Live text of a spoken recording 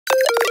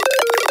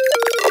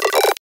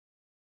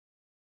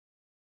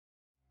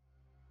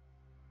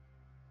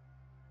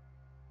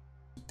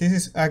this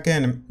is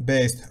again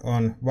based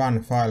on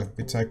one file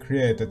which I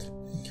created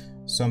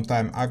some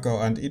time ago,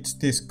 and it's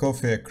this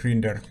coffee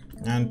grinder.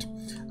 And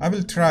I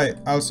will try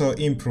also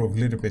improve a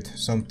little bit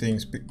some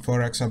things.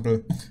 For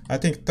example, I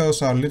think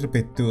those are a little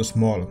bit too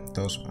small,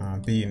 those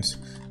beans,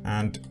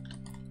 and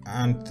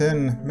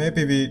then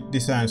maybe we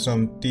design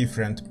some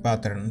different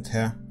patterns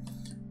here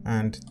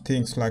and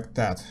things like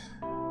that.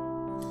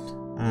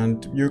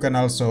 And you can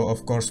also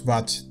of course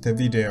watch the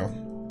video,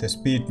 the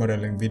speed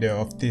modeling video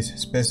of this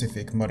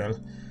specific model.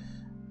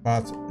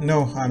 But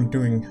no, I'm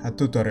doing a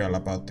tutorial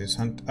about this,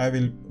 and I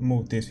will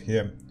move this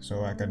here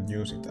so I can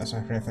use it as a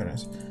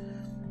reference.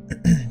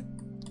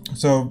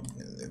 So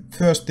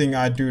first thing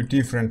I do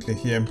differently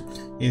here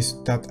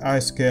is that I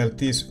scale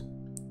this.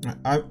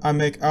 I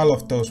make all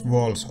of those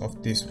walls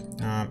of this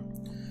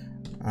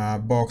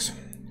box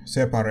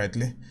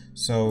separately.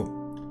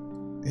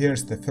 So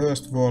here's the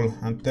first wall,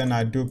 and then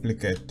I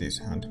duplicate this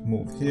and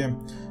move here,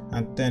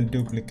 and then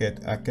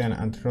duplicate again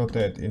and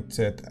rotate in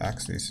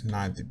Z-axis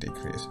 90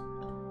 degrees.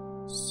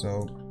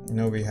 So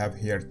now we have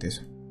here this,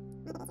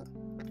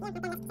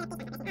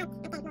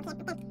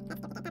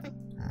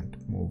 and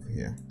move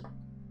here.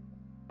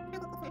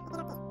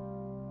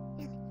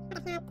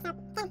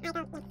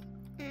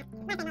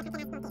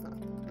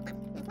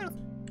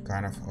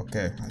 Kind of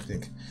okay, I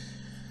think.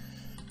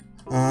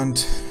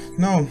 And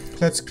now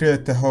let's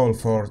create the hole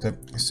for the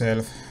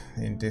shelf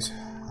in this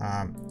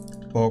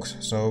box.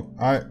 So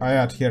I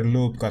add here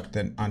loop cut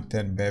and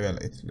then bevel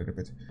it a little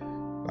bit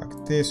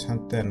like this,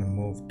 and then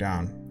move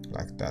down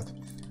like that.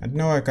 And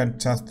now I can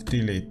just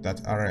delete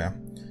that area,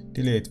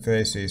 delete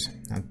faces,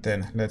 and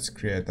then let's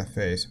create a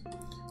face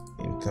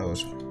in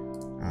those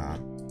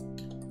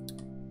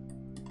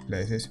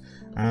places.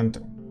 And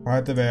by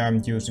the way,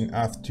 I'm using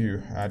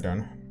F2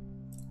 add-on.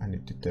 I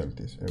need to tell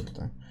this every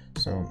time.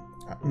 So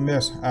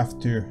mesh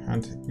F2,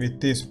 and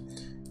with this,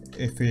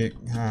 if we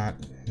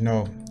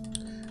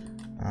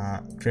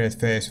create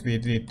face, we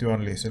need to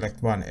only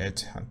select one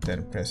edge and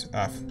then press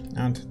F,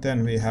 and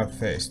then we have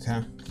faced.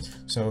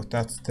 So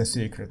that's the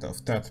secret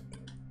of that.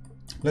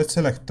 Let's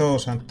select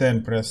those and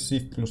then press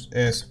Shift plus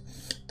S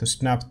to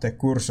snap the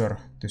cursor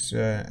to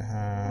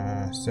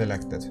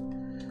selected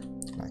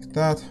like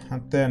that,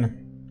 and then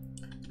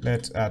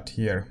let's add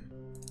here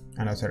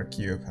another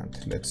cube and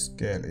let's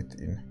scale it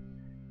in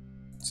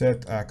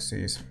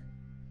Z-axis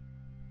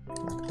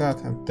like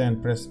that, and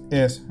then press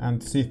S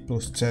and Shift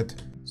plus Z.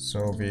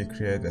 So we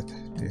created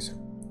this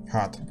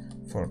hut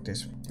for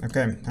this.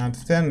 Okay, and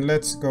then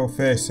let's go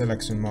face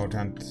selection mode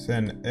and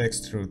then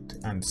extrude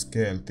and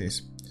scale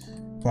this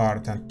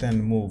part, and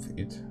then move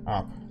it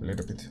up a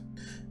little bit.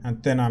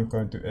 And then I'm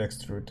going to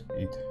extrude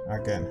it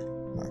again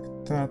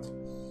like that.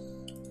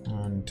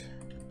 And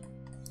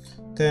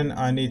then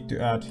I need to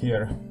add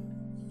here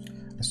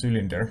a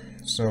cylinder.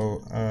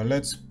 So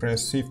let's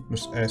press Shift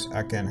plus S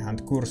again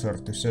and cursor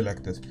to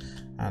selected,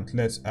 and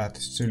let's add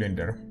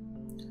cylinder.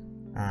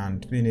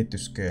 And we need to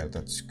scale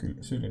that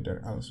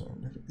cylinder also a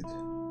little bit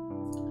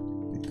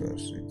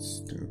because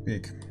it's too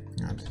big.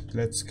 And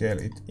let's scale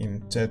it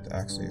in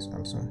Z-axis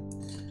also.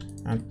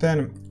 And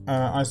then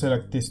I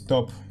select this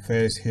top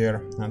face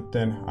here, and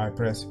then I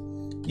press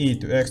E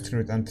to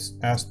extrude and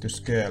S to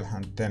scale,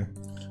 and then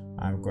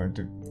I'm going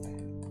to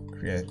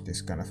create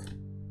this kind of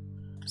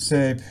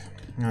shape,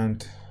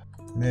 and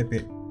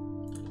maybe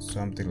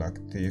something like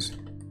this.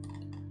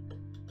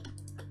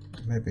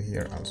 Maybe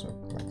here also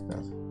like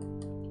that.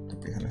 To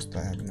be honest,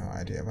 I have no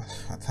idea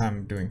what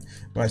I'm doing.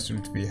 Why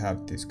should we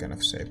have this kind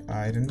of shape?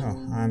 I don't know.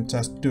 I'm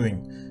just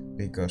doing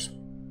because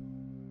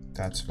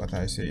that's what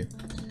I see.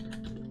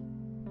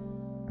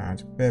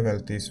 And bevel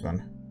this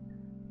one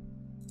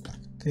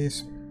like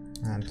this,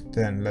 and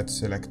then let's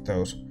select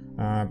those.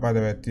 By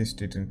the way, this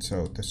didn't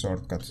show the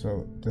shortcut,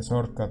 so the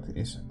shortcut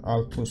is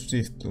Alt plus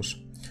Shift plus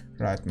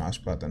right mouse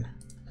button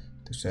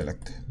to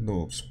select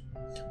loops.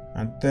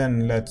 And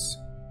then let's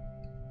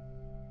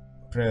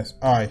press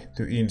I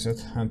to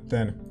insert, and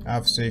then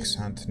F6,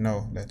 and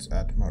now let's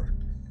add more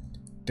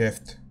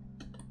depth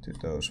to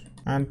those.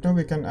 And now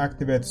we can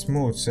activate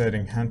smooth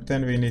shading, and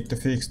then we need to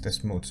fix the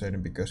smooth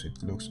shading because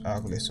it looks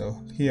ugly.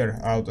 So here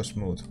auto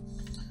smooth,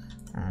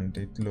 and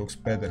it looks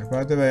better.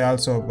 By the way, I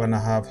also wanna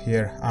have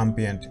here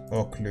ambient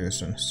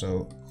occlusion,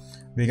 so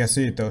we can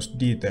see those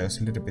details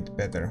a little bit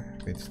better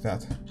with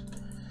that,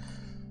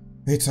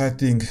 which I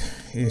think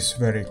is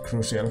very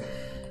crucial.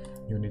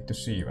 You need to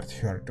see what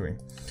you are doing.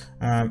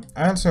 I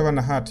also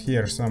wanna add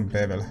here some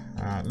bevel.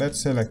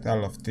 Let's select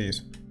all of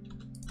these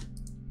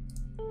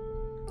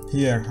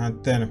here,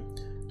 and then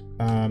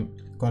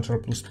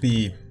Ctrl plus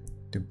B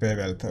to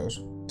bevel those.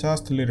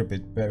 Just a little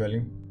bit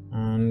beveling.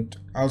 And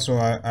also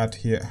I add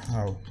here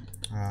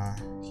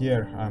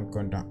here I'm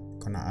gonna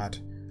add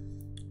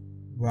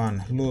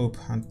one loop,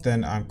 and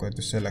then I'm going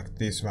to select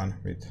this one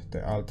with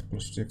the Alt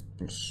plus Shift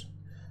plus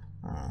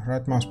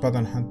right mouse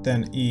button, and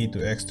then E to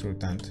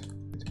extrude, and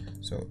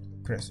so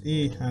press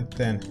E, and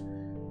then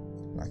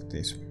like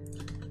this,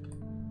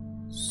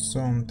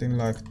 something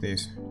like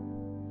this.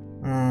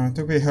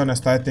 To be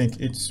honest, I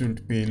think it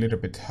should be a little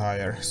bit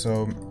higher,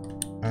 so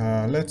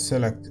let's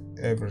select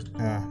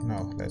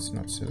no, let's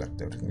not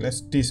select everything.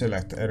 Let's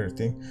deselect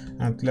everything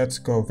and let's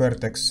go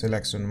vertex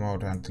selection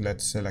mode and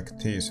let's select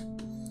these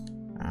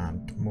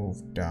and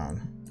move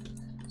down.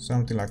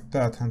 Something like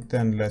that, and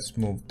then let's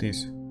move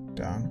this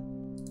down.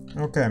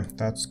 Okay,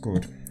 that's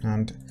good.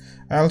 And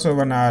I also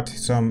want to add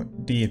some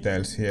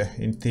details here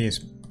in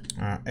these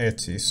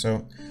edges.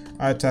 So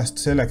I just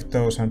select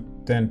those and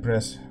then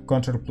press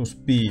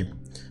Ctrl+B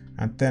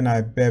and then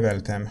I bevel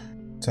them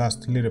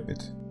just a little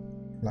bit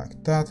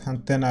like that,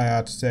 and then I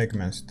add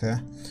segments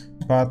there.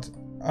 But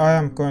I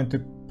am going to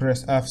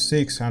press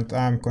F6 and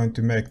I'm going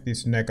to make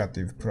this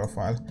negative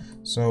profile.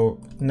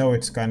 So now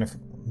it's kind of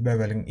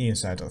beveling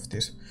inside of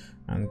this.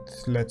 And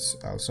let's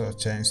also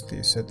change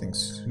these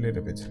settings a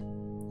little bit.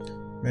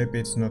 Maybe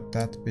it's not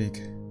that big,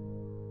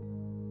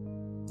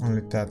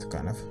 only that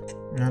kind of.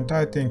 And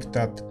I think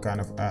that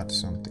kind of adds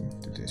something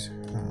to this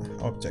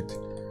object.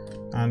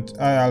 And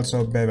I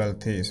also bevel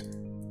these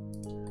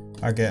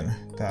again,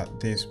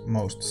 these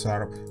most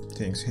sharp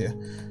things here.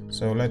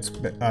 So let's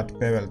add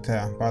bevel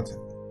there, but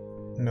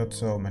not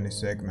so many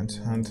segments.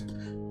 And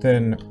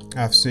then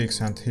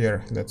F6 and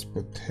here let's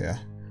put here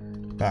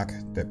back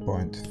the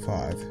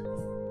 0.5.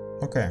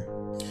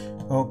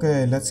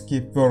 Okay, let's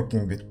keep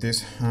working with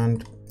this.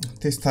 And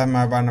this time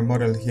I want to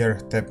model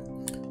here the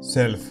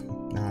self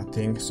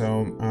thing.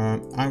 So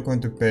I'm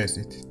going to base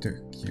it to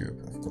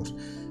cube, of course.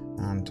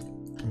 And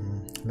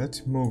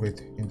let's move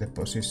it in the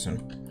position.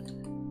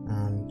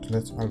 And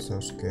let's also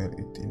scale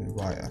it in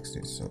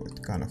y-axis so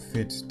it kind of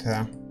fits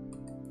there.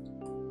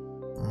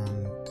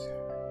 And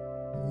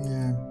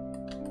yeah,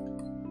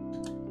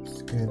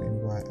 scale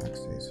in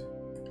y-axis.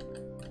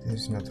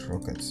 This is not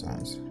rocket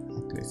science.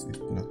 At least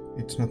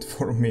it's not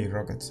for me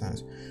rocket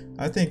science.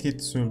 I think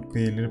it should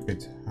be a little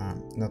bit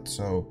not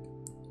so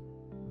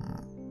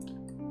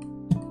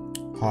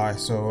high.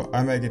 So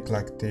I make it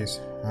like this,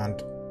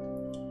 and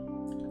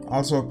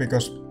also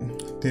because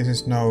this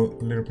is now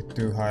a little bit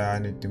too high, I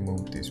need to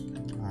move this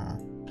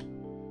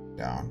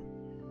down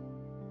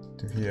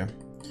to here.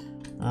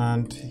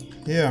 And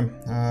here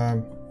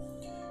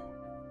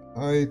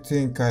I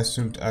think I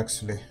should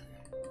actually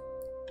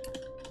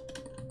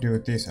do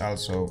this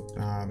also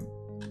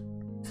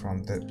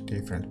from the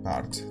different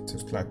parts,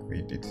 just like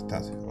we did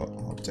that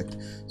object.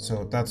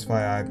 So that's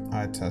why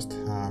I just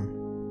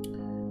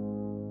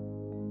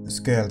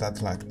scale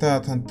that like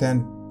that, and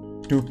then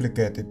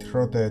duplicate it,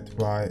 rotate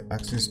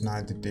y-axis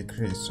 90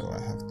 degrees. So I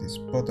have this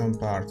bottom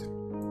part,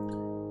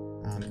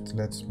 and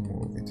let's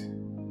move it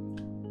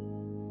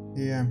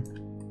here,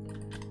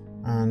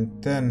 and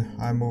then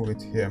I move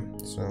it here.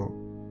 So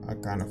I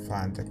kind of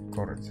find the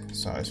correct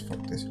size for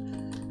this.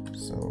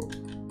 So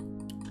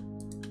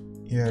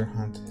here,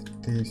 and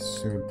this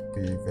should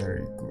be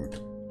very good.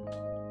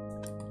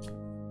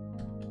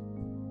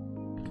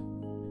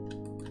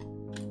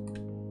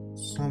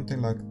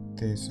 Something like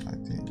this I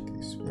think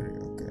is very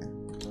okay.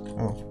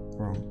 Oh,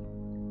 wrong.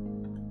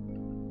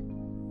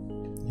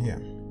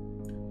 Here.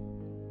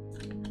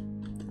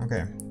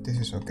 Okay, this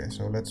is okay,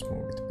 so let's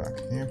move it back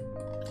here.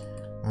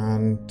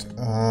 And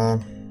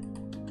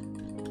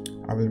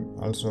I will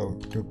also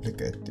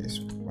duplicate this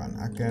one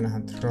again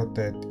and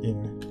rotate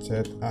in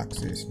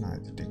z-axis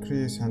 90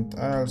 degrees, and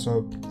I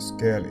also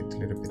scale it a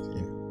little bit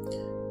in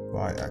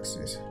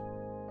y-axis.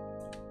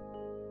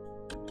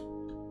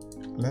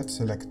 Let's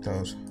select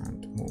those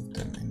and move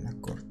them in a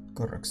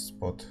correct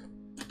spot.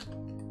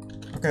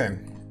 Okay,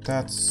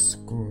 that's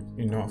good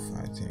enough,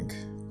 I think.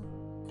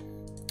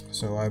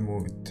 So I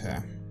move it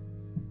there.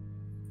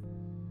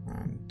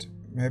 And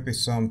maybe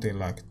something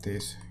like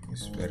this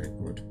is very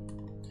good.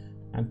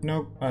 And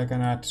now I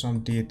can add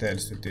some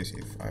details to this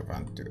if I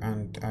want to,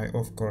 and I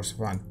of course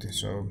want to.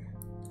 So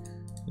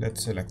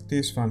let's select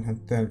this one,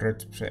 and then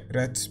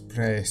let's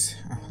press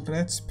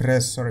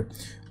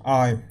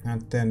I,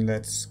 and then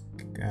let's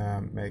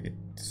make it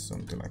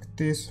something like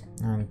this,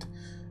 and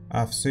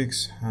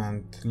F6,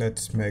 and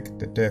let's make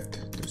the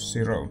depth to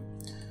 0,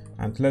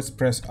 and let's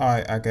press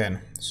I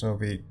again, so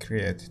we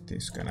create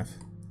this kind of,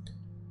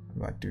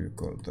 what do you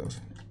call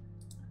those,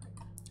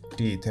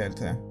 detail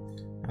there.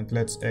 And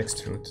let's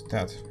extrude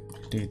that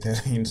detail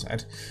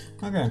inside.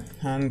 Okay,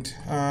 and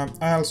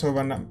I also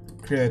wanna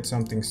create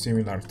something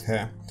similar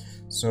there.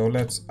 So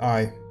let's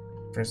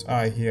press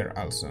I here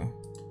also.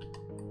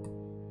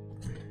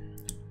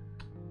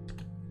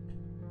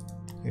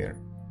 Here,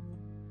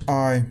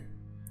 I,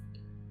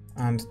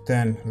 and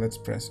then let's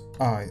press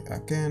I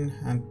again,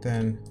 and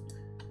then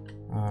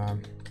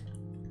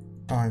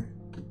I,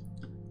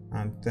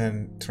 and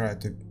then try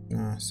to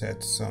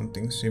set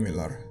something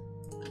similar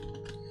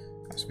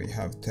as we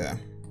have there,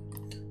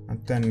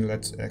 and then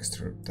let's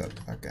extrude that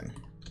again.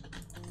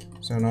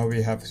 So now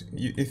we have,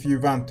 if you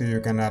want to, you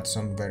can add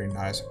some very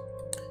nice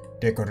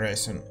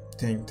decoration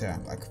thing there,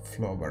 like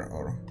flower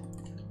or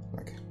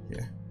like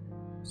here,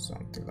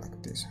 something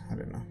like this. I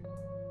don't know.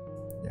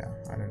 Yeah,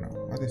 I don't know.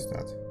 What is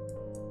that?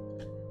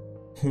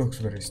 Looks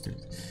very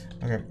stupid.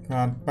 Okay,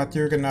 but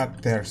you can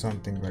add there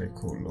something very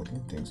cool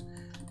looking things.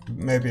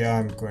 maybe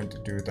I'm going to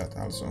do that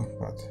also,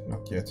 but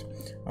not yet.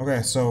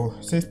 Okay, so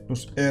Shift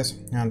plus S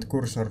and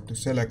cursor to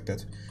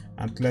selected,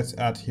 and let's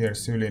add here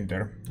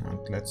cylinder and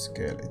let's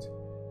scale it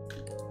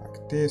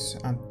like this,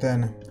 and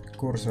then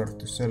cursor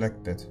to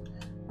selected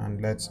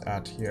and let's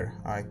add here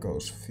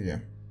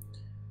icosphere,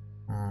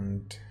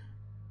 and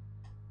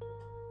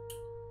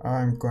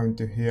I'm going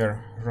to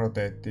here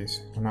rotate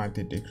this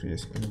 90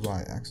 degrees in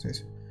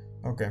y-axis.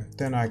 Okay,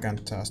 then I can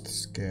just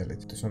scale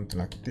it to something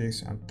like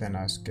this, and then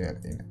I scale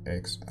in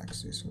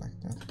x-axis like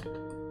that.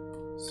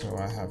 So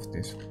I have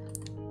this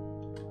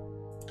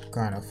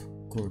kind of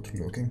good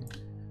looking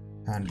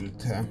handle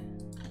there.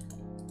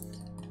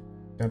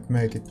 Don't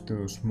make it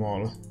too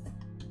small.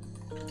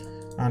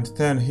 And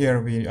then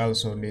here we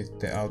also need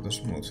the auto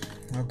smooth.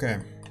 Okay,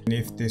 and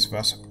if this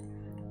was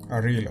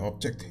a real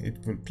object,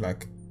 it would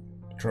like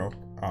drop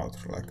out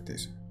like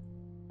this,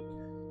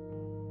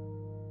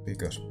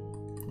 because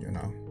you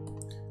know,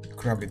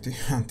 gravity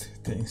and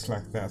things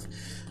like that.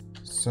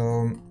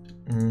 So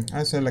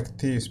I select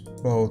these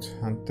both,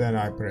 and then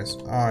I press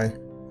I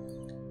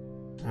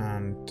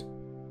and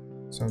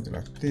something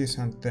like this,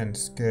 and then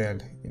scale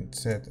in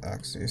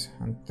z-axis,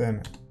 and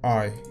then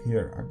I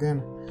here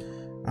again,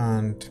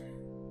 and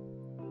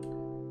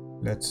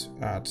let's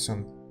add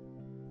some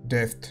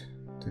depth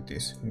to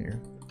this new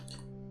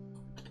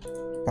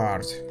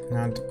part.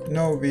 And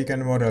now we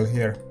can model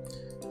here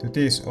to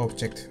this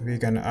object. We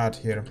can add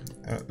here,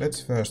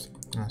 let's first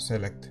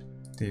select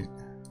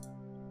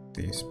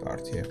this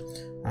part here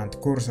and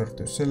cursor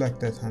to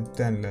selected, and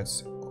then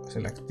let's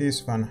select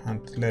this one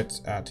and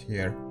let's add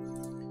here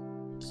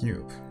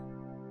cube,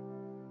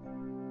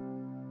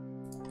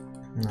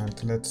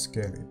 and let's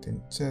scale it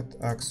in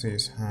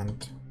z-axis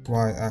and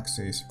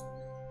y-axis,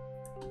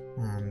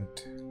 and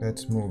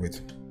let's move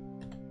it.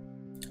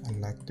 I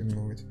like to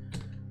move it,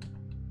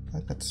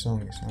 but that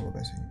song is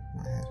always in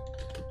my head.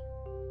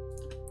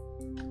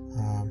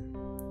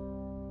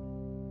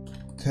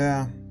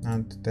 There,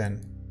 and then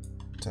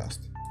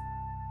just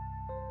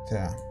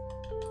there,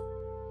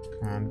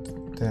 and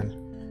then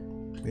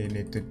we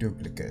need to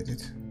duplicate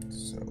it,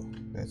 so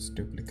let's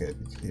duplicate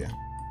it here.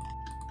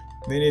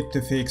 We need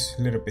to fix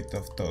a little bit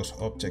of those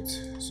objects,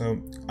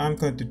 so I'm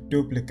going to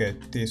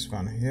duplicate this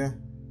one here,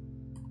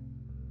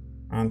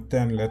 and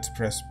then let's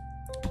press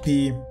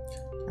P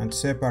and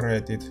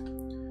separate it,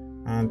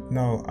 and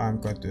now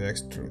I'm going to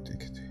extrude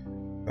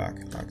it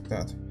back like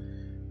that,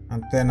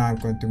 and then I'm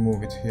going to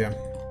move it here.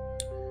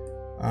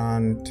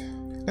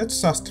 And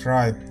let's just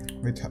try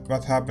with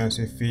what happens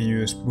if we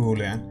use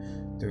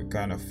boolean to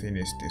kind of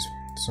finish this.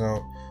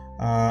 So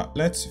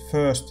let's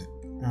first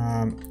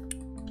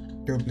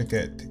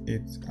duplicate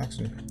it.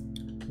 Actually,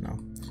 no,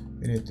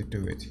 we need to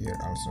do it here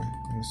also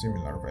in a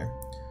similar way.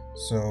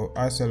 So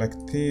I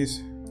select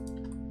these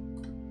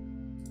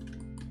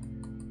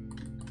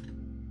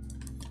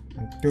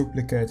and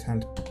duplicate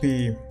and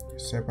P,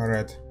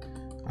 separate,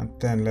 and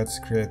then let's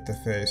create the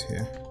face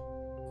here.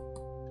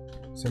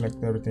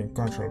 Select everything,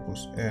 Ctrl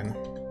plus N,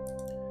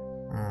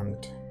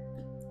 and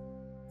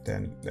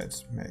then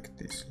let's make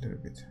this a little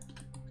bit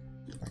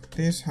like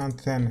this, and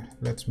then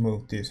let's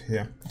move this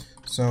here.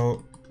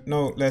 So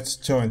now let's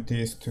join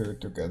these two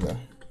together.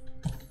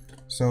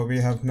 So we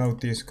have now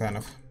this kind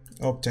of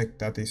object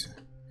that is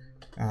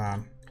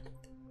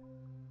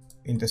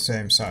in the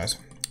same size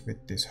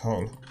with this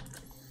hole.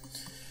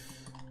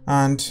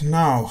 And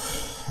now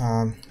we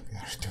are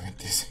doing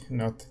this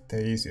not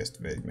the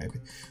easiest way maybe,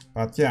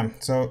 but yeah,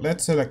 so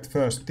let's select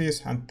first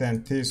this and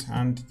then this,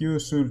 and you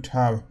should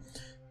have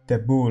the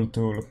bool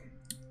tool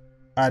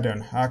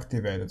add-on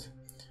activated,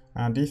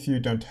 and if you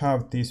don't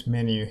have this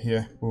menu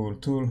here, bool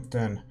tool,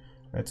 then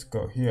let's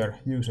go here,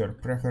 user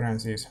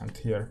preferences, and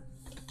here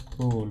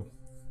bool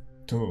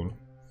tool,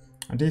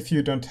 and if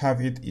you don't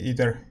have it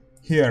either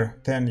here,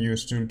 then you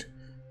should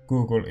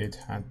Google it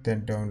and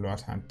then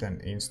download and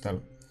then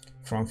install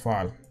from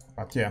file.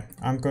 But yeah,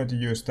 I'm going to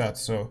use that.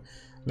 So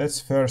let's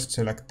first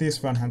select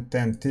this one and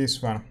then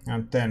this one,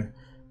 and then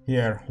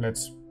here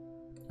let's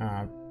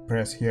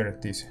press here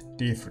this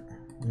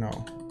no,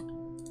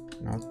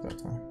 not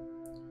that one,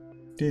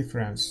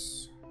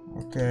 difference.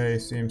 Okay,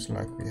 seems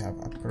like we have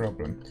a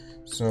problem.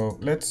 So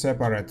let's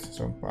separate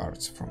some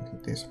parts from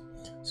this.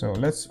 So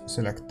let's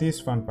select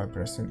this one by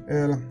pressing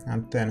L,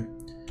 and then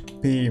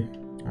P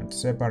and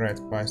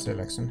separate by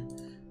selection,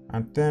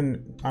 and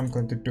then I'm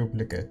going to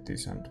duplicate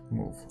this and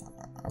move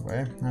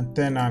away, and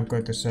then I'm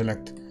going to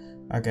select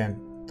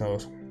again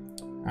those,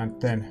 and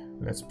then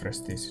let's press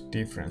this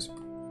difference,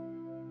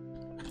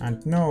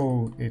 and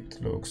now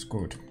it looks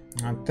good.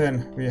 And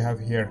then we have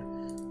here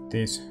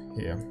this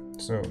here,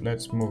 so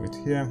let's move it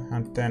here,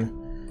 and then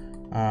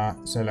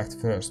select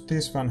first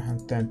this one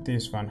and then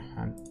this one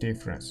and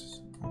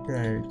difference.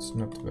 Okay, it's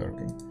not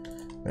working.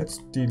 Let's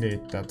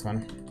delete that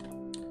one,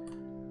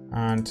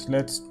 and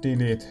let's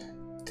delete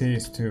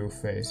these two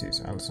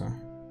faces also,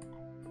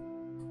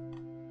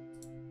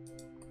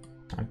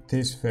 and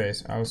this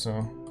face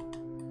also,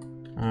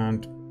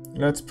 and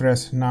let's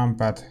press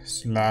numpad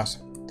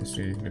 / to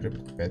see a little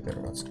bit better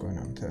what's going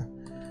on there.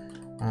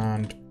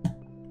 And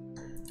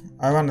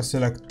I want to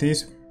select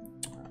this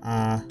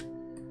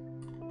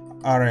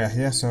area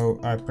here, so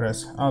I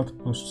press Alt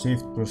plus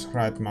Shift plus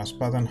right mouse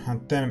button,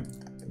 and then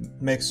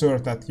make sure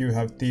that you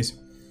have this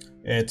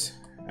edge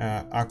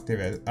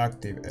active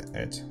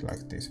edge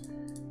like this.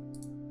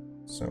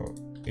 So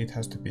it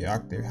has to be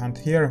active, and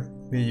here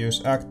we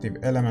use active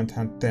element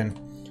and then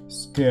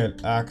scale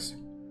X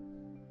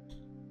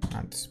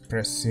and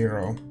press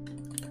 0,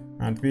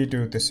 and we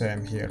do the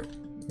same here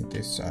in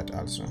this side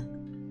also.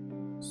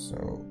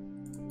 So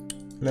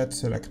let's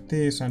select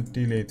these and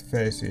delete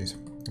faces,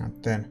 and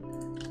then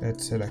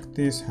let's select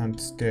this and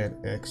scale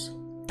X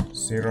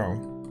 0,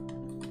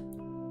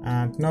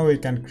 and now we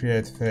can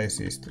create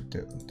faces to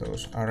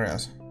those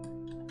areas.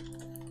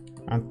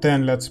 And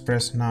then let's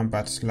press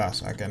numpad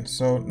slash again.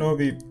 So now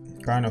we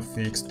kind of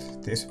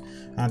fixed this,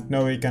 and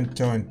now we can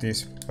join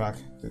this back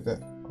to the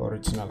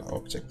original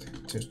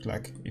object, just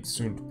like it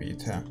should be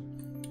there.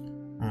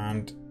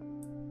 And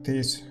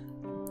this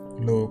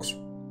looks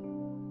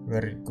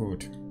very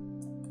good.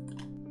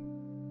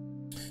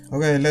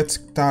 Okay, let's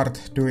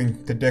start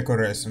doing the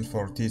decoration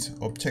for this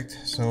object.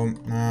 So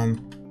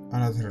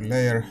another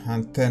layer,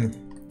 and then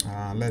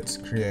let's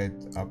create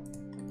a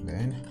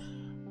plane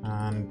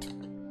and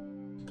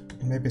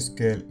maybe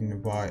scale in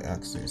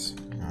y-axis,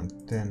 and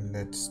then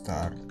let's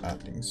start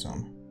adding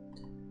some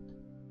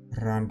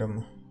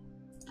random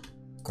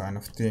kind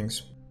of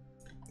things,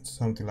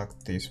 something like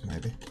this,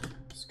 maybe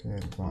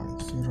scale by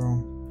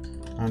 0,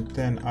 and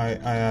then I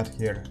add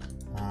here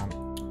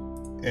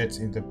edge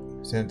in the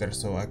center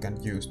so I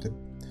can use the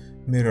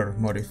mirror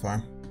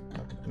modifier.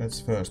 Let's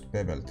first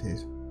bevel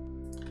this.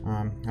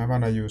 I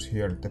wanna use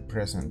here the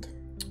present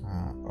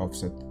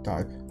offset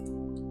type.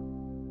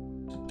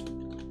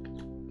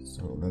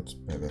 So let's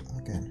bevel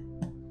again.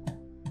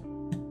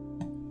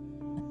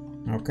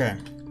 Okay,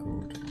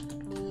 good.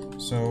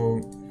 So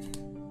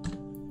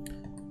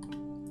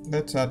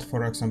let's add,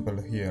 for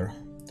example, here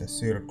the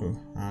circle,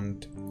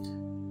 and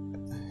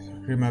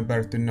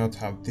remember to not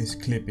have this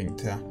clipping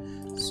there,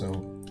 so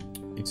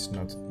it's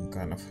not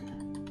kind of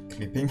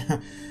clipping.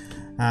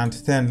 And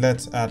then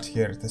let's add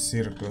here the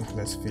circle.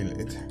 Let's fill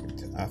it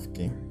with F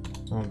key.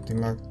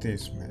 Something like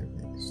this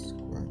maybe is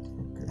quite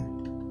okay.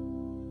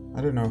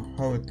 I don't know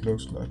how it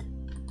looks like.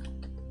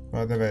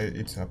 By the way,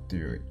 it's up to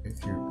you.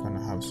 If you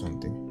wanna have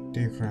something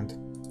different,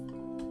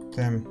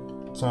 then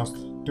just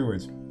do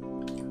it.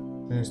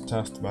 This is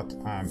just what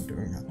I'm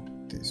doing at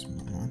this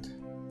moment.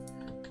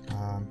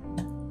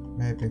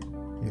 Maybe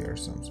here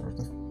some sort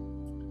of.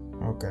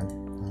 Okay.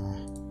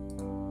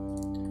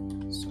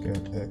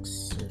 Scale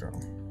X0.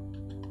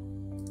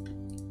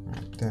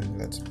 And then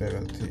let's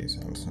bevel these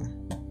also.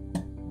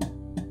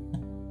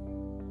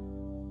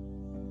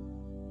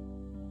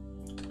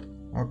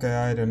 Okay,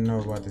 I don't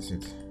know what is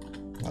it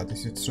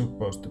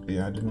supposed to be.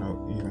 I don't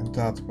know even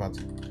that, but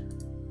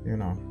you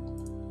know,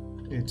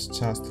 it's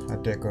just a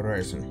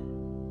decoration.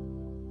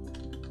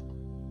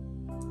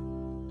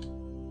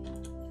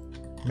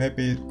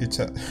 Maybe it's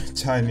a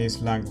Chinese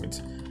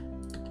language.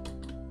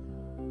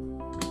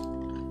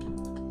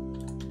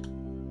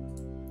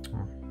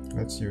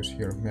 Let's use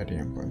here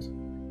medium point.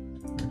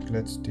 And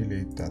let's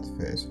delete that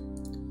face.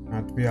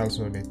 And we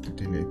also need to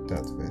delete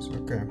that face.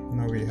 Okay,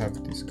 now we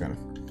have this kind of.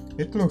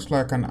 It looks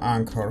like an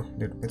anchor a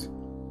little bit.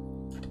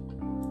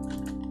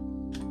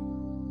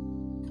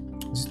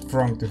 Is it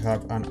wrong to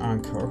have an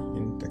anchor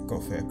in the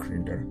coffee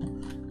grinder?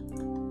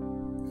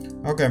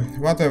 Okay,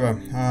 whatever.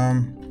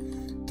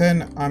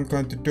 Then I'm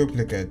going to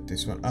duplicate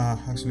this one.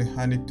 Actually,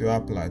 I need to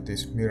apply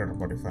this mirror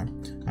modifier.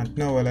 And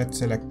now let's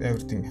select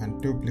everything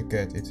and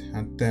duplicate it,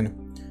 and then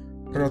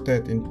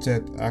rotate in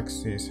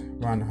Z-axis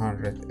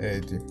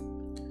 180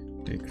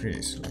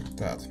 degrees like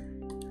that.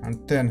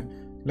 And then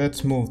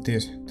let's move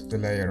this to the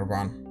layer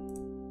 1.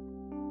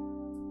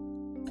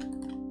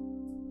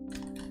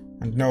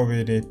 And now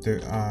we need to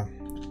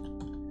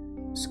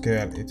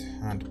scale it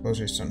and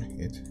position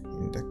it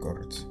in the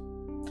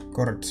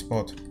correct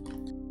spot.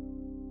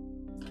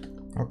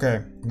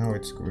 Okay, now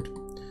it's good.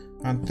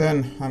 And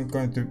then I'm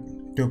going to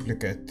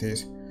duplicate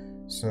this.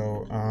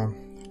 So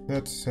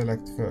let's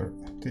select first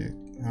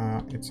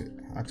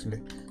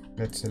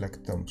let's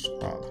select those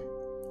all,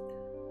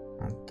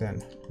 and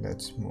then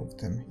let's move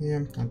them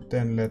here, and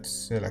then let's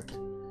select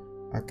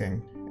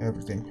again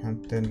everything,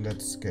 and then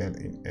let's scale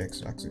in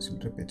x-axis a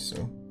little bit,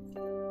 so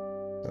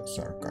those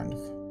are kind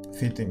of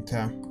fitting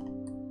there.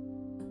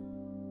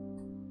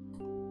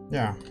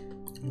 Yeah,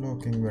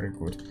 looking very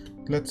good.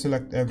 Let's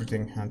select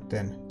everything and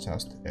then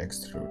just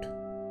extrude.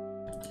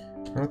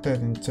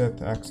 Rotate in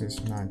Z-axis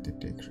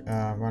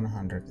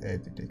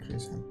 180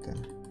 degrees, and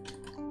then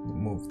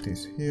move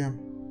this here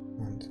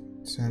and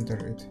center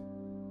it,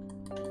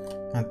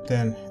 and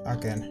then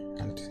again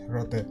and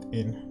rotate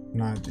in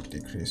 90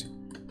 degrees.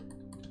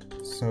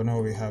 So now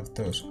we have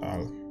those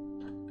all.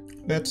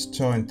 Let's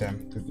join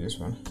them to this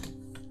one.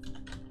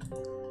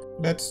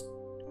 Let's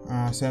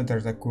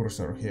center the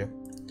cursor here,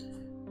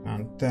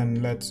 and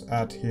then let's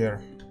add here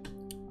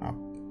a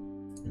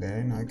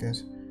plane, I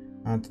guess,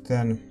 and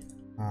then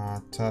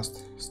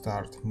just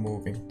start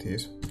moving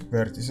these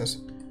vertices,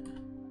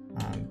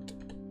 and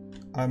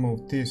I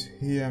move this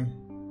here,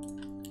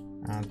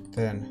 and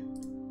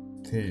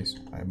then this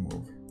I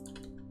move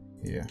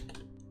here,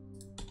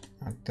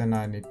 and then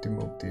I need to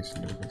move this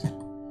a little bit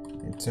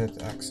in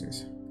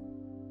Z-axis.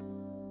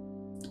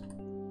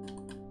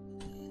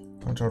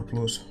 Control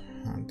plus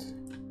and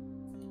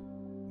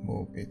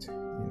move it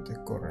in the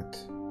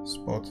correct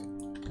spot.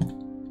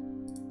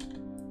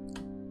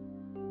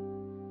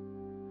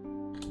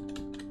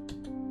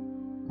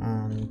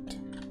 And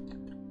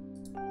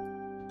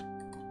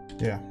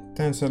yeah,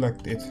 then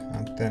select it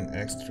and then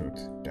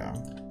extrude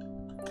down.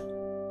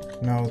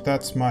 Now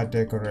that's my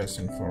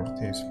decoration for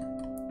this.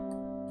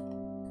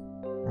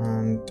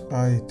 And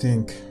I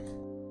think,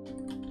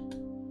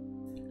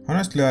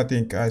 honestly, I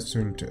think I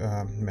should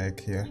make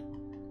here.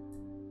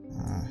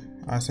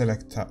 I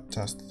select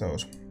just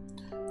those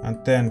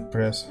and then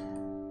press.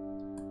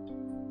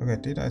 Okay,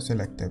 did I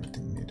select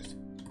everything needed?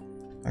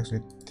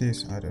 Actually,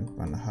 this I don't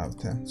wanna have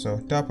there. So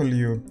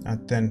W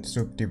and then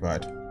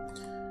subdivide.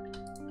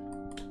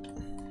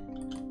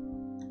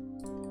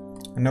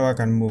 And now I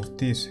can move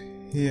this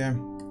here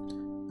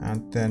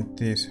and then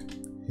this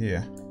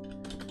here.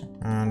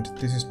 And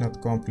this is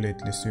not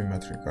completely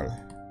symmetrical,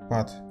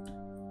 but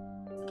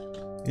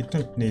it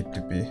don't need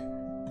to be.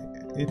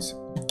 It's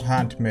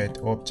handmade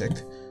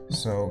object,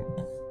 so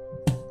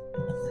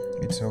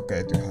it's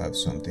okay to have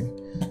something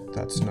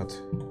that's not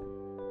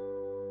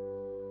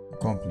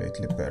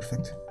completely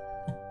perfect.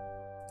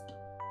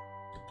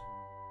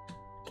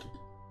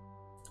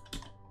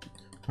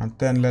 And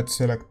then let's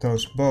select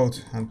those both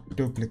and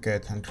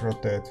duplicate and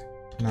rotate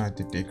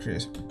 90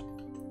 degrees.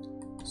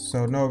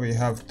 So now we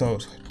have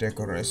those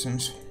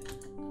decorations.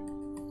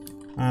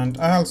 And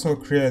I also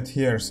create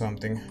here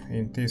something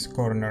in this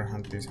corner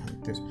and this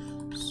and this.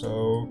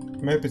 So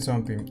maybe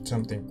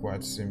something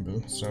quite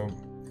simple. So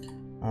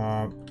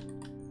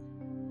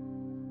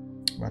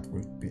what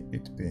would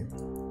it be?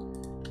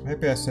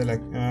 Maybe I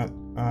select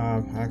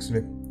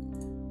actually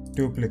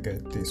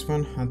duplicate this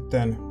one and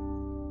then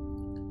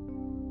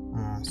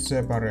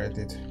separate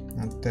it,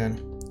 and then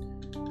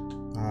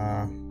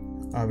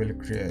I will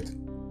create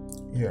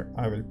here.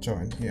 I will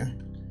join here,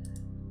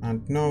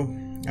 and now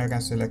I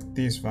can select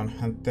this one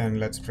and then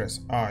let's press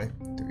I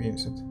to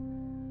insert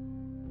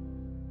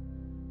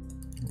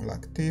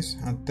like this,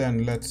 and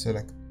then let's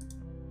select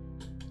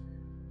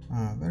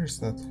where is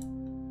that?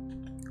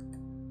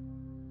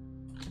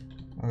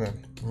 Okay,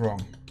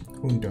 wrong.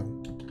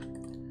 Undo.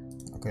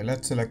 Okay,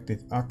 let's select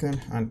it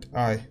again and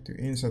I to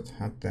insert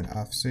and then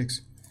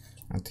F6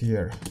 and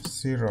here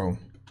 0,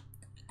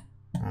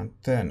 and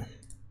then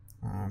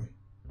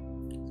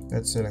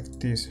let's select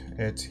this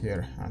edge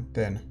here and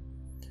then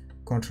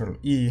Ctrl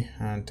E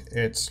and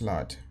edge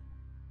slide.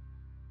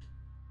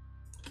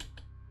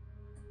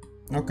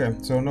 Okay,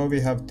 so now we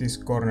have this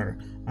corner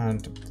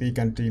and we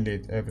can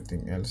delete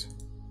everything else.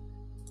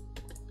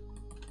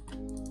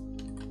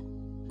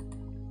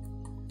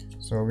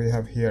 So we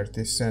have here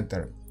this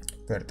center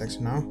vertex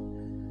now,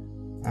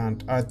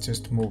 and I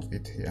just move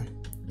it here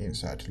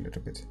inside a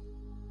little bit.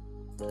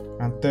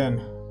 And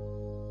then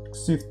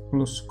Shift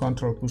plus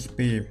Ctrl plus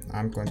B,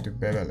 I'm going to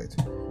bevel it.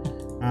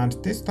 And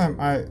this time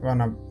I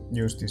wanna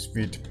use this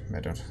width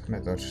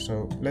method.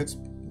 So let's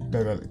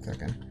bevel it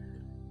again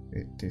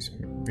with this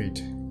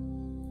width.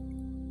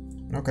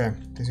 Okay,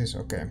 this is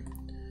okay.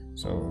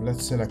 So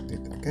let's select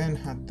it again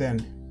and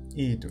then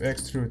E to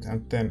extrude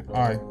and then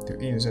I to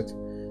insert.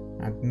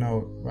 And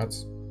now watch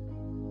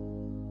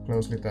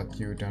closely that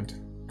you don't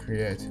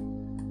create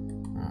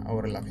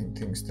overlapping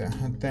things there,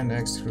 and then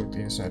extrude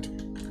inside.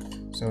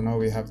 So now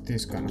we have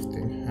this kind of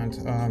thing, and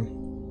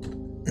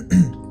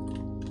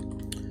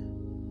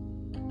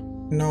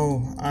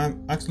no,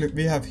 actually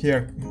we have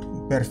here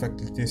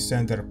perfectly this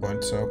center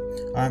point, so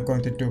I'm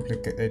going to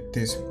duplicate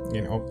this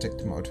in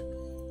object mode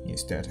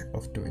instead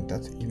of doing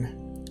that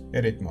in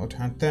edit mode.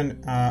 And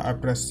then I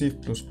press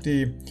Shift plus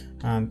D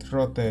and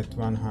rotate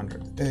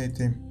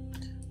 180,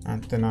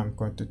 and then I'm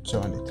going to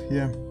join it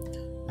here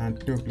and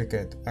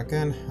duplicate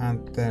again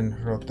and then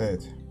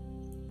rotate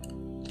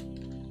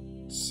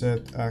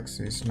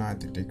Z-axis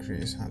 90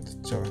 degrees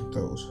and join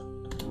those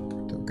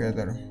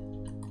together.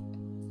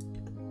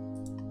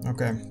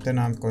 Okay, then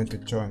I'm going to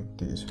join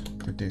these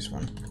to this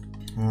one.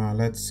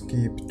 Let's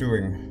keep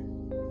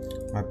doing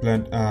my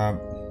blend.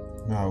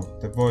 Now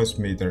the voice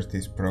meter,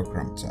 this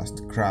program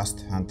just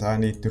crashed and I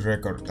need to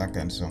record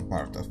again some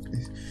part of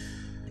this.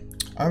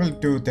 I will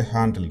do the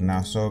handle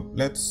now, so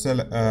let's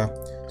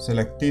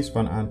select this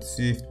one and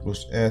Shift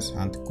plus S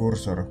and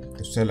cursor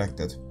to select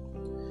it.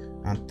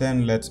 And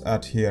then let's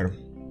add here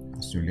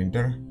a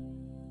cylinder.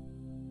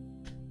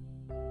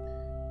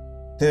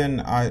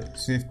 Then I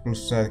Shift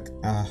plus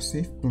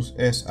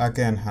S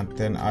again and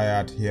then I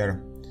add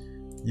here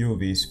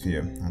UV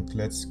sphere, and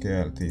let's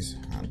scale this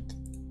and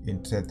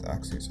in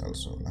Z-axis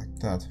also like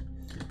that.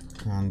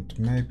 And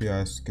maybe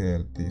I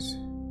scale this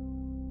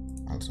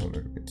also a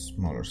little bit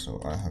smaller, so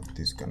I have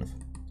this kind of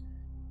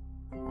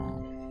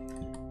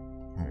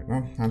I don't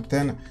know. And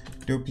then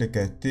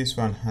duplicate this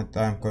one and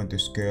I'm going to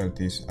scale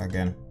this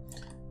again,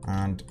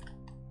 and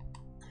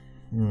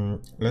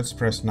let's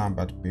press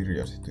numpad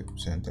period to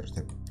center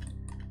the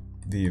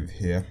view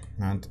here,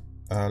 and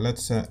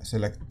let's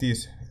select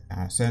this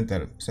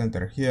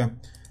center here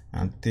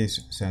and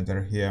this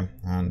center here,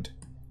 and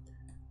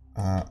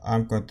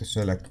I'm going to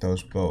select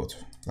those both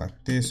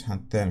like this,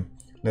 and then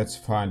let's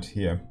find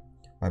here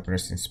by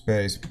pressing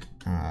space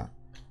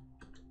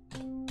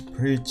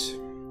bridge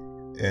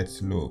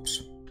edge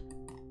loops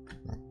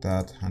like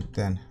that, and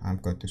then I'm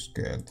going to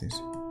scale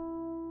this.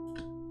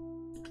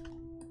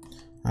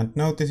 And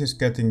now this is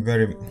getting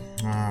very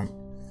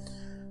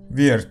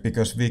weird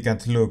because we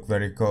can't look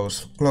very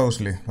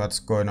closely what's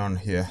going on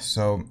here.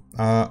 So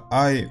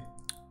I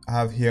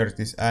have here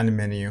this N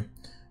menu,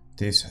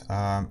 this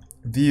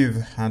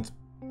view, and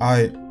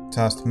I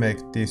just make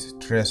this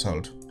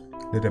threshold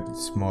a little bit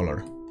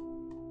smaller.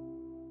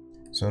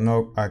 So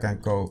now I can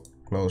go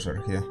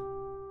closer here.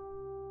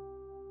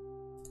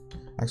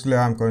 Actually,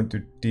 I'm going to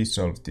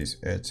dissolve this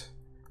edge,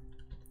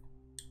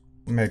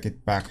 make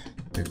it back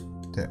to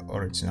the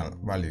original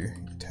value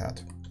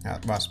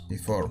it was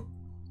before.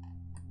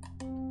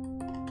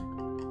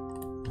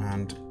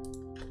 And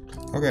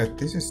okay,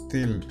 this is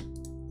still a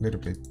little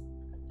bit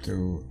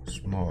too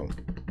small,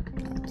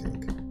 I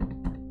think.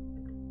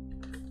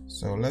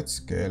 So let's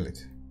scale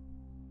it.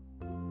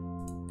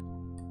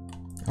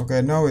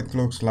 Okay, now it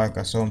looks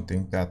like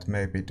something that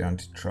maybe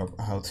don't drop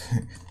out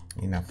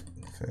in a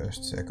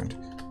first second.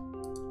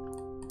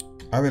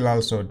 I will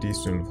also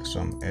dissolve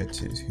some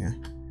edges here.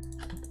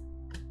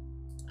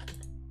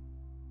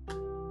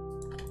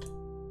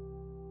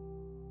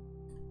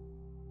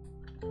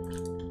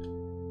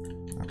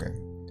 Okay,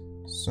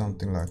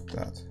 something like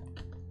that,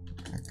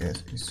 I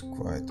guess is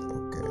quite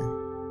okay.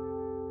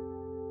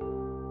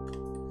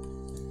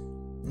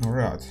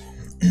 Alright,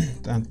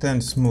 and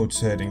then smooth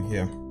shading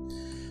here.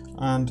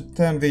 And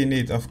then we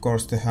need, of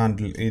course, the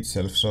handle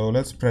itself. So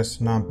let's press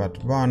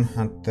numpad 1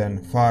 and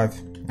then 5,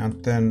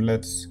 and then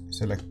let's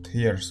select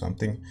here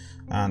something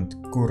and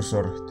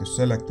cursor to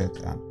select it,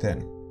 and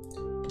then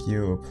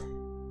cube.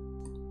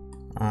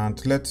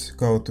 And let's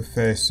go to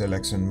face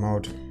selection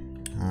mode,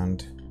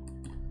 and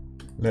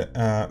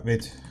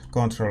with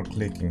control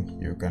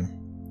clicking you can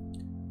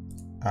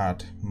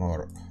add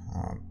more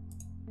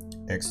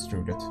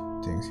extruded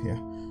things here.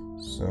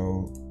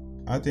 So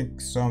I think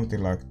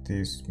something like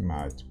this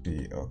might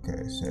be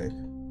okay, safe.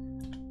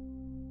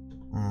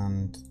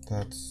 And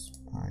that's,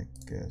 I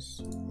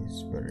guess,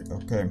 is very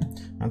okay.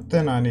 And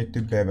then I need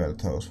to bevel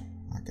those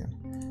again.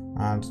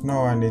 And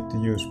now I need to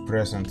use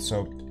present,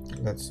 so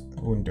let's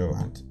undo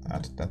and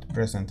add that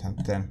present, and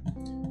then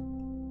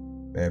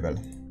bevel.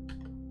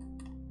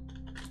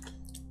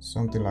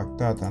 Something like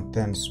that, and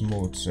then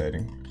smooth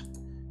shading.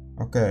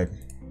 Okay.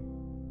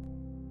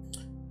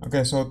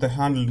 Okay, so the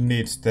handle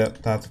needs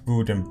that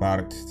wooden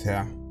part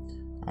there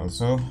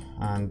also,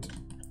 and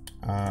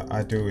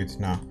I do it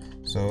now.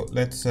 So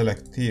let's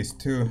select these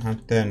two,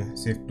 and then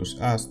Shift plus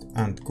S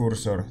and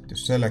cursor to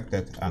select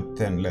it, and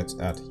then let's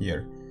add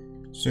here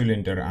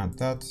cylinder, and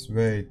that's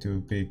way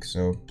too big,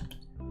 so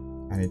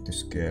I need to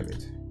scale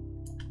it.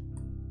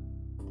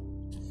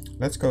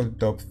 Let's go to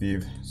top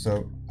view.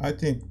 So I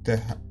think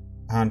the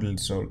handle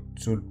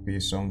should be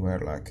somewhere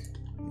like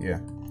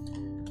here,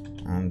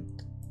 and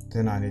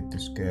then I need to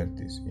scale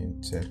this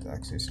in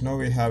Z-axis. Now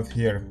we have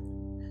here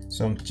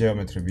some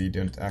geometry we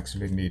don't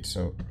actually need,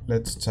 so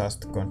let's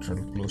just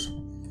Control plus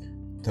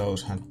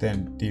those and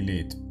then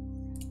delete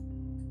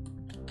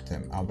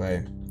them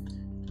away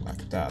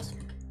like that.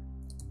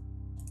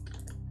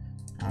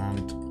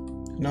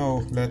 And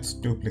now let's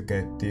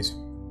duplicate this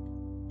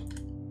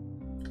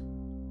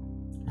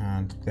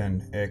and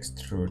then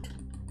extrude,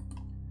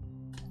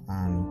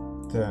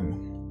 and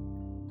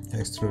then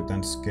extrude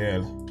and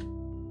scale,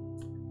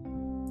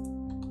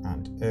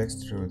 and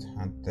extrude,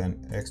 and then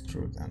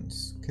extrude and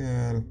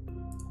scale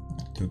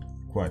to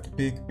quite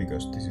big,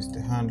 because this is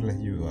the handle.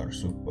 You are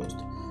supposed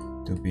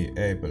to be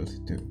able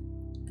to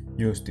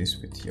use this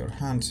with your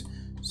hands,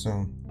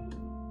 so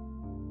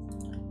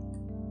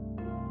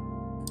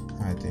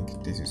I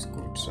think this is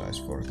good size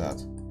for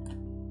that.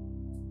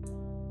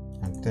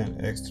 And then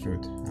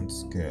extrude and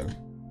scale,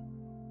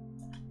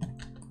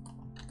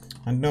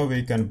 and now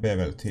we can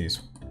bevel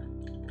these.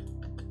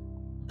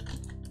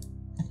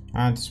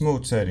 And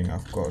smooth shading,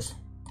 of course.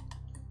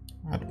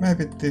 And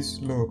maybe this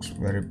looks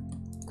very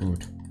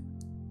good.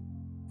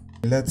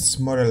 Let's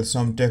model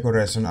some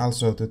decoration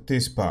also to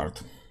this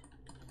part.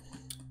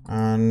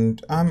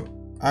 And I'm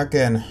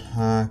again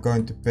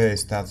going to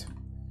paste that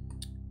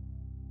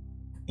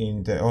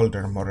in the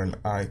older model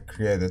I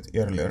created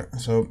earlier.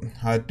 So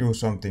I do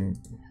something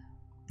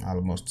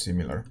almost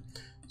similar.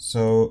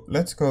 So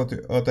let's go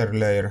to other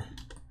layer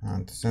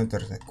and center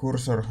the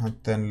cursor, and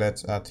then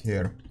let's add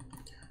here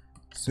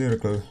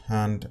circle,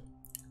 and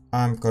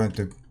I'm going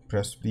to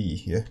press V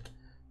here,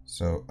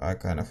 so I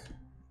kind of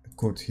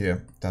cut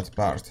here that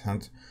part,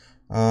 and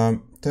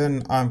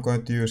then I'm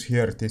going to use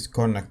here this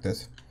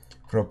connected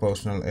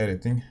proportional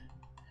editing,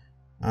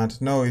 and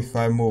now if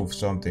I move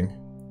something,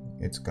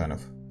 it's kind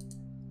of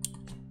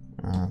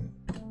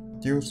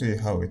you see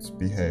how it's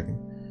behaving.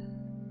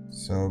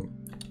 So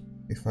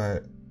if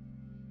I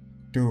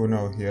do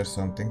know here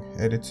something,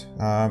 edit,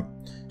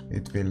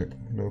 it will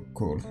look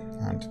cool,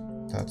 and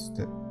that's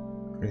the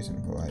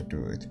reason why I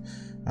do it.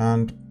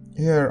 And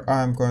here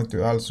I'm going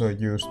to also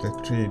use the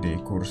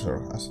 3D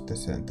cursor as the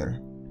center.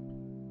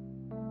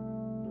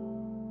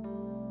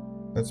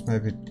 Let's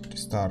maybe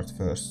start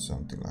first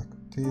something like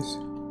this,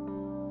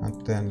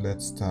 and then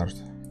let's start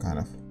kind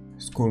of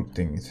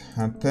sculpting it,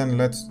 and then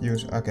let's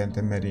use again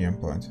the median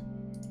point,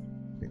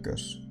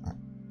 because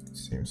it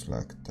seems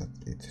like that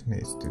it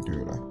needs to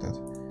do like that.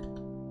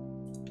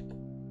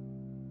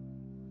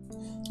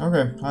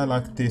 Okay, I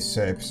like this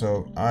shape,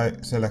 so I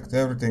select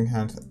everything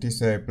and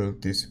disable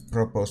this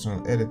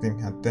proportional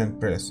editing, and then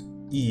press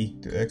E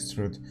to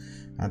extrude,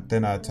 and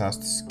then I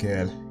just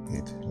scale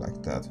it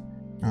like that.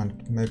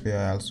 And maybe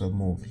I also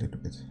move a little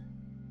bit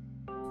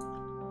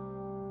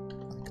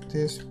like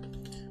this,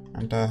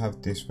 and I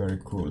have this very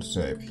cool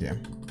shape here.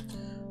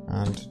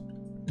 And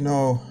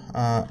now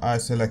I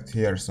select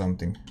here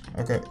something.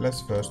 Okay,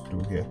 let's first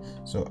do here.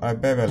 So I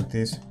bevel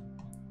this,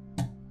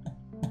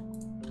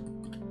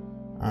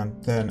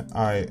 and then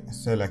I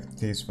select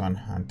this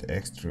one and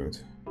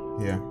extrude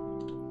here.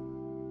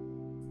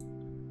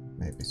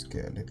 Maybe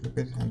scale a little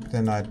bit, and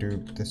then I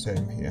do the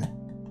same here.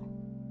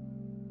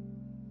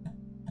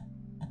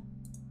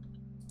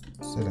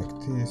 Select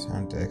this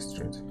and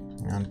extrude.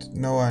 And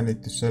now I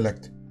need to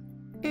select.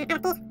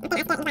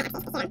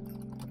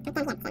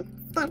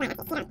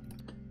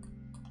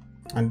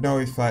 And now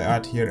if I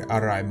add here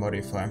array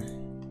modify,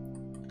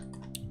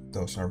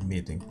 those are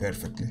meeting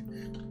perfectly,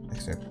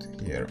 except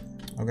here.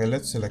 Okay,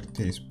 let's select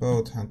these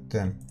both, and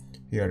then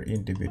here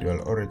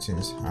individual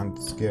origins and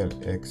scale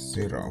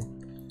x0.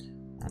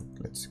 And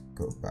let's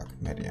go back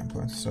median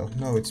point. So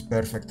now it's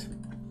perfect.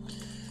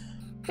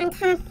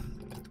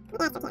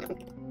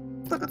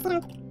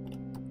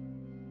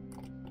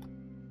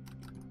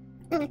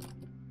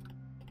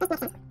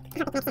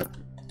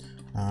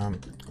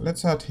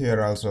 Let's add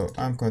here also,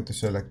 I'm going to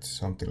select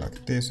something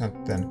like this,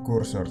 and then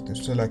cursor to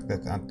select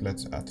it, and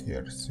let's add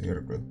here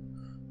circle.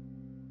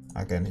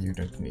 Again, you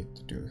don't need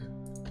to do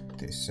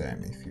the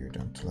same if you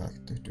don't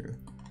like to do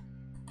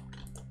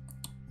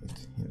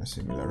it in a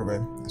similar way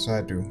as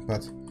I do,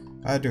 but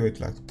I do it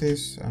like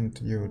this, and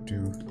you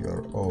do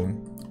your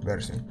own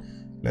version.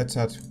 Let's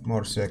add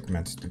more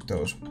segments to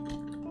those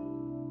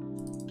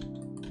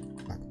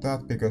like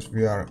that, because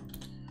we are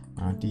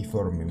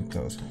deforming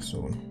those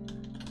soon.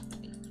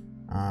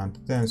 And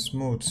then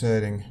smooth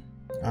shading,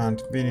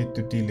 and we need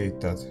to delete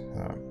that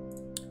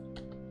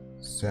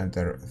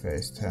center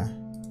face there,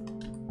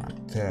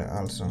 and there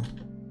also.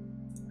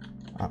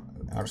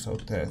 Also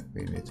there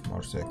we need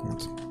more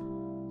segments.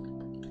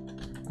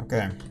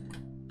 Okay.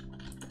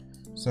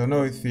 So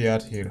now if we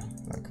add here,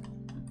 like,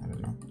 I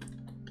don't know,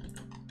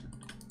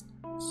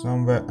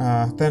 somewhere,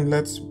 then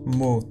let's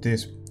move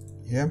this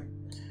here,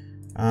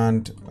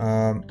 and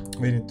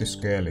we need to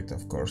scale it,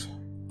 of course.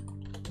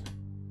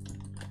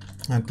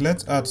 And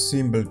let's add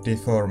simple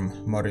deform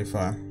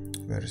modifier.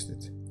 Where is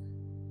it?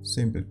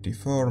 Simple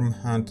deform,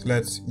 and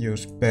let's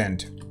use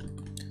bend.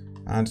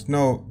 And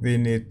now we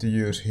need to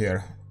use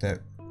here the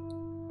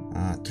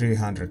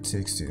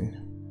 316.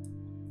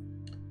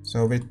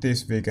 So with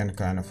this we can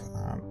kind of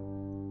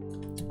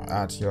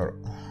add your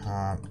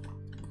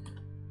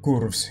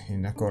curves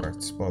in a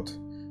correct spot.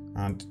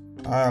 And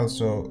I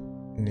also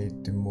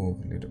need to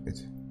move a little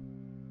bit.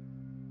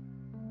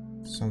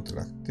 Something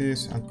like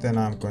this, and then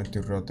I'm going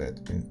to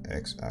rotate in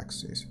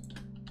x-axis.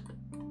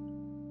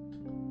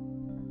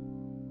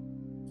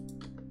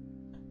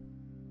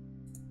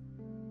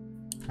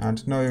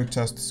 And now you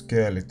just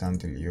scale it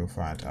until you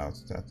find out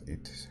that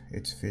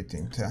it's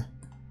fitting there.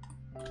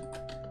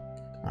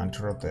 And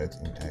rotate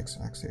in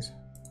x-axis.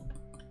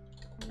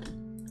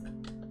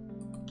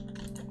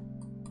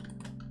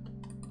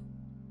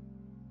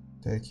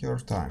 Take your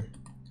time.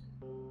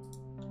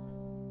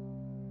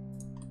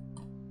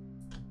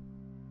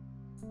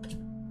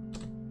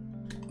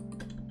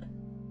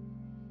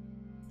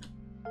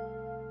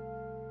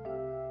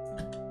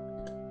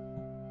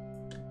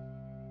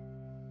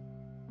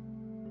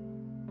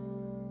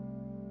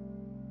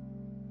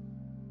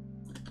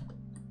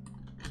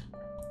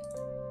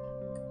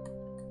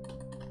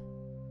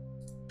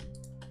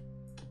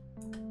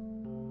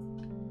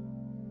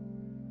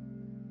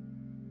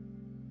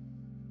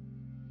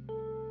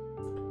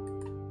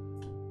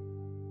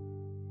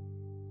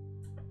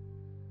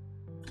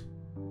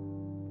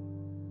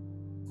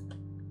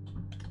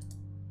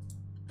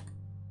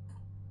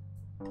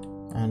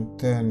 And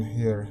then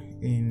here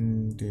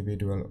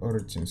individual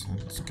origins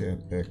and scale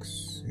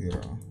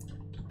x0.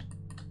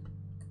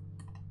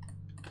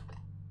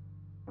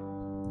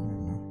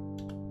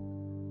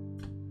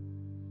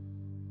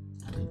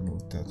 I'll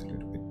move that a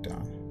little bit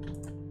down.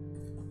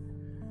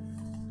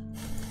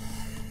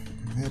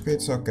 Maybe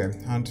it's okay.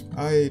 And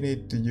I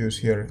need to use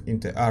here in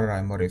the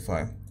array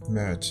modify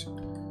merge.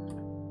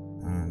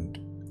 And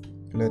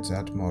let's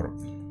add more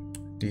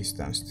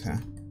distance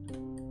there.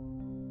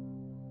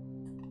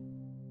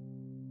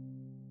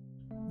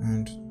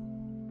 And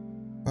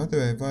By the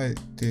way, why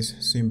this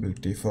simple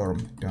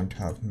deform don't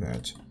have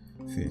merge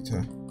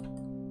feature?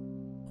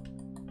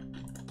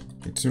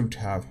 It should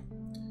have,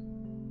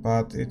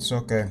 but it's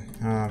okay.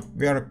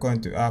 We are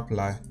going to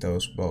apply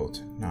those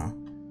both now.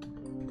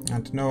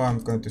 And now I'm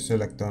going to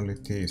select only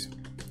these.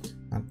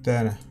 And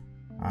then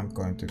I'm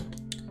going to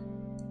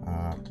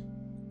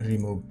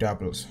remove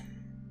doubles.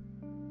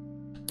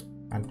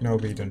 And now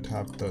we don't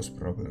have those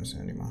problems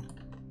anymore.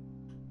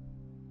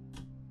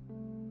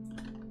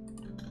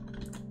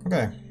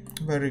 Okay,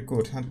 very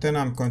good. And then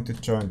I'm going to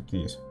join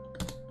these.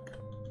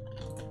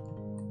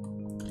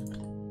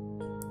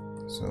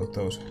 So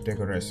those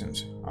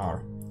decorations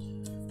are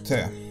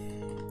there.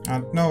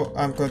 And now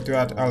I'm going to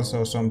add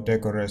also some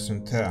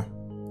decoration there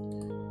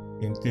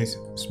in this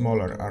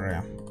smaller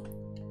area.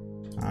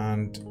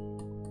 And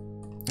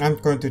I'm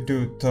going to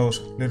do those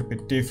a little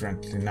bit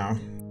differently now.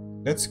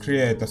 Let's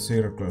create a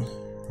circle,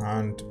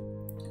 and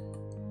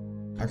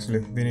actually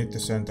we need to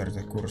center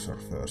the cursor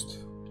first.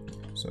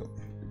 So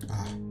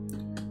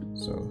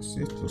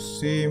Shift plus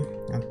C,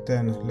 and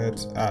then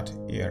let's add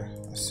here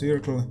a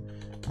circle,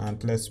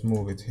 and let's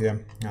move it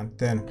here, and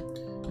then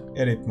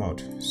edit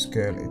mode,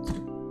 scale it.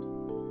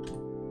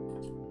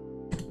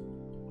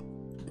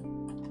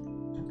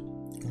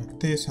 Like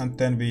this, and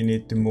then we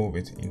need to move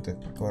it in the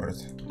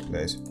correct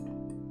place.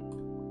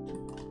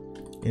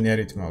 In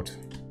edit mode.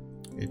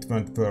 It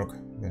won't work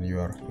when you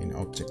are in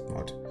object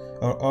mode.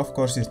 Or, of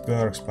course it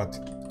works, but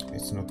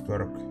it's not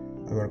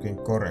working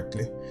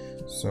correctly.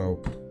 So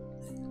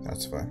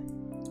that's why.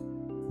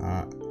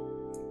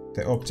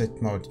 The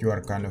object mode, you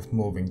are kind of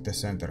moving the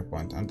center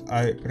point, and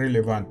I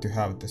really want to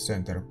have the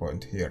center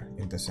point here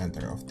in the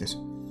center of this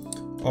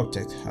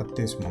object at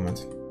this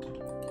moment.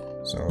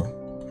 So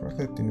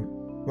rotate in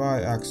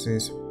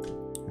y-axis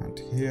and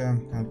here,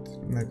 and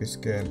maybe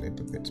scale a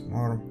little bit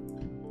more.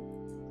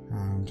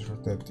 And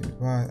rotate in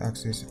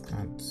y-axis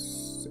and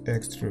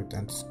extrude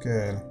and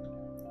scale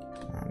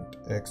and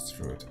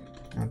extrude,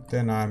 and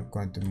then I'm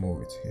going to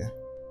move it here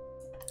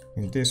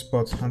in this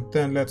spot, and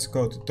then let's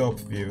go to top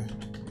view.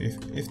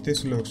 If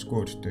this looks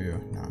good to you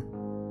now,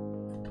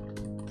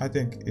 I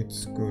think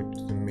it's good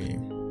to me.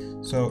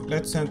 So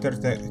let's center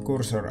the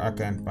cursor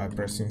again by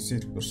pressing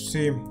Shift plus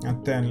C,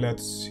 and then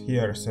let's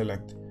here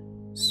select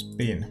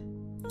spin,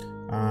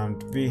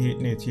 and we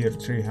need here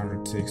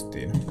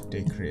 316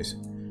 degrees.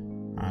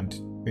 And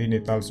we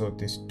need also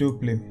this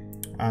dupli,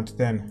 and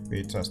then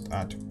we just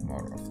add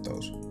more of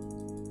those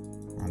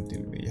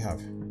until we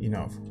have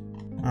enough.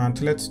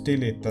 And let's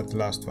delete that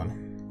last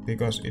one,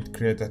 because it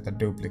created a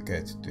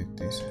duplicate to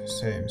this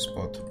same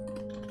spot.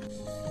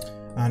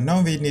 And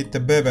now we need the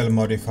bevel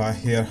modifier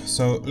here,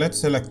 so let's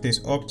select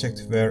this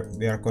object where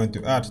we are going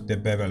to add the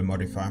bevel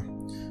modifier.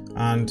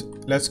 And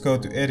let's go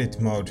to edit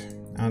mode,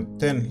 and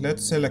then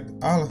let's select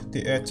all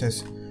the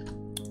edges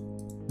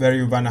where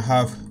you wanna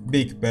have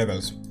big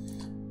bevels.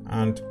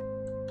 And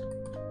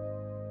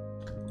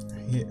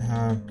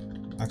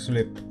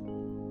actually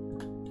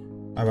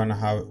I wanna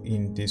have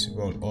in this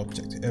whole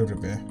object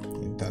everywhere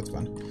in that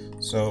one.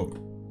 So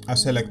I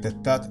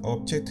selected that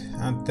object,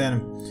 and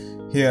then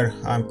here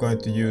I'm going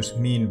to use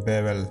mean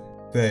bevel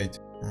weight,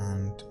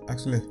 and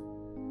actually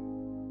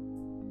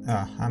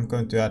I'm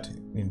going to add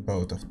in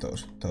both of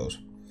those.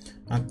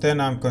 And then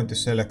I'm going to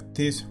select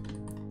this,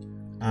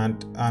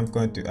 and I'm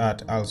going to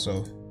add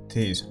also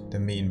these, the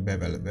mean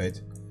bevel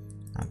weight,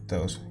 and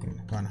those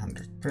in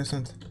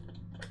 100%.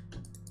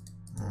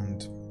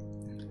 And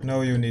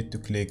now you need to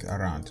click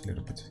around a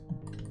little bit,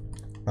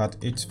 but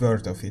it's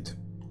worth of it.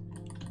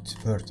 It's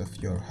worth of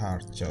your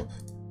hard job.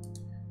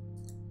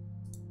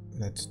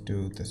 Let's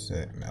do the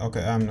same.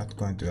 Okay, I'm not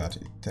going to add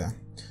it there.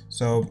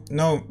 So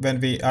now when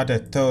we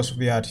added those,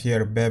 we add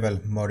here bevel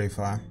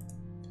modifier,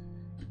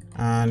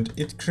 and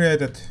it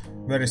created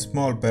very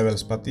small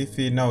bevels, but if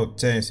we now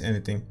change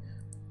anything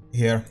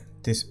here,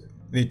 this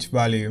which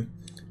value,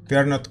 we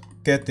are not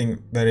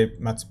getting very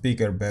much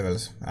bigger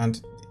bevels,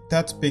 and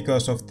that's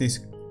because of this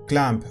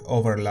clamp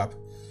overlap.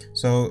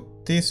 So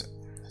this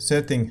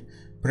setting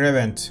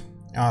prevents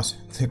us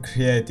to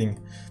creating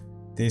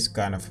this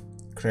kind of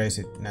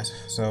craziness.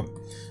 So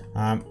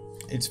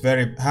it's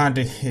very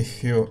handy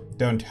if you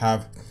don't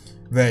have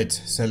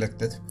weights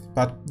selected,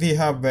 but we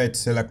have weights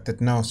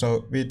selected now,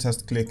 so we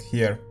just click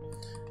here,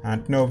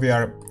 and now we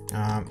are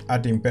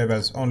adding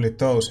bevels only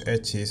those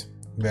edges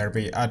where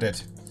we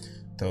added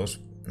those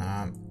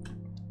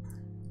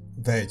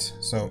weights.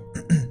 So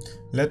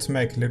let's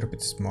make a little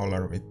bit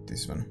smaller with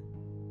this one.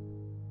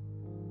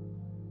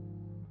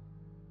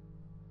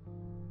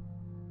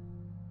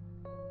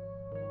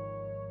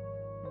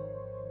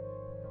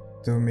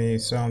 To me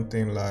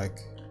something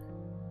like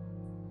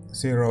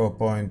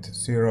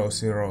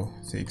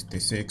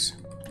 0.0066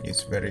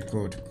 is very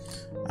good,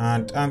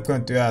 and I'm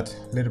going to add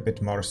a little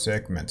bit more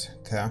segments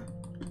there.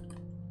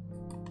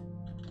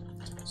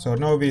 So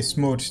now we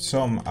smoothed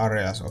some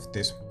areas of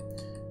this,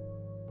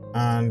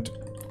 and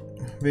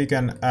we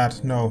can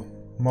add now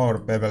more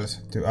bevels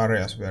to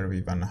areas where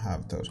we wanna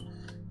have those.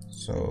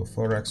 So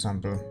for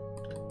example,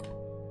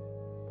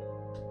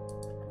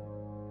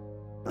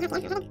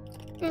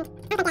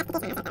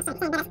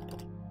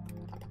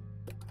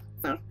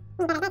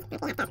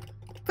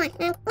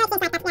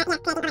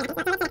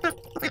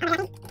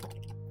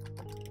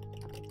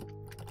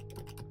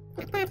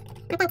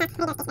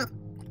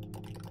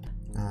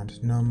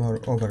 And no more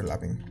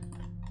overlapping.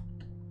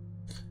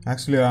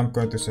 Actually, I'm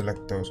going to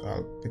select those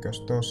out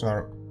because those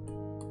are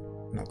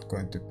not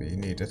going to be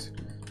needed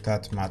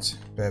that much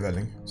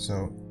beveling.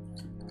 So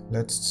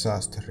let's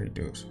just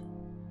reduce.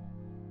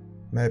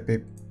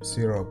 Maybe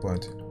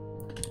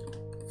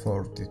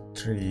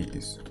 0.43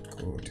 is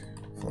good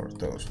for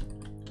those.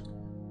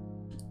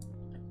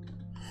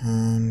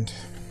 And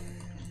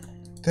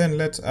then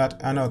let's add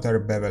another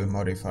bevel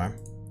modifier.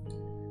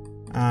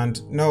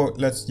 And now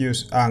let's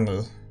use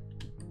angle.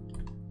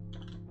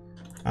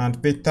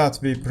 And with that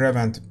we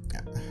prevent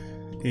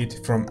it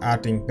from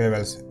adding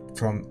bevels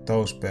from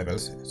those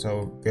bevels.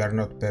 So we are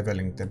not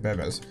beveling the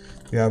bevels.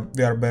 We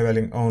are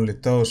beveling only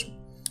those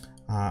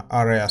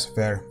areas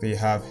where we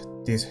have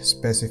this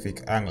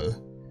specific angle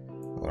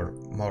or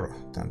more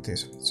than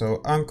this.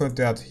 So I'm going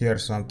to add here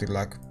something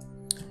like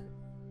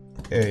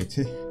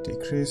 80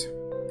 degrees.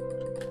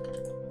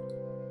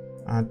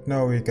 And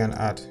now we can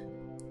add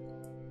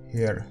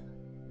here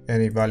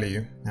any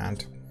value,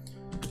 and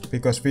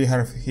because we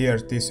have here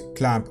this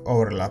clamp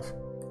overlap,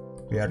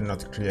 we are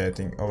not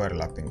creating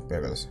overlapping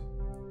bevels.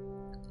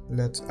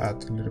 Let's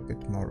add a little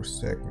bit more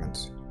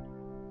segments.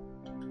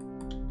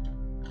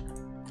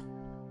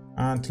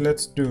 And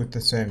let's do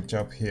the same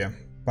job here,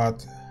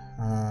 but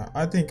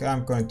I think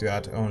I'm going to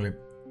add only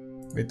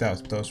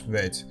without those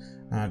weights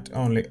and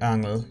only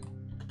angle.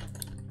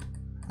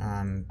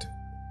 And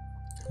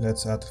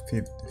let's add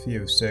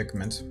few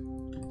segments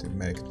to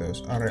make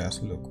those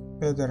areas look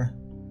better.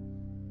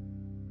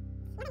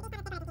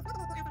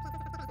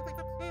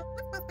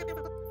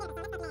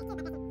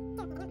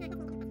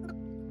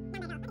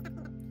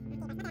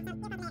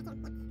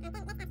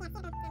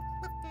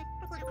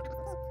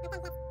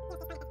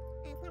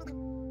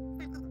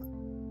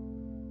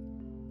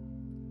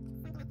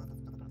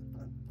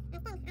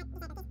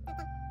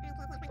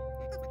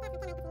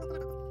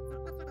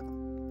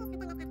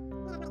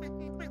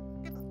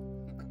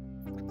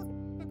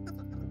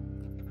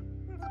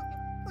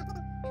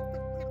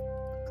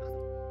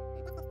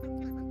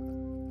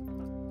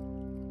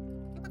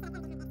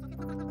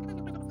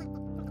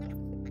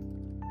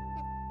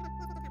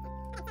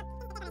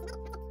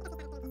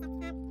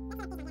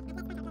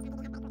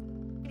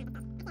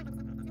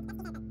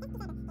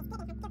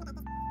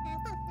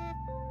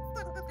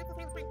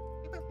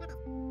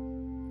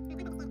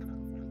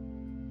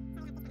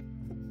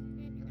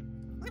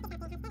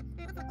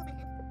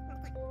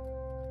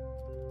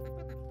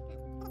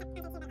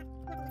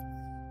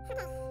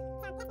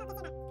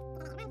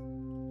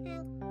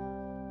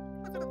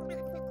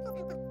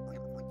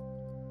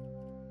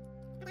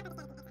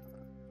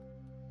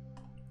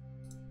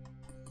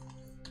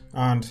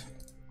 And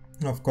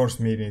of course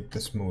we need the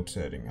smooth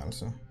shading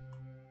also.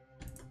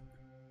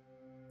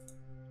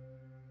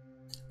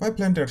 Why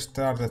Blender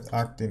started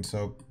acting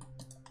so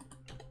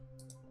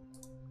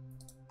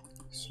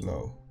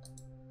slow?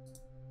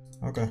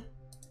 Okay,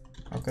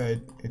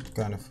 it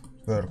kind of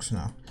works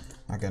now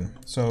again.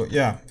 So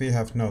yeah, we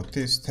have now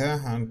this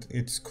there and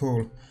it's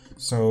cool.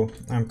 So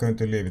I'm going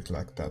to leave it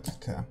like that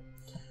there.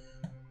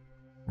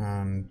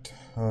 And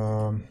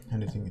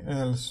anything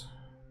else?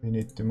 We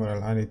need to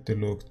model. I need to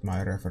look at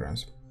my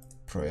reference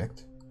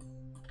project.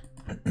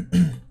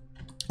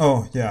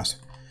 Oh yes,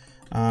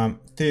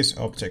 this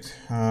object.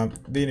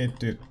 We need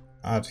to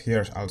add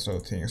here also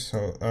things.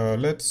 So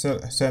let's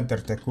center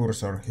the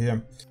cursor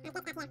here.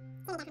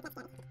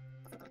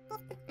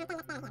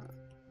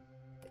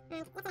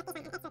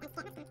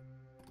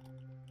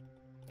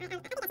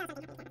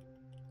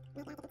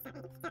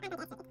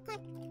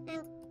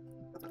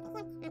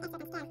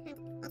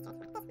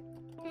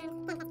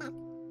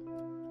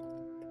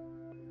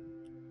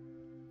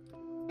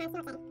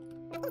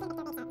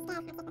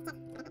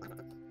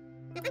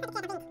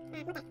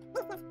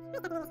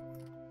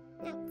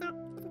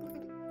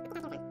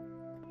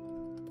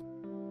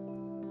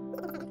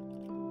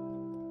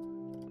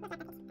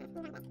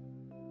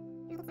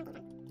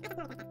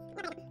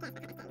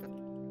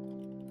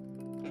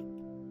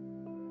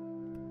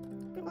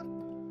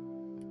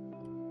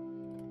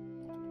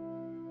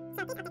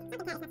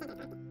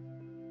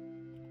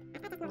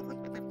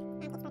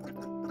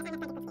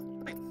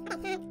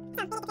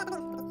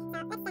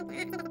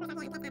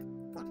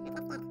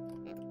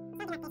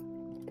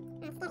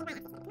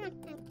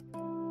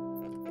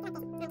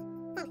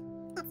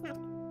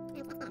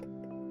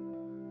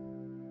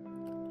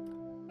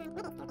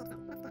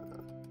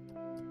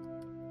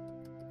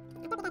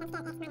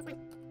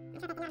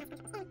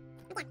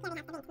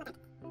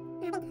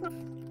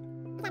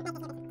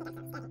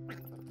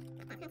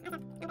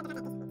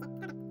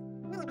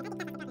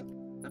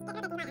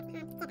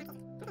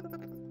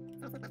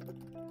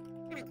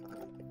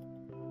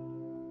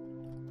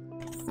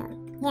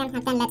 Here,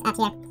 and then let's add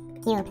here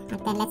cube, and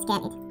then let's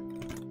scale it.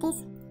 This,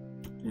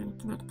 and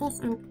like this,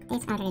 and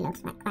this already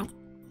looks like quite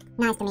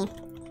nice to me.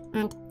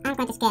 And I'm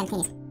going to scale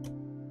these.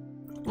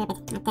 little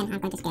bit, and then I'm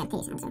going to scale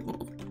these also a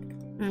little bit.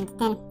 And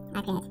then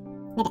I create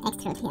little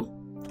extrude here,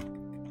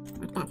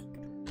 like that.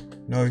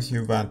 Now if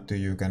you want to,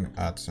 you can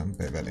add some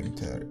beveling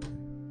there.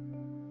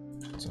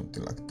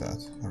 Something like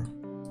that,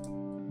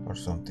 or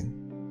something.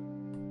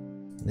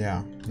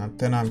 Yeah, and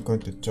then I'm going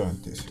to join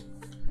this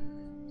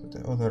to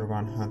the other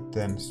one, and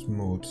then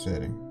smooth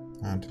setting.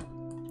 And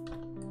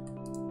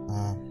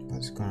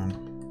what's going on?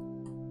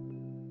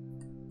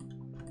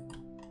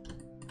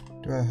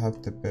 Do I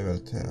have the bevel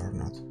there or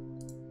not?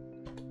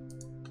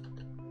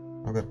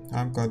 Okay,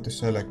 I'm going to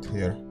select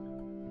here.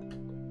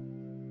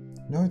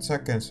 No, it's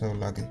again so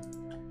lucky.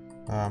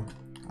 I'm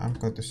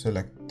going to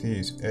select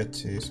these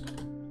edges.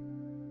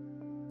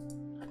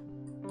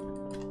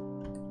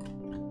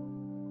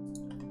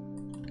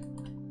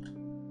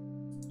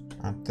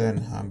 And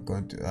then I'm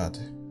going to add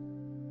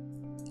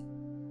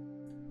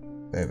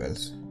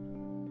bevels.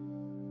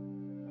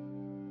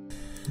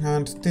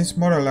 And this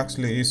model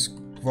actually is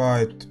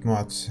quite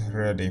much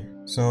ready.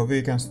 So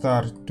we can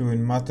start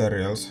doing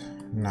materials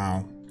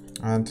now.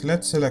 And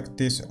let's select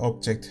this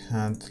object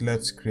and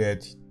let's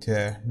create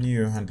the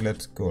new, and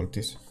let's call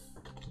this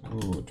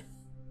wood.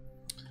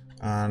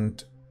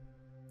 And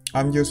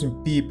I'm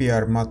using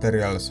PBR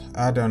materials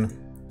add-on.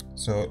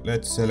 So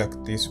let's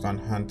select this one,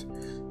 and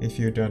if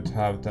you don't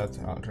have that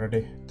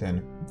already,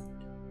 then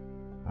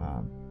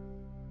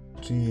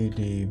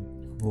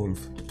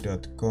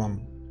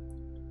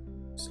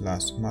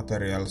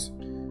 3dwolf.com/materials,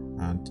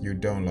 and you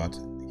download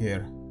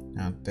here,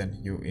 and then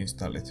you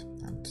install it,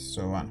 and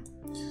so on.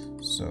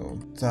 So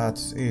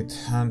that's it,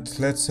 and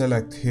let's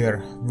select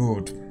here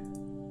wood.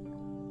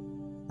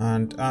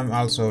 And I'm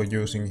also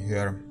using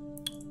here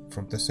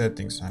from the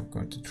settings, I'm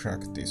going to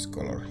drag this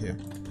color here.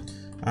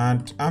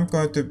 And I'm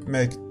going to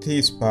make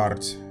these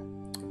parts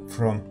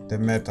from the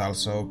metal,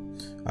 so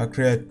I'll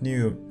create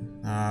new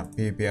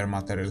PBR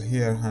material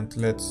here, and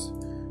let's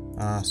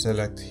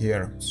select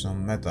here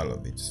some metal,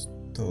 which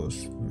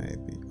those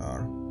maybe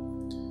are.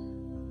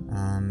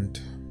 And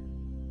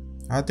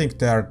I think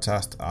they are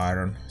just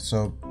iron,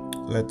 so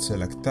let's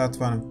select that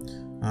one,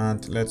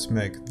 and let's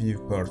make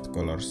viewport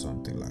color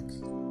something like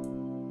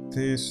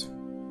this.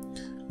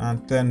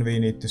 And then we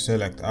need to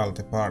select all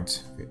the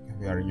parts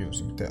we are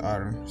using the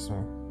iron,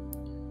 so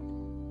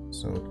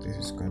this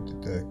is going to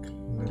take a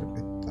little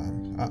bit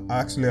time.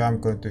 Actually, I'm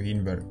going to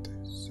invert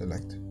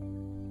select.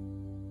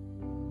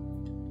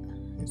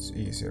 It's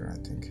easier, I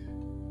think,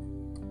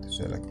 to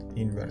select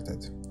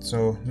inverted.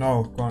 So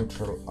now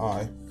Ctrl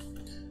I,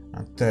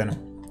 and then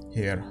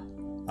here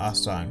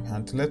assign,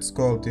 and let's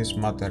call this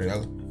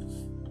material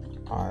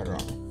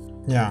iron.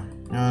 Yeah,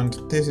 and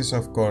this is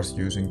of course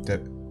using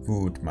the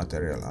wood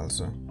material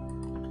also.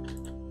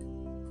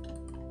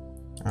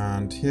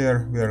 And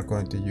here we are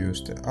going to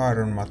use the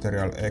iron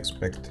material,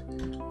 expect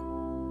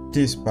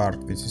this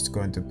part, which is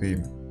going to be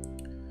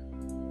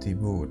the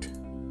wood.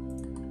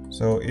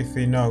 So if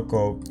we now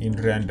go in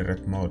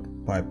rendered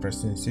mode by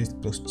pressing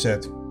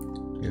Shift+Z,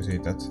 you see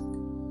that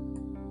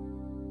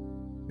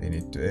we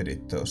need to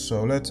edit those.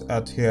 So let's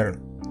add here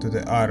to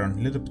the iron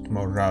a little bit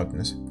more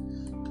roundness,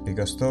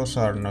 because those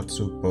are not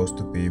supposed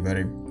to be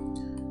very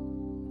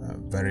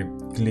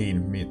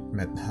clean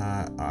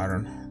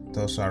iron.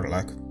 Those are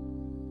like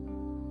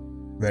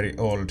very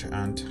old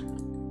and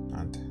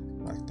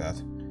like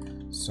that.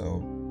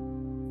 So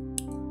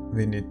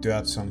we need to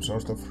add some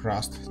sort of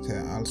rust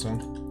there also.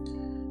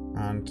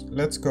 And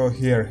let's go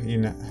here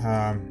in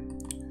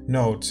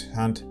nodes,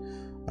 and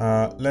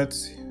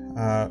let's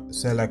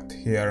select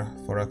here,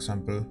 for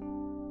example,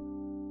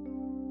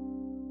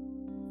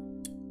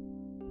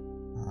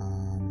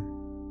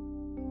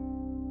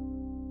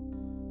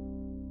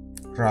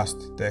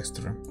 rust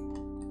texture,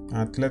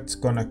 and let's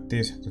connect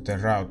this to the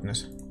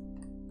roundness.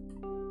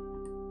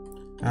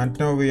 And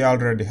now we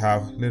already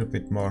have a little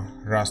bit more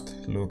rust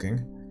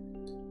looking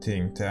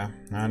thing there,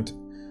 and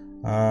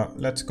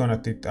let's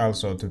connect it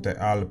also to the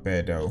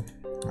albedo,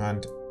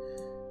 and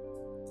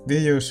we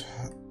use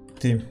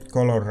the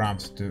color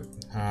ramp to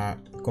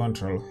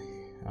control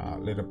a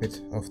little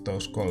bit of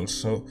those colors.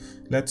 So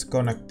let's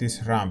connect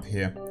this ramp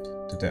here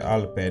to the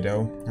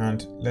albedo,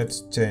 and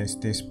let's change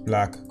this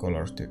black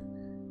color to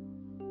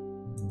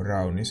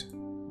brownish,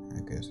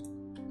 I guess.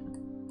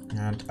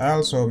 And I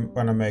also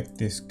wanna make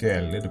this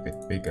scale a little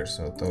bit bigger,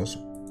 so those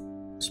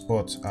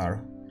spots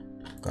are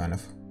kind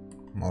of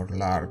more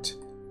large,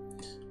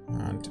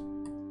 and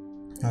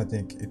I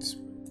think it's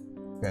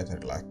better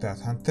like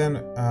that. And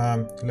then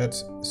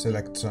let's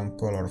select some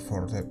color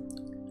for the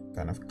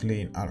kind of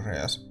clean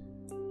areas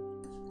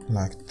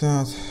like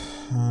that,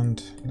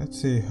 and let's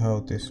see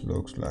how this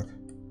looks like.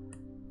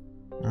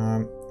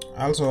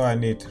 Also I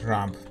need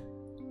ramp,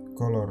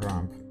 color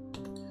ramp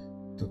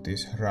to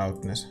this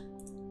roundness.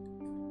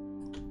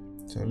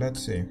 So let's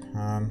see,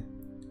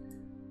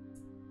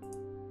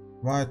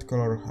 white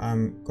color,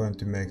 I'm going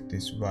to make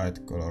this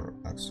white color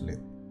actually a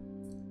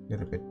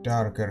little bit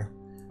darker,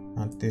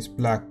 and this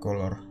black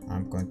color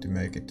I'm going to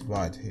make it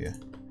white here.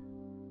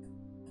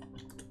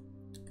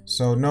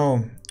 So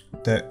now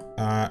the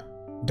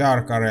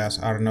dark areas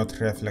are not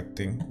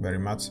reflecting very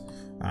much,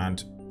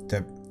 and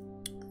the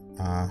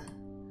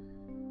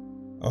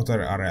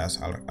other areas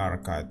are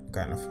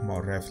kind of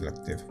more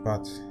reflective,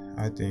 but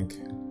I think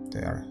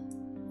they are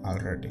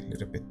already a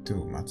little bit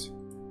too much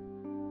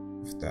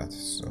of that,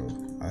 so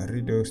I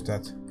reduce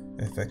that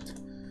effect,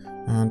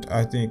 and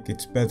I think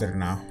it's better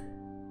now.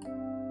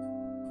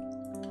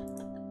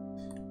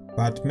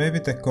 But maybe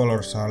the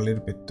colors are a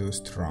little bit too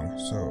strong,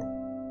 so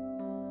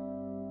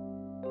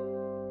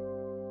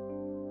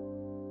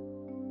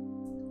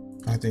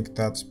I think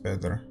that's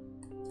better.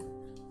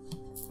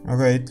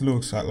 Okay, it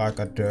looks like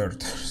a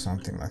dirt or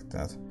something like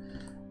that.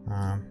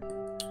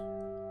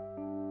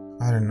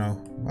 I don't know,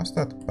 was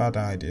that a bad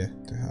idea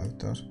to have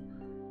those?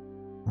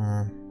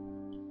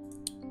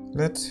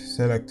 Let's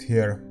select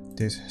here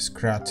these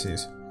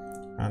scratches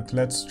and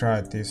let's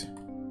try this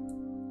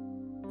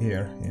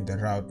here in the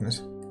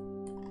roughness.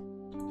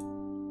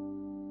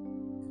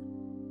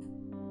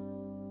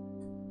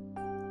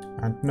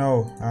 And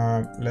now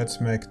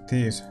let's make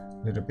these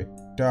a little bit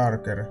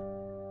darker.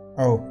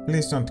 Oh,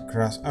 please don't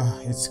crash. Ah,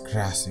 it's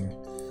crashing.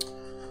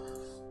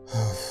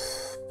 Oh,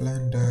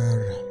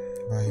 Blender,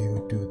 why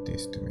you do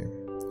this to me?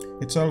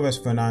 It's always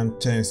when I'm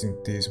changing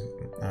these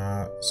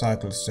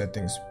cycle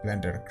settings,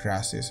 Blender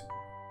crashes.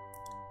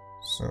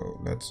 So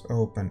let's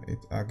open it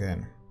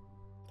again.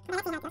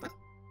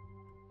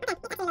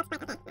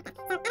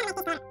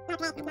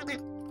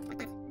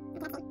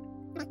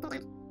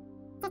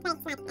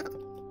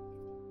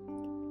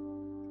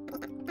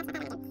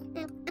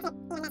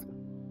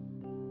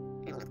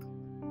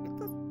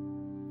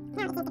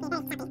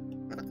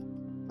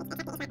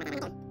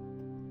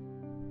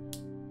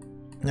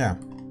 Yeah,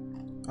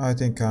 I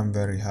think I'm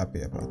very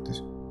happy about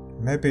this.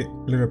 Maybe a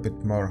little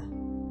bit more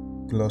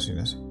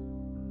glossiness.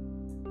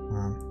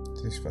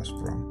 This was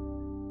wrong.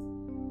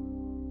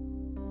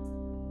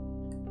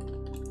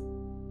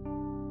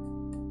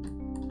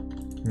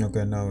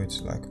 Okay, now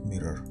it's like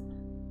mirror.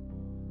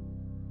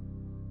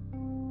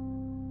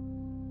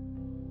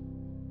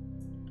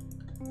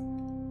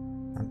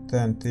 And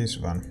then this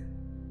one,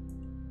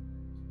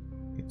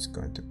 it's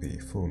going to be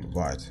full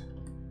white.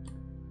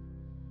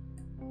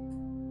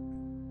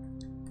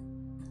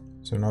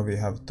 So now we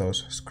have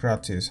those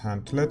scratches,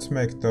 and let's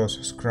make those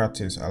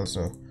scratches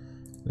also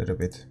a little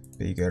bit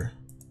bigger.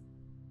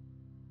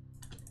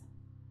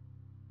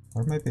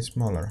 Or maybe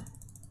smaller.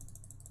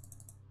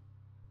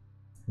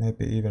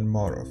 Maybe even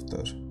more of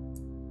those.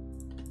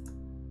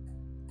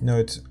 No,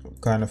 it's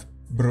kind of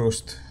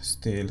bruised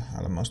steel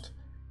almost.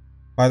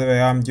 By the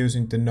way, I'm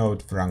using the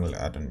Node Wrangle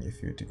add-on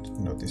if you didn't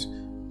notice.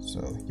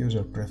 So,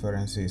 user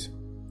preferences.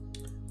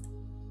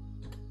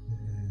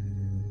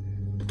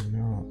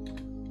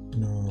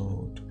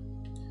 Node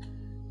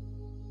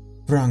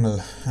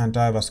Wrangle, and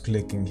I was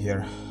clicking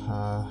here.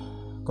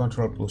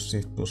 Control plus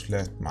Shift plus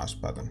left mouse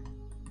button.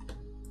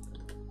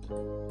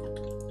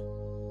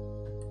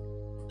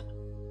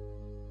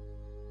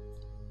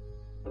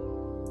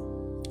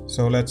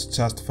 So let's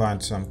just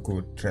find some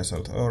good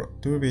result, or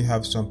do we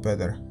have some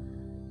better?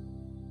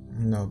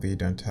 No, we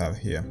don't have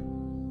here.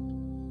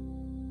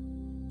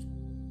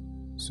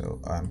 So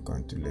I'm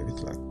going to leave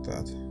it like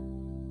that.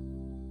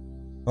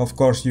 Of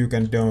course you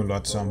can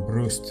download some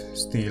bruised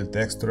steel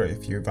texture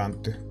if you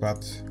want to,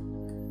 but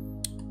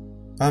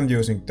I'm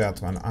using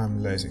that one.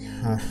 I'm lazy.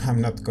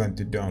 I'm not going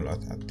to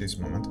download at this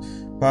moment.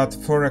 But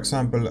for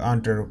example,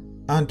 under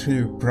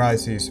Andrew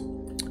Price's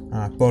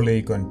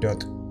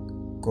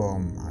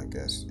polygon.com, I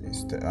guess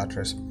is the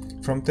address.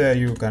 From there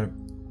you can,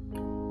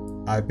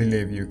 I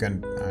believe you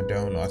can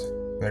download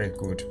very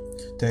good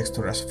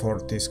textures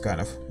for this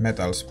kind of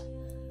metals.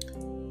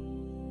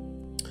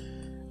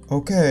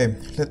 Okay,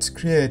 let's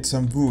create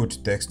some wood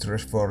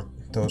textures for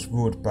those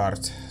wood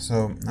parts.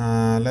 So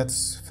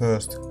let's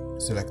first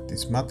select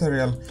this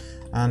material,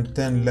 and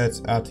then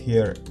let's add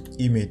here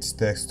image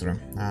texture,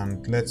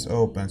 and let's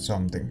open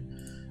something.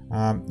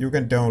 You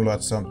can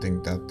download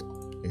something that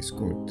is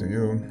good to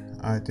you.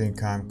 I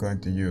think I'm going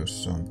to use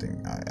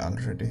something I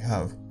already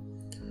have,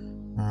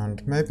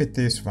 and maybe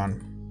this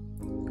one.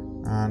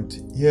 And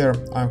here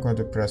I'm going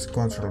to press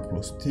Ctrl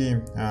plus T,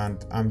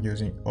 and I'm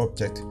using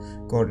object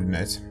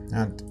coordinates,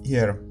 and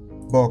here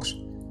box,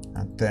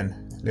 and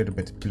then a little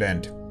bit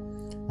blend.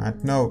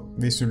 And now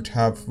we should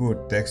have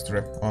wood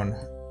texture on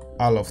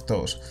all of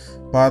those.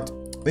 But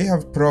we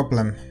have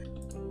problem.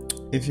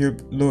 If you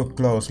look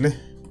closely,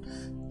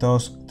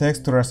 those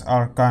textures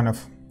are kind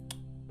of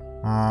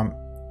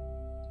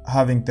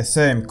having the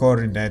same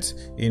coordinates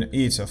in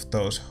each of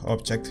those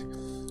objects,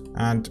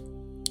 and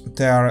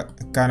they are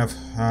kind of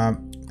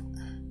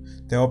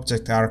the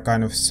objects are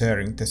kind of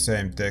sharing the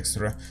same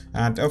texture.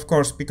 And of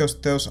course,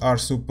 because those are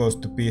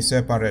supposed to be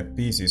separate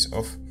pieces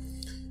of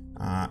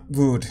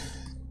wood,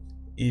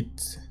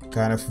 it's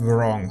kind of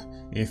wrong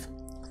if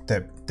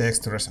the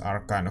textures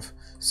are kind of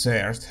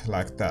shared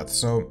like that.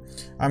 So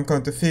I'm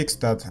going to fix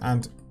that,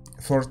 and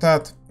for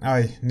that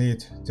I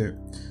need to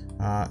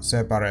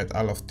separate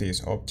all of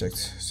these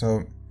objects.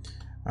 So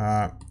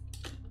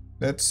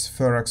let's,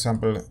 for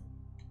example,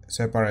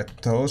 separate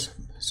those,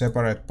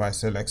 separate by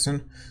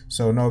selection.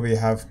 So now we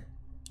have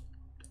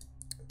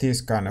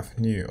this kind of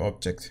new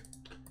object.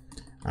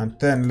 And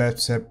then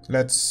let's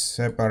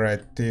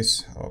separate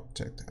this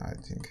object, I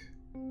think.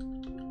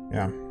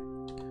 Yeah,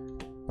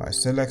 by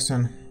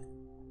selection.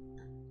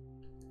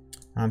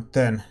 And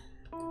then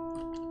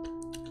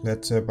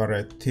let's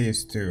separate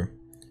these two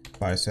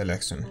by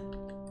selection.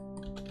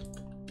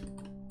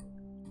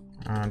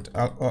 And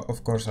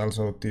of course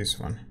also this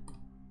one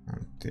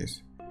and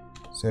this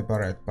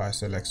separate by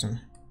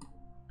selection.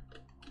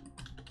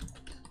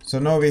 So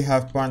now we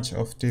have a bunch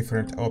of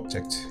different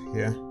objects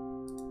here.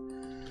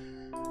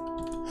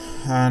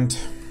 And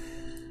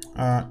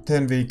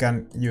then we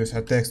can use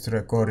a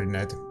texture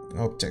coordinate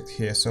object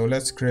here. So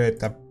let's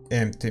create a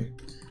empty,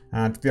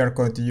 and we are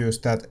going to use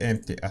that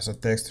empty as a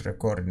texture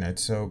coordinate.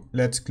 So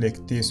let's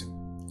click this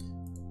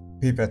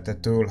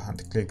pipette tool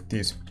and click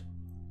this.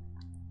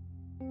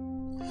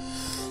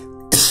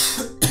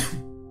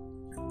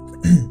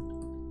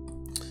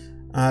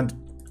 And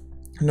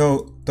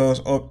no,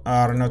 those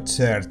are not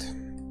shared.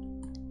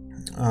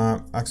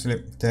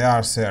 Actually, they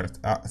are shared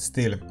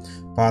still,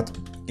 but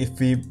if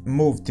we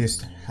move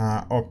this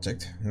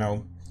object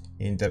now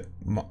in the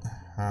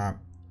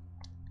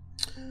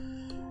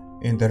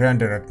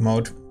rendered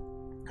mode,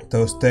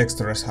 those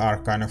textures are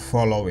kind of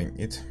following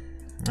it,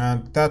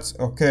 and that's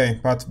okay.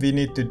 But we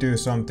need to do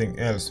something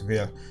else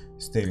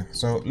still.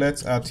 So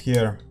let's add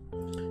here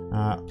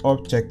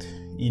object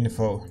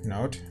info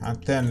node, and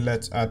then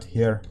let's add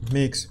here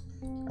mix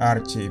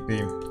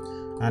RGB.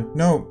 And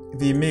now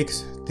we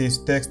mix these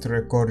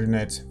texture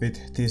coordinates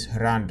with this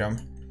random.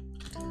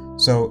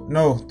 So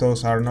no,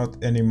 those are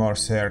not anymore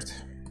shared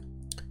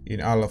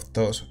in all of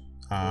those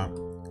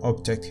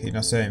objects in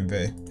the same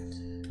way,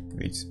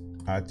 which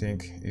I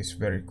think is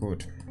very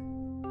good.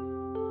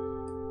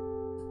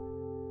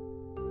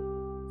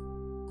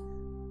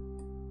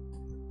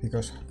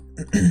 Because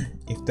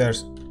if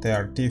there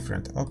are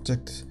different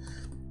objects,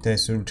 they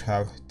should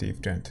have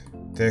different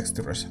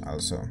textures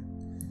also.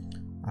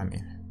 I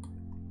mean,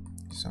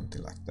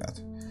 something like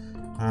that.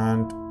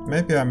 And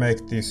maybe I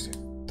make this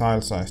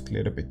tile size a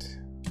little bit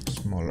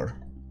smaller.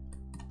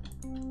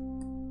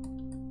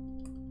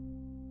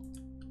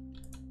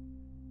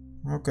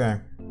 Okay.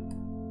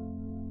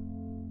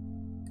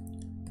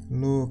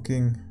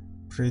 Looking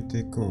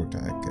pretty good,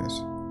 I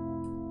guess.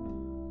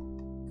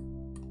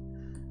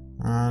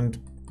 And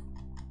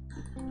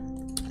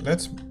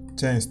let's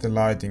change the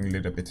lighting a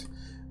little bit.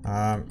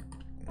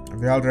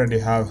 We already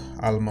have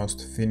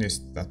almost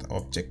finished that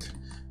object,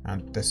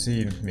 and the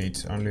scene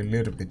needs only a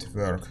little bit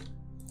work.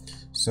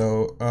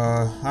 So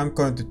I'm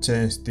going to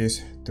change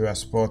this to a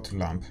spot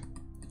lamp,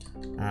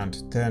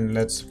 and then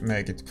let's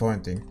make it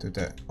pointing to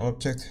the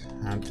object,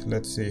 and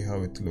let's see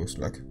how it looks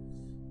like.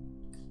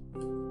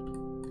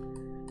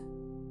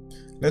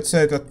 Let's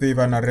say that we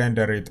wanna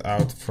render it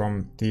out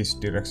from this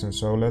direction,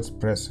 so let's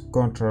press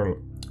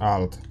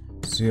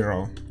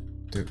Ctrl-Alt-0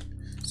 to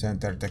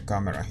center the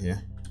camera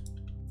here.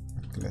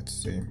 Let's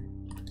see.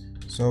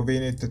 So we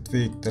need to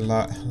tweak the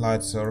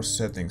light source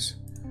settings.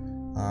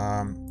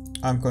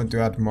 I'm going to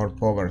add more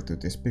power to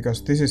this,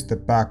 because this is the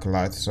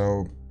backlight,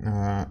 so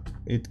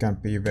it can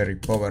be very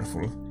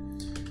powerful.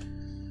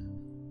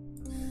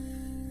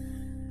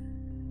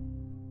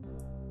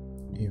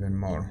 Even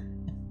more.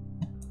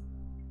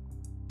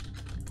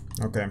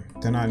 Okay,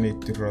 then I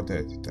need to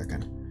rotate it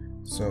again,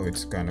 so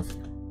it's kind of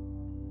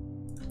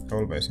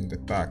always in the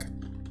back.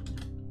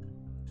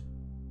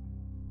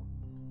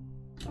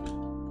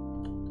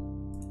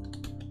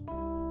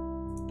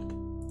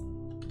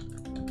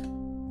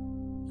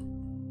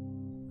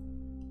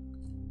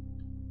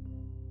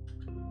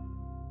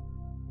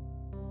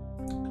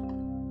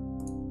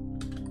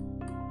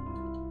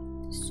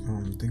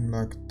 Something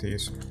like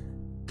this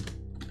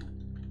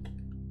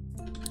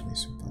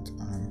is what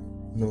I'm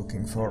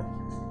looking for.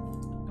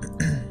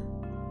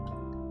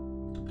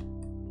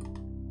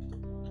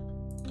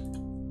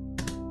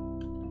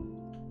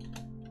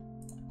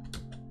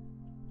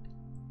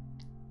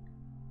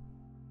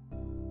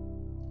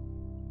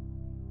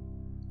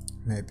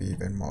 Maybe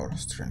even more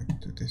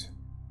strength to this.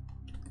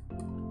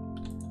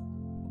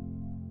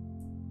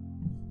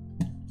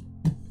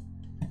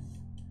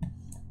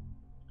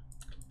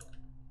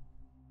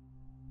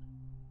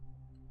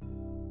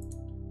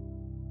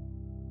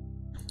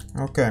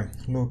 Okay,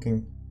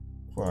 looking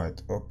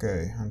quite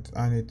okay, and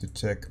I need to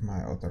check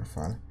my other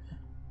file.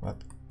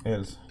 What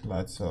else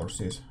light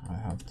sources I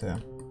have there?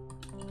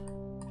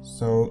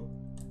 So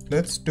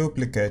let's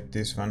duplicate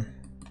this one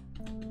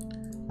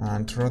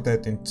and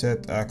rotate in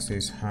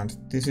Z-axis, and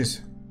this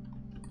is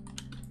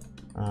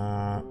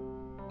I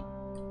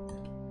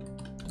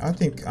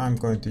think I'm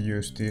going to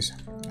use this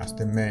as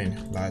the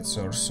main light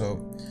source, so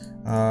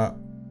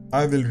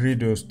I will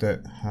reduce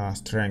the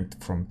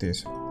strength from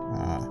this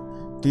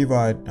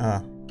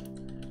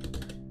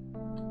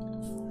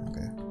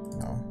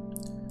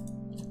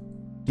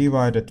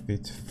divided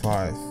with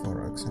 5,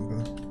 for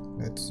example.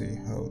 Let's see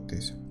how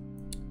this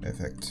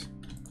affects.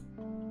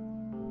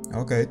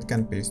 Okay, it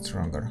can be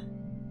stronger.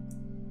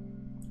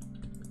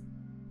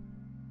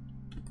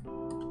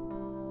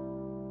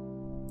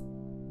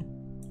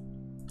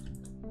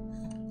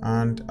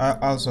 And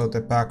also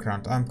the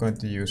background, I'm going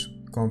to use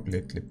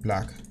completely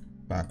black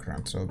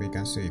background so we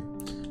can see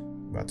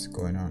what's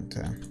going on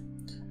there.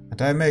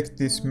 And I make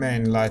this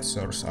main light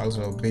source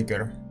also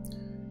bigger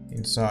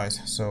in size,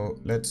 so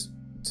let's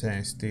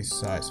change this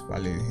size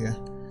value here.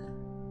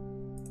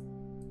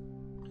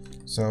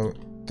 So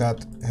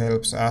that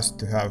helps us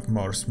to have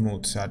more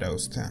smooth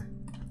shadows there.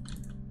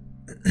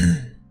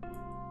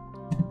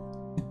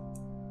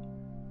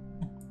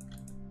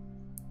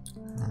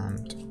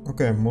 And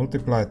okay,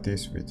 multiply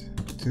this with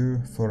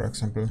 2, for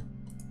example,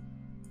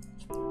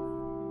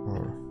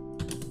 or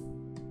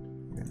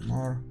even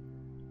more.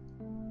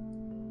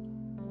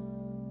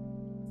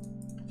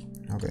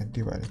 Okay,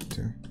 divide it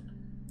 2.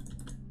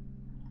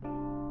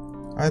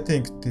 I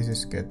think this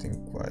is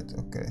getting quite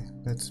okay.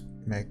 Let's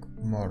make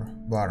more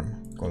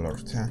warm color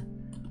there.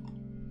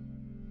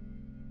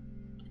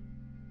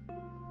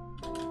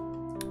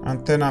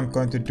 And then I'm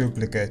going to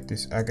duplicate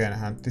this again,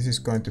 and this is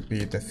going to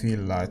be the fill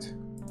light.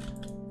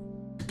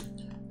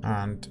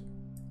 And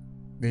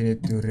we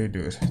need to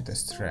reduce the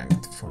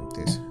strength from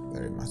this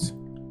very much,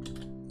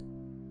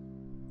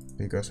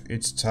 because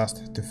it's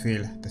just to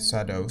fill the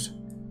shadows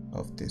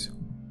of this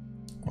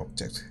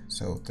object,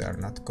 so they are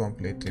not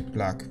completely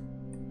black.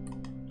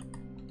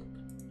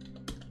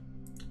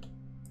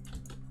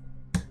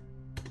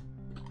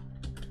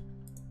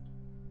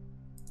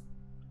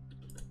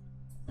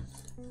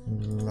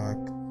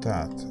 Like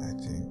that, I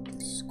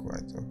think is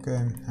quite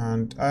okay.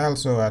 And I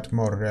also add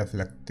more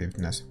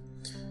reflectiveness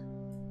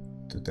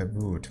to the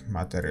wood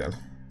material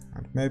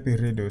and maybe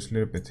reduce a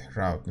little bit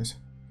roughness,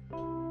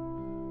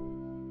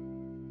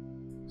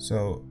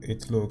 so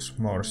it looks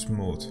more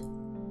smooth.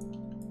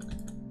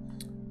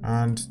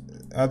 And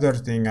other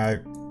thing I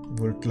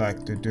would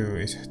like to do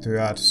is to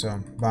add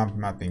some bump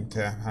mapping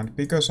there, and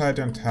because I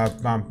don't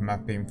have bump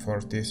mapping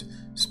for this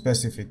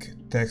specific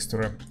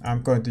texture,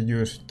 I'm going to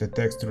use the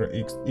texture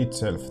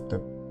itself to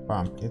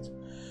bump it.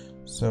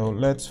 So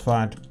let's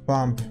find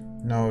bump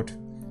node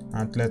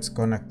and let's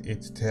connect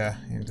it there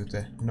into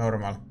the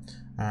normal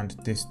and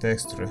this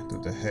texture to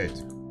the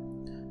height.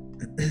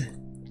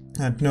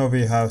 And now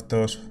we have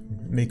those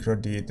micro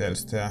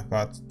details there,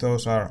 but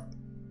those are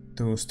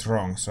too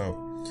strong,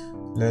 so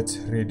let's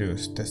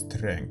reduce the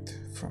strength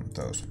from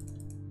those.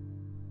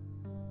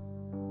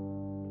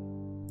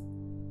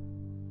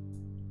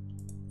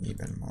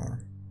 Even more.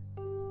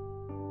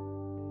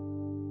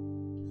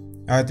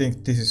 I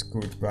think this is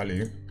good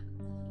value.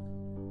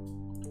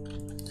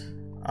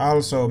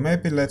 Also,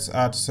 maybe let's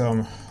add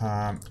some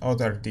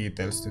other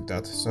details to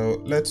that.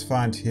 So let's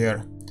find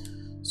here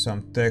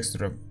some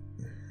texture.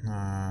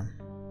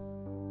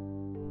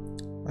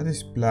 What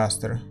is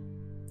plaster?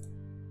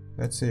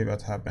 Let's see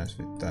what happens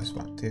with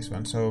this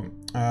one. So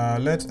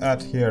let's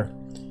add here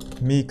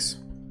mix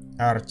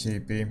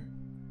RGB,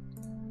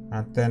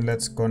 and then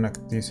let's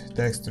connect this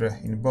texture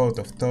in both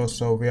of those,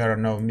 so we are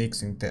now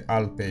mixing the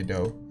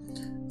albedo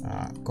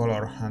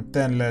color. And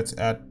then let's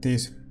add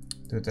this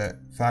to the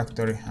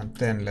factory, and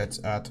then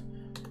let's add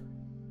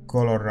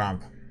color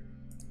ramp,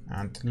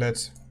 and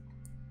let's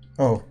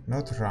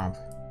not ramp,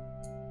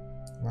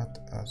 what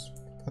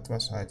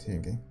was I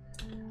thinking,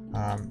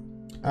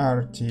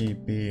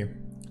 RGB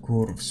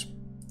curves,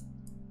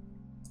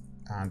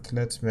 and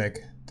let's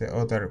make the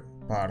other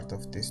part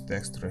of this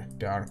texture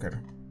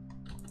darker.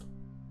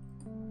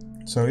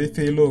 So if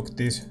we look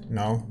this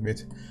now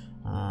with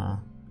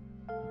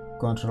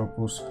Control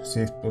push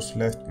Shift push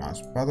left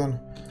mouse button,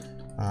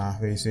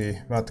 we see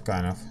what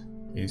kind of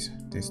is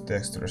this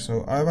texture.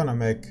 So I wanna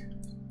make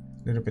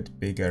a little bit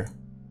bigger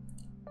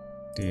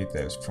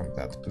details from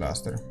that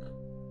plaster.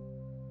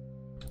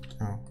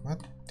 Oh,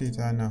 what did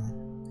I know?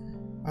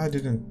 I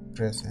didn't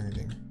press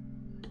anything.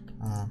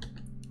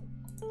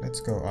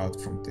 Let's go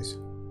out from this.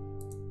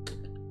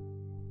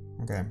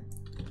 Okay.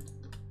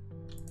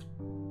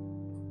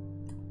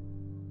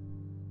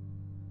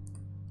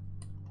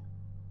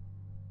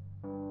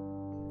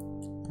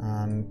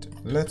 And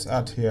let's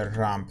add here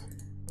ramp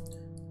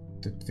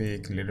to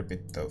tweak a little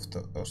bit of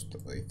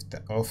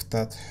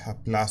that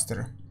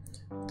plaster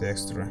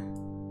texture.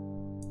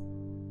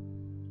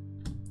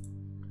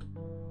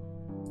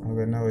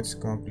 Okay, now it's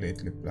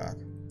completely black.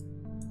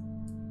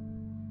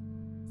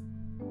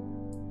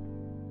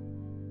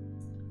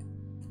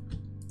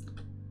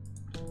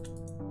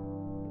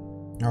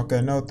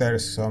 Okay, now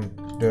there's some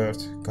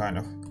dirt kind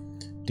of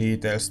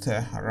details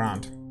there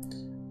around,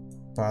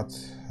 but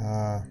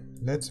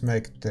let's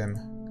make them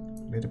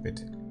a little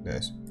bit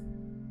less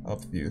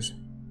obvious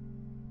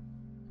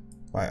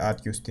by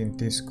adjusting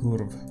this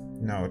curve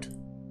node.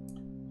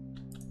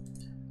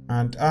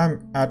 And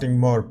I'm adding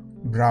more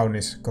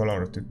brownish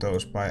color to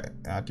those by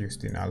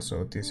adjusting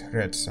also this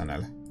red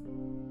channel.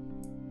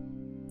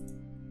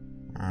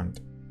 And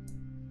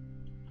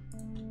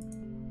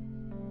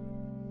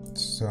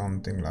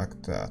something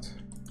like that.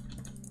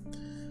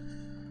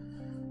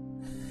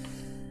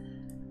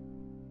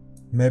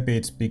 Maybe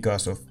it's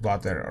because of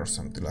water or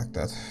something like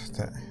that.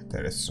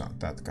 There is some,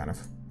 that kind of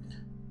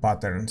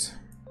patterns.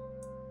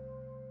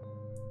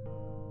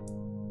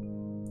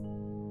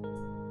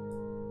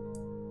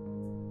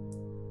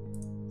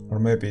 or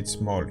maybe it's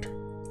mold.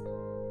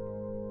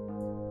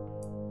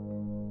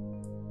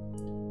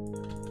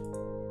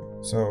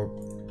 So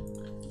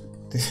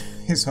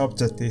this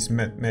object is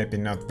maybe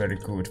not very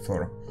good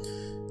for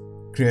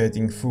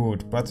creating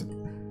food, but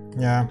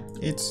yeah,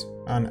 it's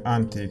an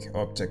antique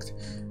object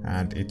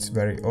and it's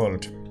very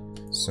old,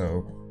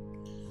 so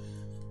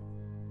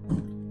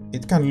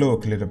it can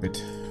look a little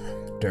bit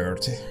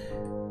dirty.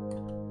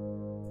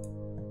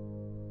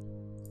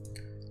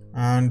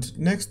 And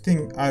next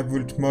thing I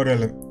would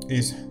model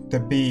is the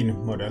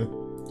bean model.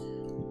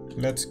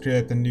 Let's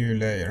create a new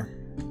layer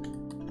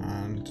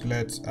and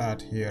let's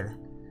add here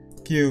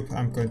cube.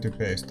 I'm going to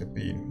paste the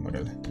bean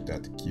model to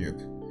that cube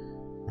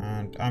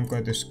and I'm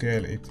going to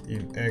scale it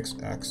in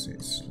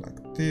x-axis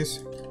like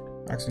this.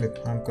 Actually,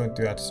 I'm going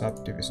to add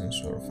subdivision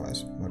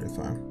surface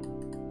modifier.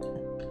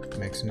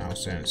 Makes now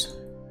sense.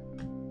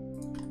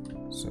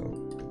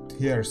 So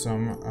here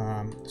some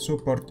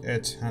support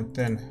edge and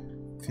then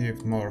few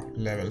more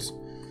levels,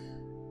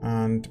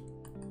 and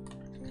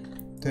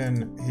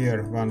then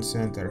here one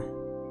center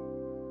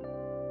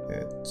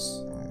edge,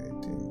 I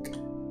think,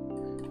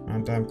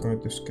 and I'm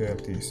going to scale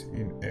this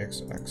in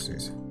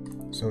x-axis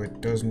so it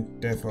doesn't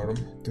deform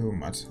too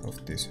much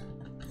of this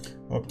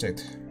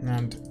object.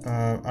 And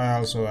I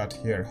also add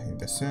here in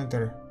the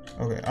center.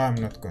 Okay, I'm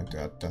not going to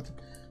add that.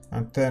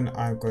 And then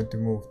I'm going to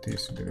move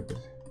this a little bit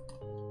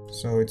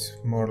so it's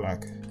more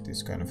like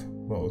this kind of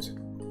boat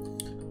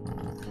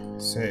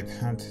shape.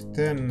 And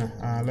then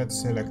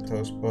let's select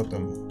those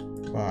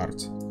bottom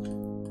parts.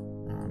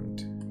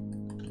 And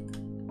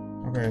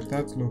okay,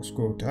 that looks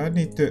good. I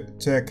need to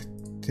check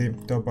the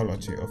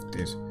topology of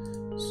this,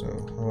 so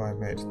how I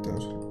made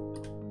those.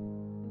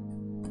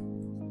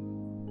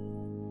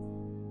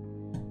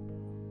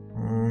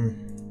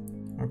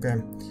 Okay,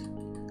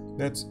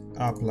 let's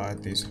apply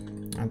this,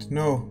 and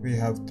now we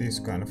have this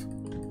kind of,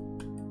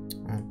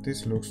 and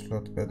this looks a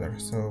lot better.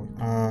 So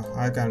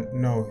I can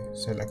now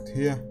select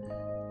here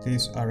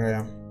this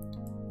area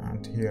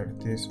and here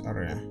this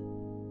area,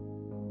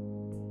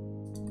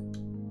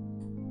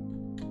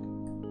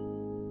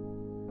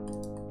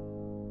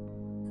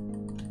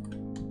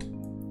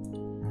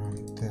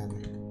 and then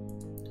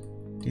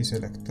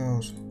deselect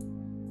those.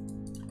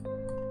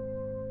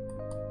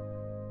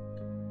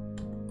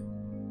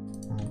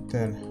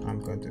 Then I'm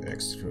going to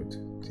extrude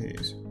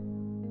these.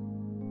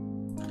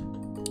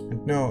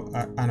 And now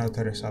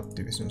another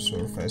subdivision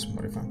surface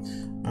modifier.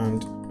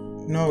 And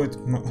now it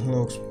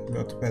looks a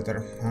lot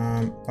better.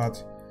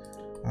 But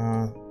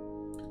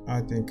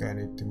I think I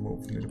need to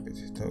move a little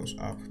bit those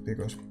up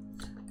because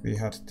we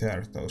had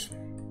there those,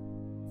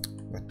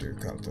 what do you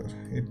call those?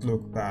 It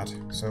looked bad,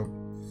 so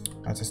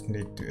I just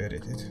need to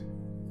edit it.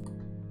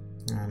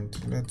 And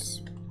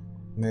let's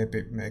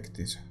maybe make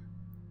this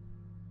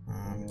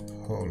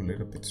hole a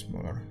little bit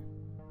smaller.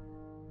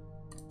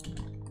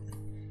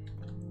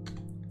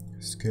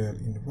 Scale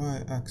in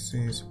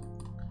y-axis.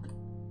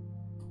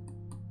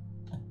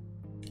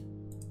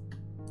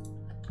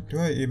 Do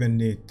I even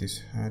need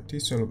this?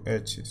 Dissolve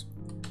edges.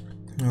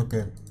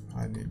 Okay,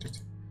 I need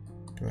it.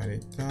 Do I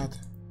need that?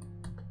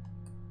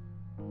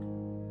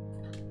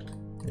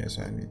 Yes,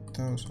 I need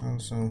those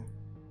also.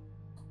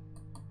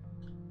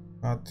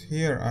 But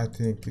here I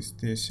think is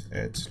this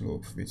edge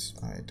loop, which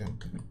I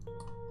don't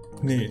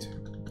need.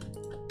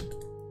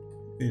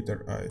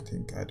 Either I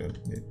think I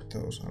don't need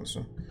those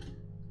also.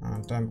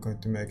 And I'm going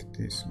to make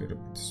this a little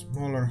bit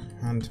smaller,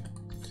 and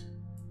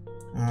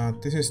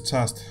this is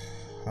just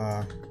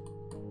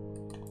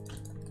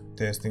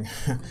testing.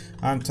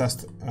 I'm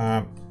just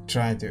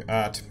trying to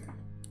add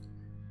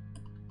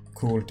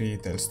cool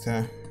details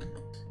there.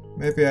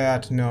 Maybe I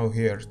add now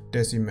here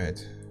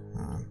decimate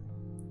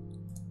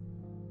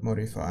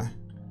modify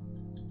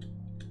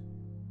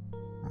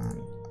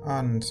and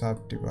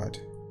unsubdivide.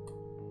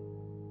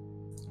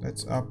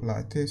 Let's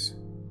apply this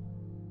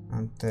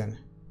and then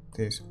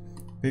this,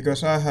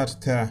 because I had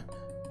there,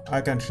 I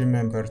can't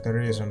remember the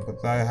reason,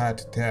 but I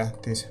had there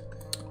this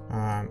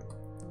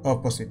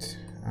opposite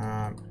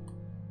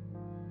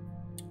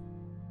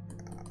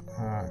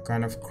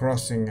kind of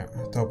crossing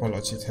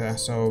topology there,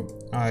 so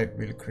I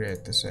will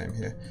create the same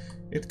here.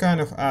 It kind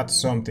of adds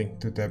something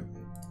to the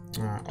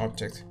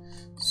object,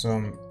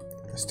 some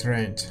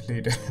strange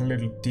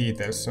little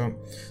details,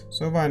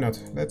 so why not?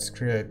 Let's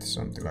create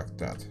something like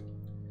that.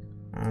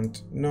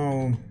 And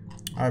now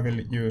I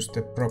will use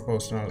the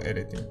proportional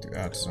editing to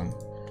add some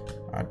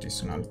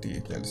additional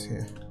details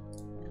here.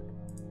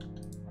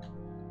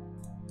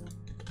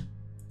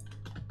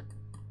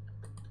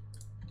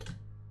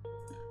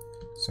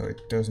 So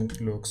it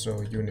doesn't look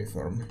so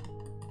uniform,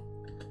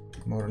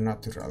 more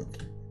natural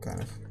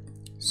kind of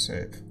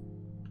shape.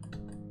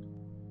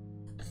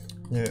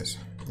 Yes,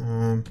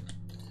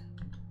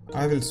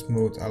 I will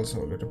smooth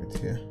also a little bit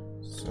here.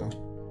 So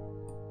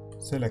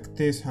select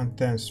this and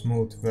then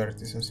smooth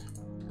vertices.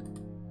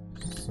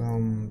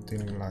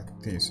 Something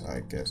like this,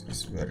 I guess,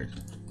 is very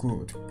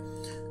good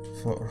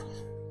for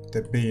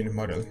the bean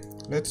model.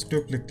 Let's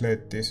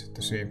duplicate this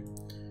to see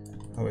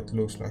how it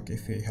looks like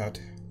if we had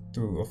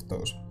two of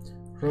those.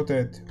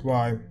 Rotate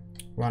Y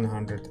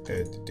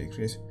 180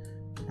 degrees,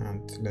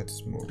 and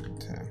let's move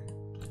it here.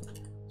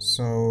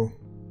 So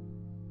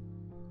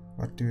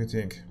what do you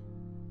think?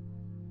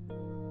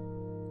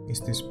 Is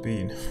this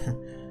bean?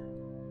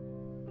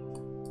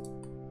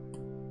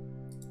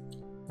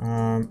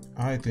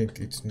 I think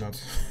it's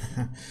not.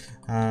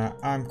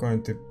 I'm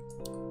going to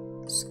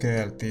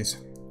scale this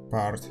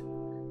part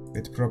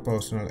with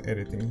proportional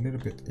editing a little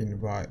bit in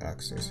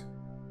y-axis.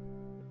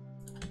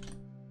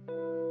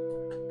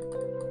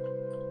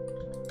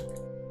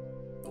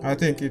 I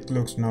think it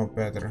looks now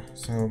better,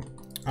 so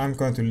I'm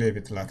going to leave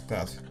it like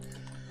that.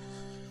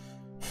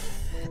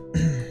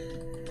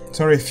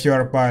 Sorry if you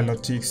are a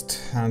biologist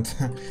and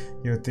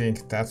you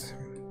think that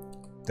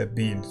the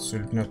bean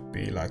should not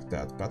be like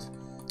that, but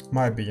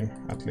my bean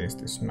at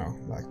least is now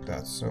like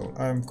that, so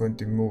I'm going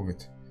to move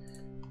it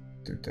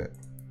to the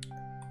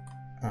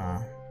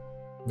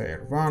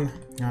layer 1,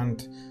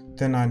 and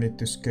then I need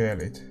to scale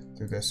it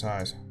to the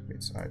size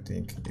which I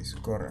think is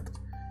correct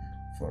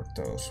for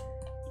those.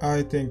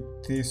 I think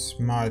this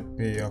might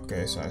be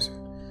okay size,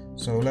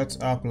 so let's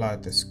apply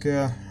the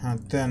scale, and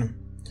then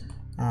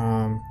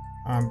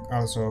I'm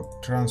also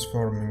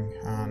transforming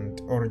and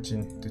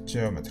origin to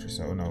geometry,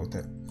 so now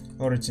the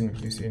origin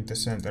is in the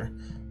center.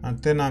 And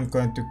then I'm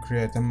going to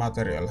create a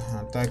material,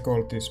 and I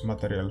call this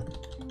material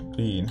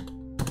bean.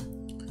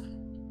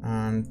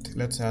 And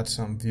let's add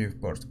some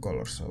viewport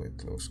color so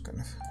it looks kind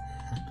of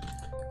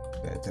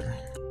better.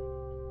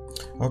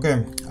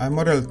 Okay, I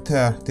modeled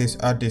this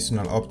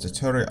additional object.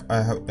 Sorry,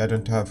 I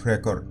don't have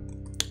record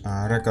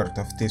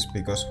of this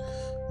because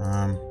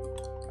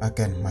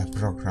again my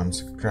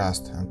programs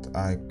crashed and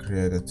I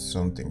created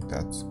something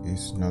that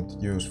is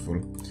not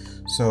useful.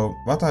 So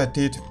what I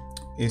did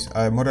is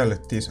I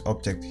modeled this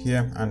object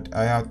here, and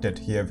I added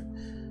here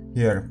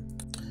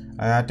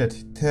I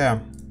added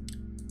there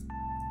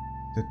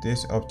to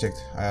this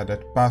object I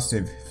added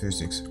passive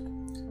physics.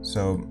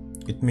 So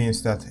it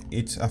means that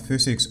it's a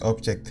physics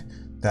object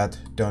that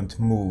don't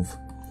move.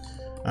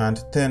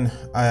 And then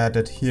I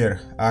added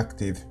here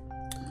active,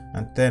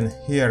 and then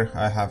here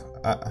I have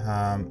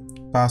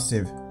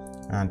passive,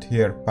 and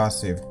here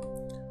passive,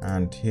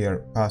 and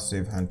here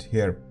passive, and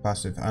here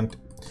passive. And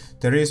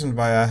the reason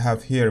why I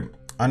have here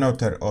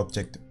another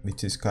object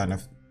which is kind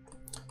of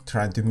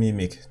trying to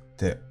mimic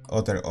the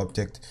other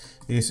object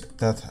is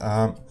that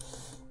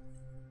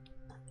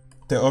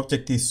the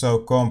object is so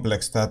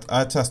complex that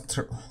I just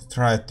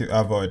try to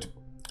avoid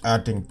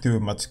adding too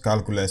much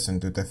calculation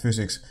to the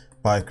physics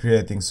by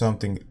creating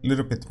something a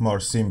little bit more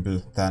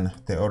simple than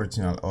the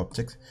original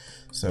object.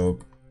 So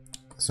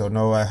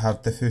now I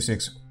have the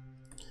physics,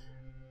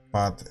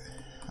 but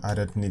I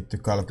don't need to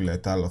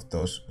calculate all of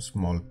those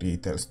small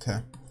details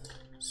there.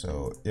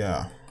 So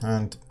yeah,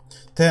 and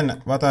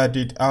then what I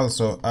did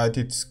also, I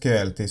did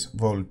scale this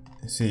whole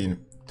scene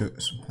to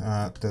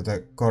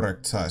the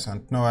correct size,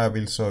 and now I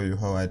will show you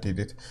how I did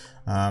it.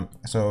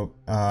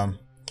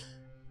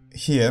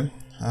 Here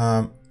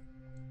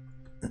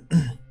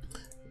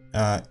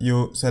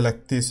you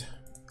select this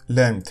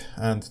length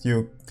and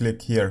you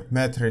click here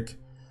metric,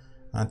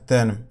 and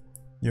then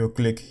you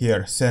click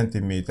here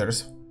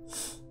centimeters,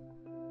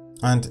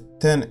 and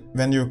then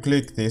when you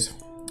click this,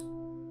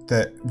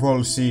 the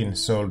whole scene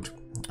should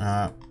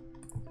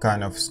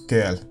kind of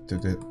scale to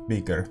the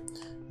bigger.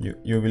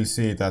 You will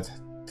see that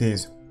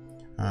this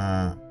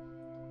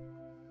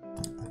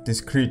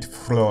grid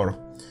floor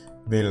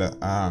will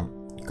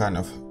kind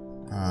of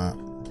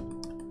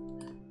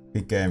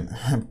became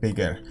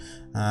bigger.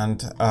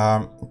 And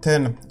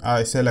then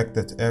I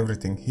selected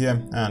everything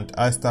here and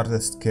I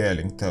started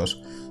scaling those.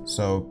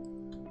 So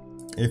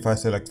if I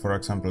select, for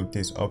example,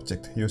 this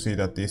object, you see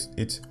that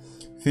it's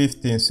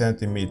 15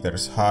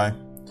 centimeters high,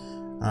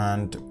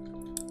 and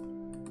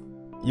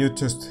you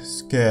just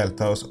scale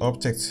those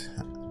objects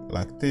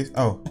like this.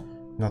 Oh,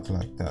 not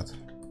like that.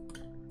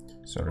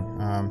 Sorry.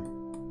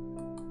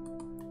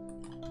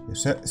 You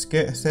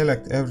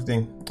select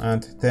everything,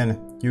 and then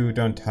you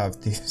don't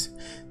have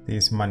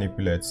these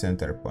manipulate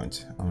center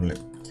points only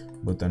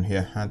button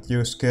here, and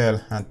you scale,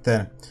 and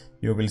then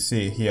you will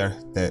see here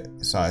the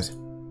size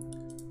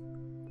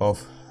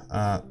of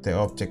the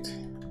object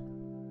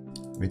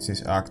which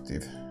is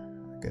active,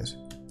 I guess.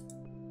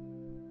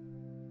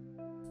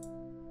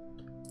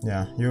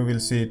 Yeah, you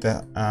will see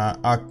the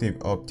active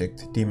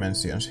object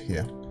dimensions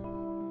here.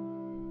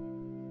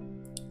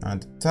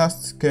 And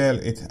just scale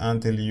it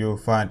until you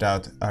find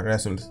out a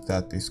result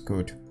that is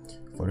good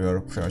for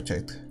your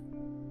project.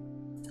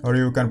 Or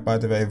you can, by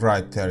the way,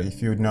 write there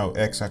if you know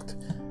exact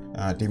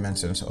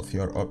dimensions of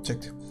your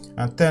object.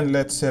 And then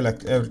let's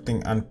select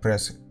everything and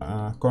press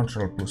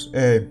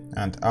Ctrl+A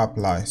and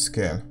apply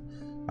scale.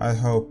 I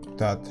hope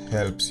that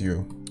helps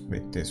you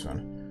with this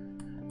one.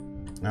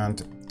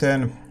 And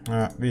then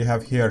we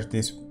have here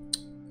this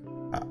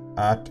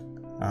add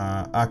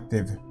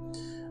active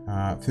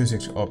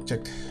physics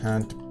object,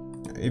 and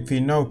if we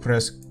now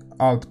press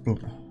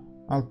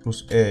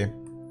Alt+A,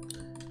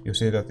 you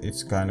see that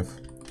it's kind of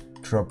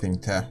dropping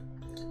there,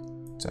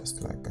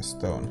 just like a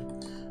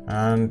stone.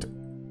 And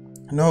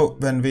now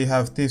when we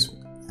have this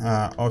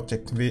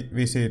object,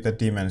 we see the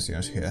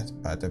dimensions here,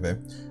 by the way.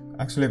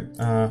 Actually,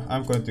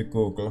 I'm going to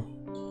Google.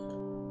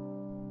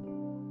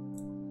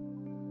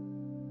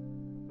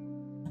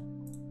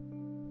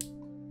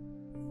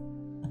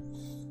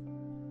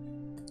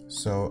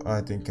 So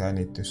I think I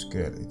need to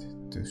scale it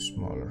to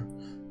smaller.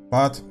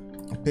 But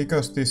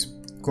because this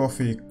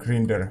coffee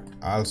grinder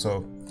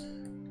also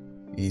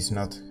is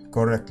not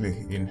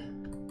correctly in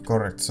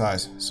correct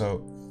size,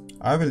 so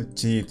I will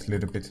cheat a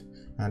little bit,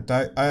 and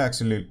I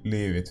actually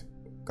leave it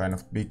kind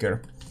of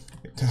bigger.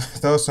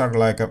 Those are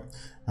like a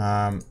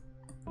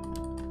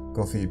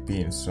coffee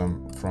beans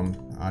from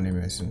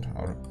animation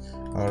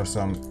or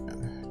some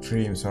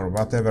dreams or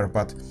whatever,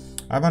 but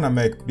I wanna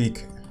make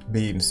big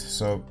beans,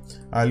 so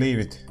I leave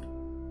it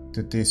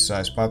to this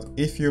size. But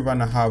if you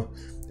wanna have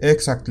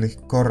exactly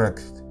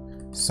correct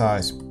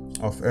size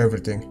of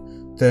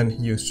everything, then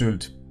you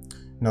should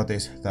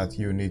notice that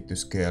you need to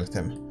scale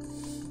them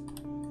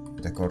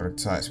the correct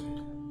size.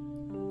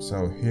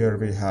 So here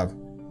we have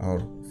our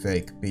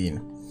fake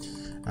bean,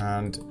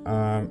 and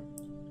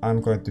I'm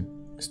going to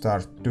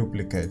start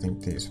duplicating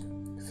these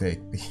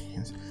fake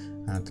beans,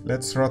 and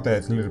let's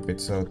rotate a little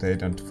bit so they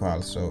don't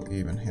fall so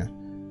even here,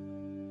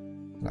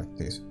 like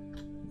this.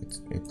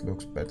 It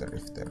looks better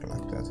if they're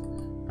like that.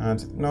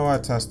 And now I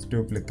just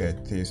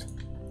duplicate these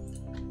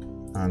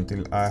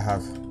until I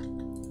have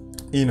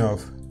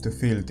enough to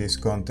fill this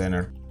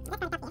container.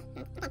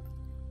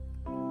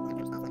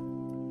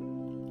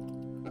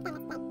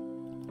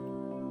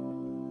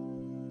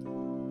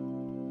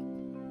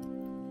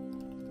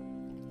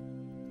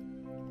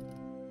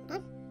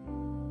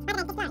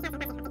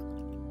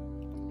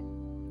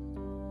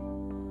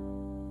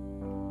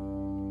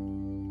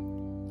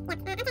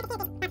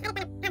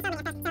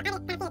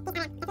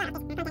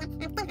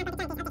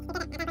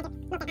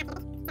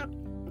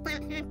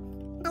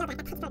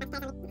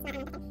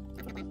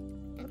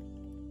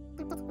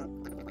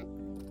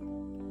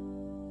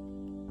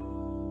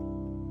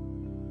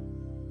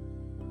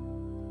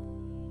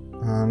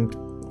 And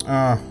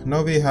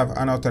now we have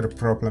another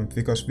problem,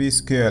 because we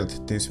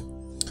scaled this.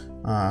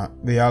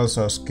 We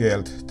also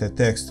scaled the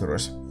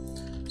textures.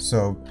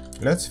 So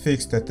let's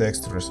fix the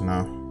textures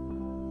now.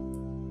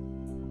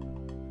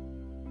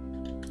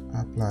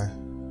 Apply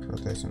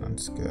rotation and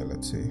scale.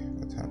 Let's see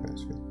what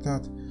happens with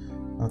that.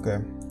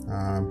 Okay.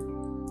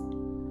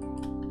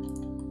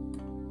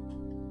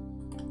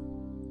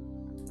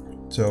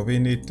 So we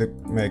need to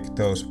make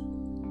those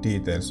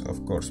details,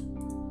 of course,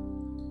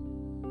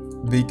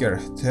 bigger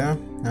there,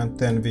 and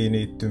then we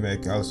need to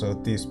make also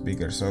this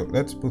bigger. So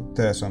let's put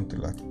there something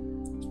like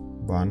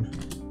 1.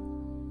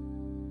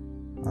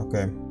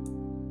 Okay.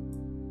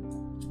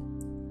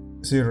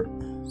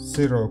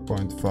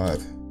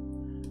 0.5.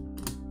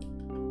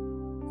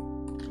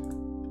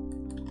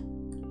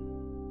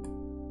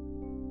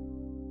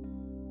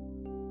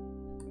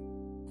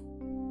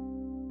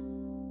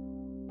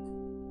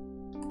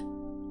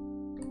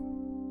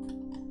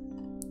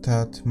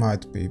 That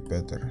might be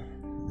better.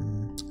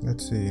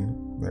 Let's see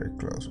very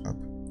close up.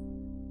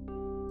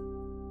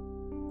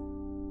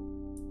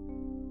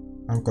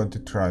 I'm going to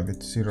try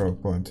with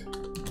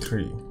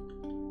 0.3.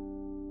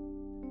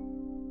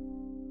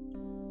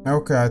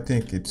 Okay, I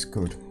think it's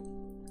good.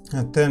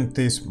 And then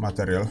this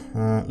material,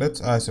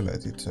 let's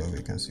isolate it so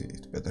we can see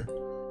it better.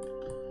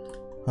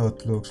 How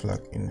it looks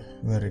like in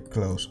very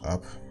close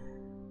up.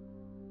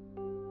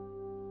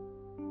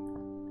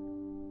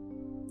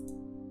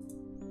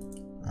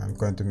 I'm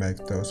going to make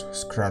those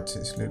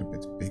scratches a little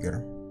bit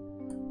bigger,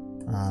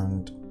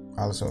 and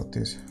also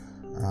this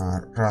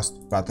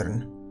rust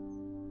pattern.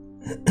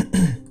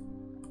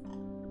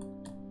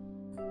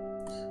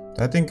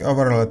 I think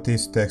overall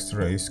this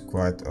texture is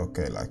quite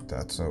okay like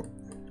that, so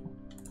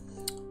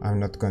I'm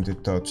not going to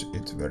touch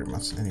it very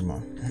much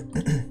anymore.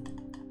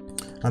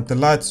 And the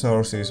light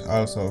sources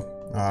also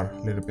are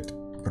a little bit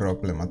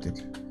problematic.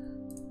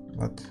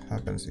 What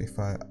happens if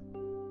I...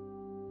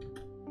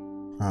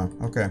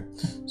 okay,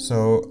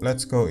 so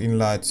let's go in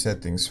light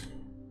settings.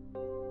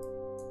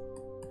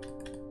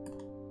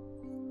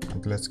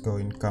 And let's go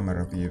in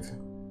camera view.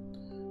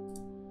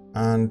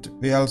 And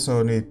we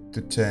also need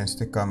to change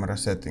the camera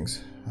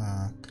settings.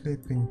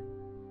 Clipping.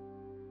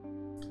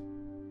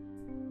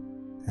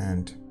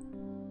 And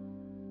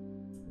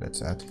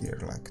let's add here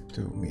like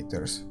 2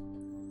 meters.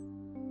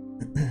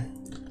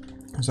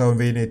 So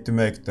we need to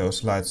make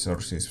those light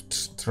sources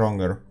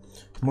stronger.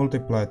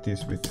 Multiply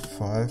this with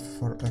 5,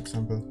 for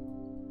example.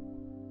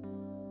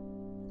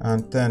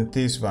 And then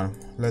this one,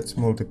 let's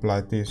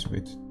multiply this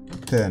with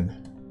 10.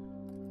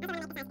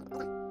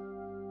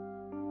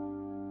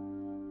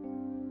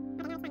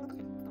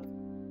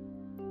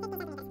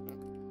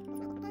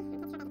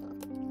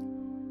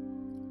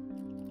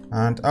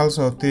 And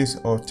also this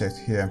object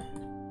here,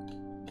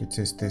 which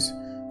is this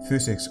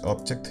physics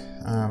object.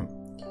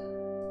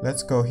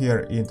 Let's go here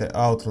in the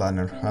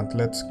outliner and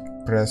let's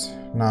press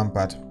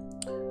numpad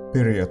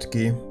period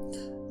key,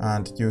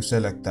 and you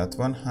select that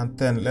one, and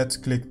then let's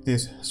click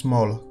this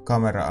small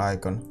camera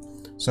icon.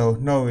 So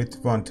now it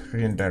won't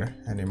render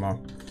anymore.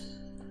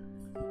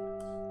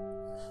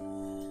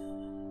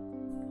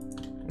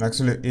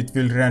 actually it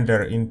will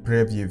render in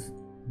preview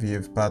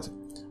view, but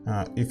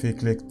if we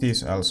click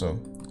this also,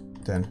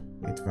 then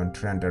it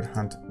won't render,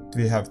 and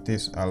we have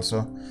this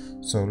also.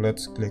 So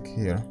let's click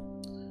here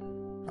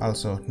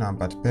also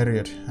numbered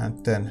period,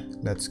 and then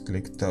let's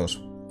click those,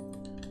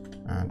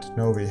 and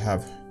now we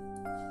have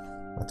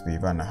what we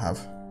wanna have.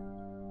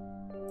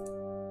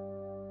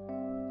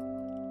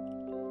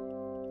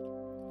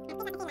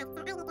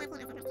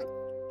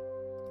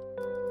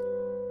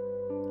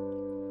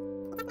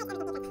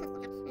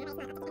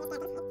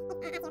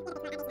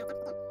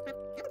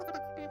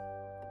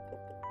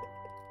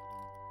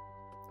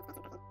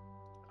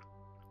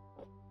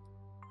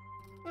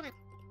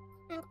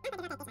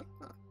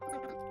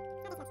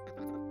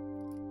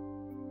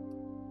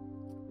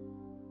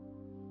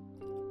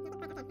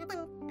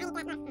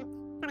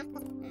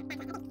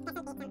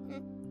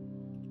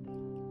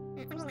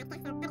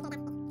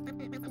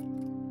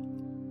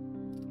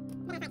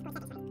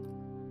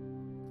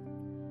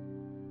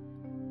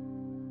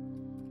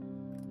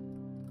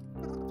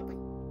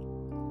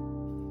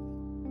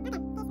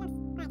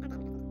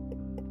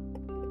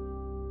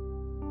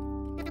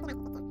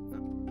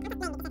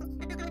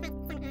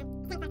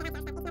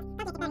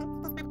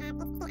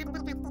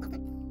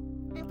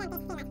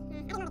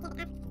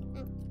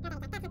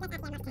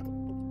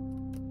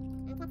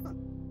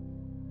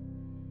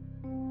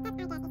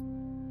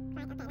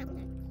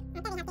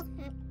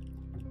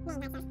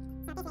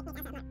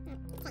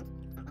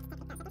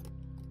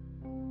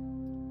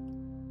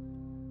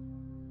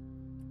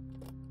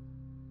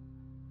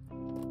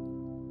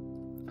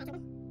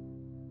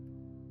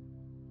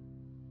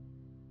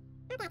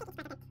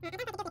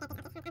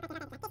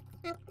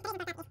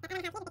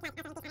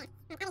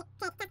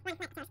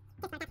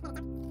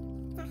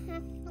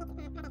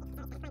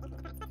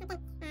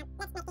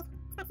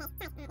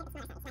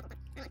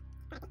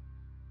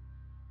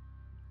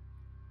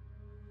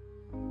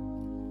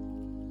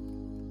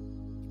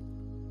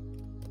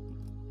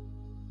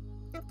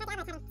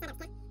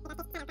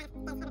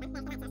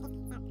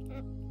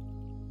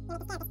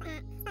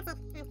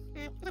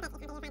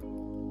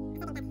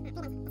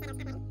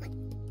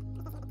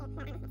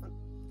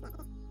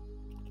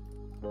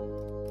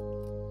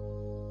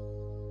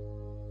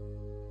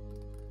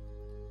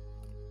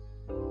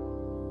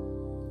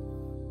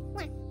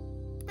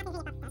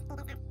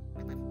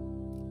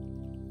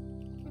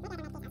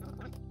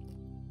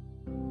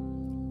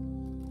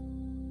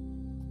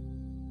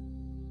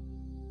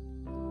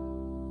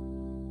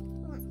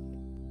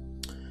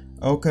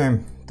 Okay,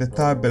 the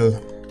table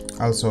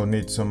also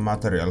needs some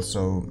material,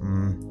 so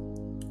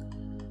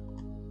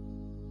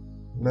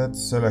let's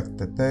select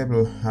the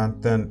table,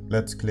 and then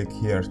let's click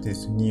here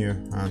this new,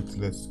 and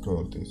let's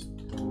call this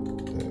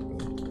table.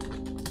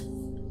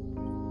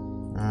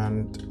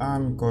 And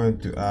I'm going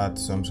to add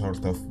some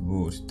sort of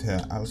wood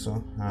there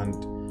also,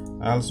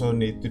 and I also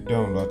need to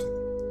download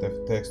the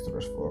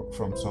textures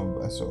from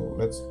somewhere, so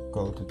let's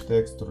go to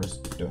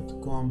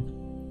textures.com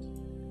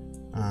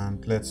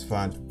and let's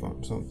find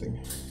something.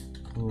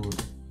 Good.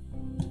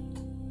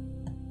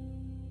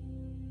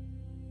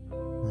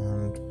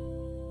 And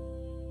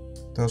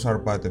those are,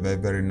 by the way,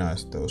 very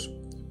nice, those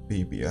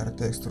PBR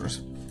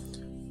textures.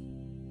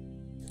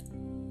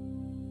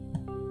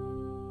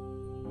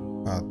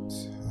 But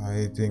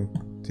I think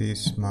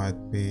this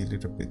might be a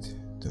little bit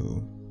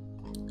too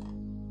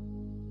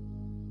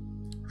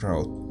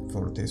raw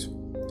for this.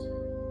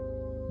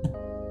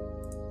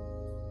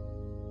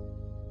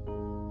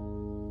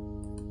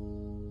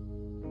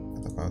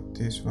 What about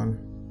this one?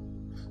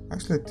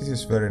 Actually, this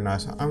is very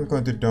nice. I'm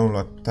going to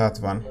download that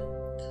one,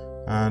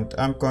 and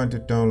I'm going to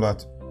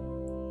download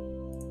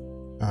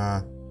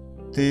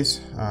this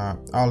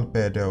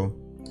albedo,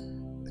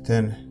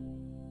 then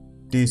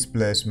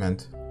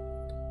displacement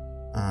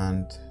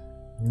and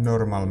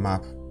normal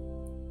map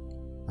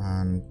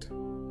and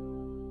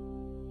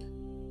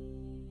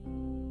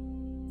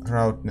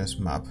roundness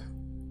map.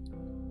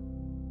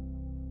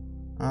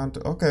 And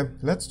okay,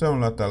 let's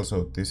download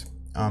also this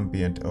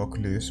ambient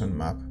occlusion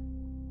map.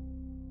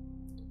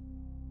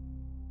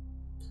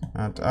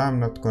 And I'm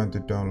not going to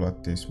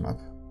download this map.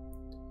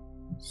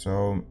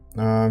 So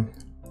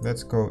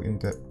let's go in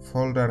the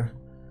folder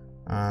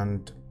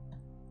and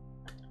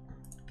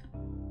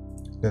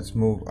let's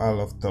move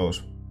all of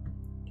those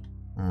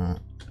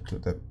to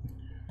the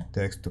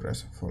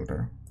textures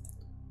folder.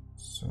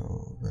 So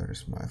where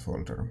is my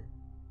folder?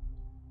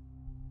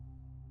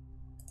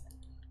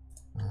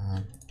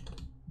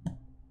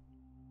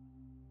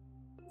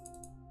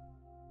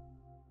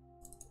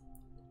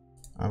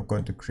 I'm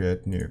going to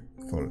create new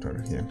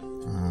folder here.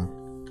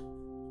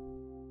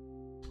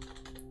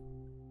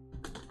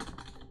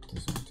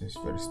 This is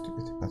very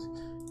stupid, but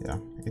yeah,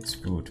 it's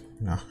good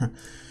now.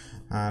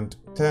 And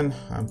then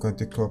I'm going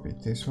to copy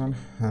this one,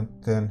 and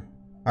then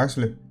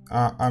actually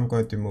I'm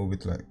going to move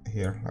it like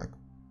here, like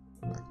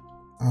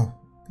oh,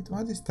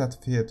 what is that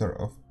theater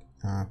of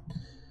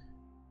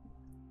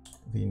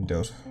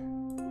Windows?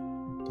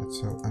 That's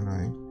so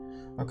annoying.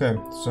 Okay,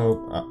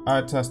 so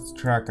I just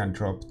drag and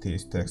drop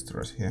these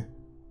textures here.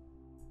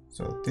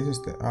 So this is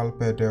the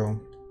albedo,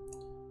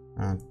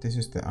 and this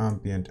is the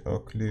ambient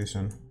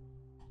occlusion,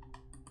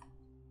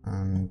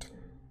 and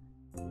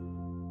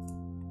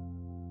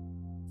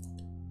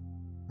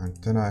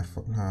then I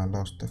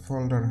lost the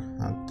folder,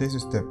 and this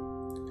is the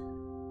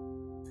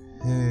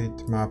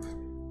height map.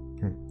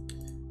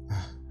 I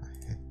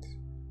hate this.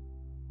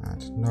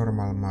 And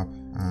normal map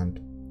and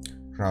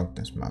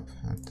roughness map,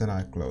 and then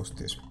I close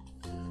this.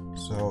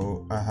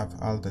 So I have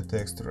all the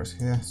textures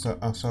here.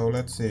 So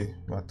let's see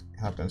what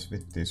happens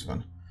with this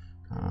one.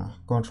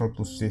 Control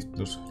plus Shift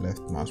plus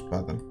left mouse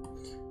button,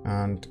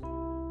 and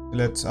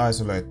let's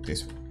isolate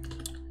this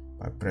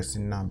by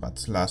pressing numpad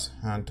slash,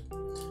 and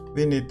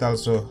we need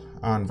also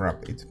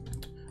unwrap it.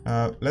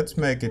 Let's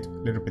make it a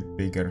little bit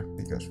bigger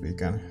because we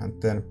can,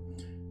 and then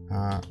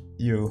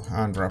you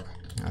unwrap,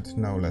 and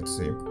now let's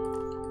see.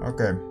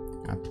 Okay,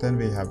 and then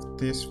we have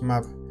this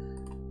map,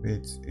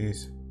 which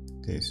is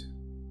this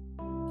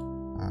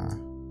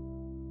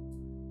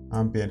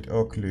ambient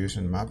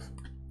occlusion map.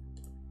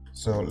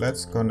 So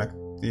let's connect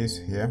this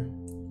here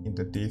in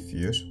the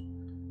diffuse.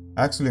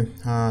 Actually,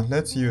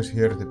 let's use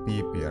here the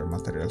PBR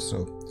material.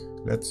 So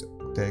let's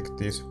take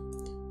this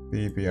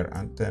PBR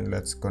and then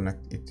let's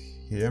connect it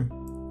here,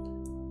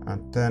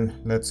 and then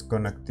let's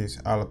connect this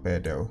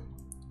albedo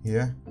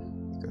here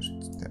because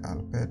it's the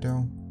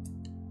albedo,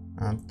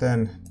 and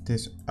then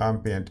this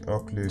ambient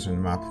occlusion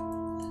map.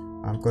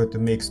 I'm going to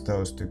mix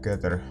those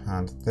together,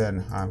 and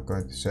then I'm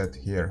going to set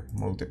here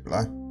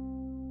multiply.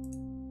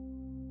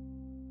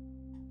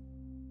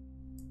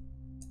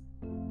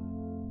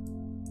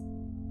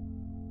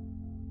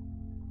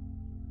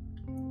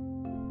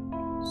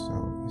 So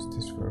is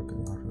this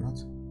working or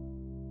not?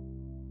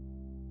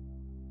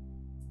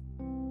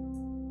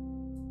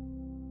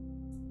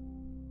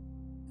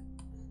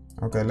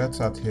 Okay, let's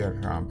add here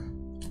ramp.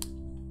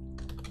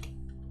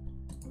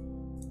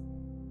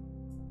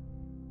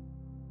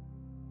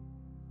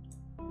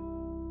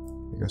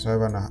 Because I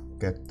wanna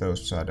get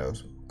those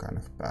shadows kind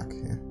of back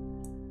here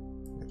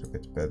a little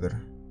bit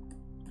better.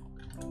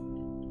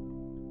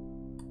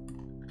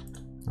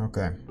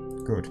 Okay,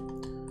 good.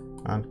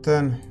 And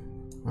then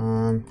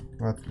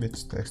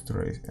which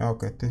texture is?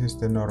 Okay, this is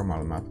the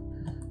normal map.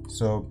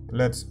 So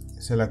let's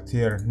select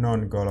here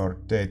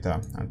non-colored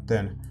data, and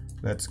then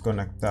let's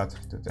connect that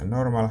to the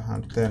normal,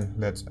 and then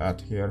let's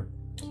add here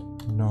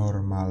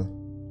normal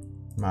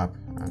map,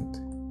 and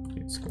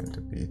it's going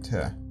to be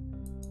there.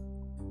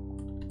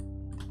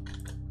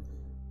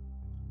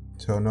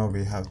 So now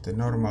we have the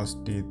normal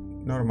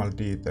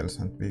details,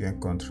 and we can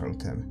control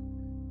them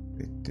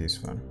with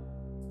this one.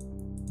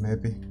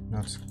 Maybe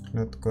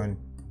not going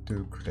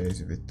too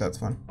crazy with that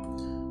one.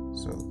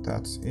 So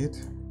that's it.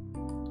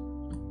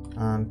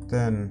 And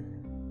then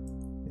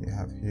we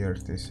have here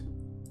this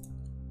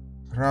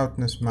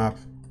roughness map,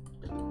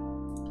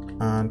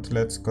 and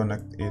let's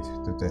connect it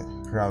to the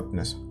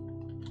roughness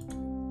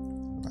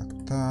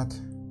like that.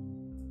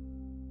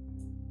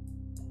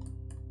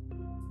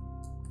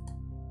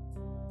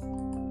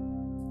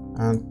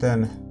 And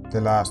then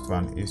the last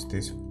one is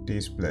this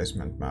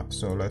displacement map.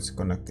 So let's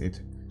connect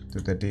it to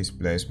the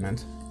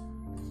displacement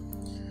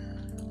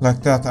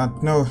like that.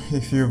 And now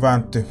if you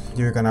want to,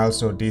 you can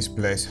also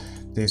displace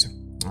this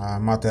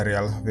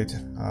material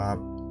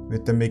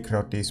with the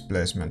micro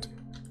displacement,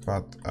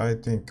 but I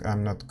think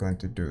I'm not going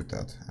to do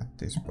that at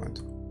this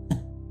point.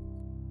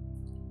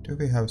 Do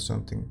we have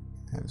something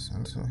else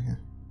also here?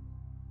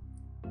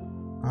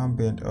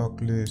 Ambient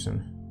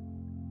occlusion,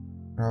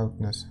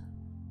 roughness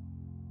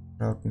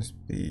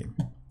B.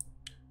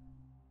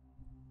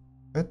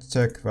 Let's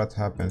check what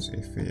happens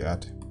if we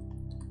add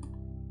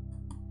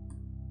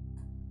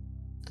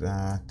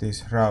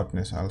this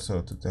roughness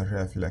also to the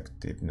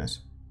reflectiveness.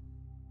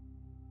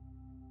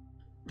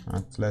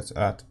 And let's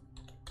add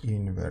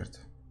invert.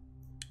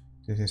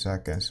 This is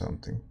again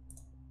something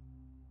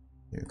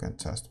you can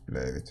just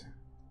play with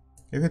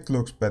if it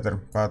looks better,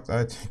 but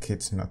I think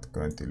it's not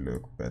going to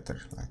look better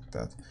like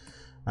that.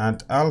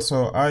 And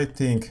also I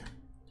think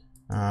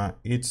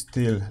it's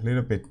still a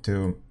little bit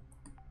too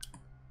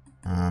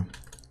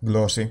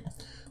glossy.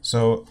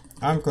 So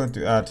I'm going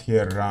to add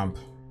here ramp,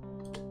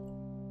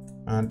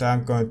 and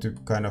I'm going to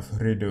kind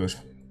of reduce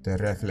the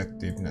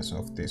reflectiveness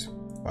of this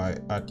by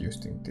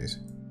adjusting this.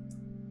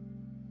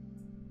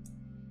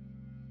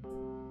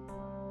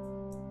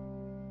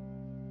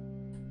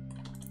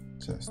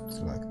 Just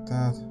like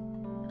that.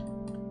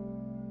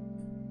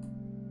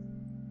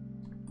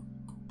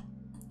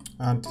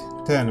 And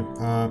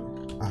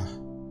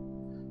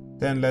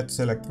then let's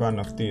select one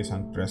of these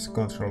and press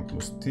Ctrl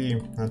plus T,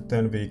 and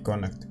then we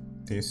connect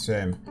this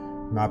same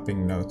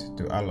mapping node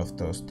to all of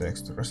those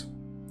textures.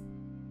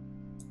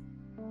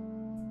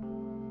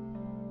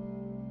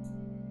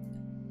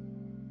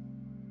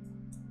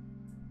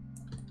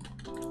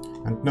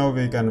 And now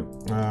we can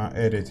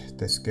edit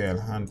the scale,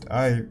 and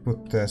I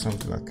put there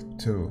something like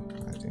 2,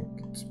 I think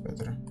it's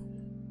better,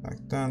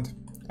 like that.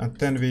 And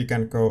then we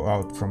can go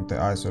out from the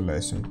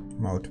isolation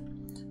mode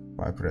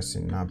by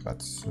pressing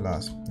numpad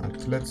slash,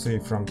 and let's see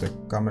from the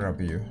camera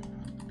view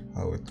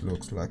how it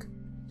looks like.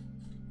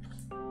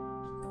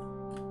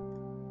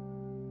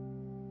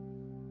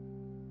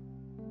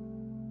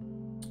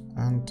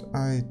 and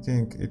I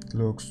think it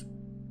looks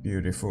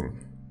beautiful.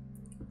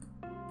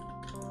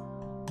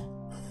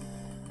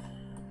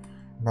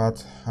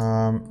 But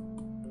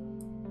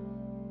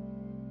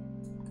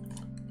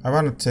I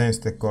want to change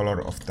the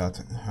color of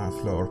that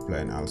floor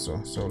plane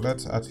also. So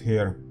let's add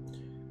here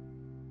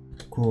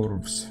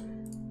curves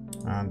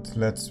and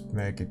let's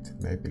make it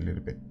maybe a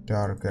little bit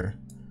darker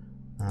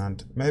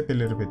and maybe a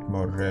little bit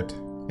more red.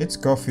 It's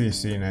coffee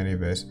scene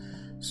anyways,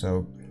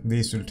 so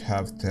we should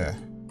have the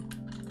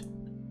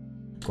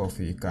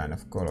coffee kind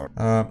of color.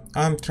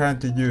 I'm trying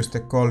to use the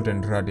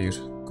golden radius.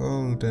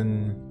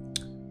 Golden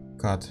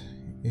cut,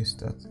 is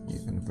that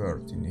even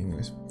word in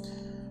English?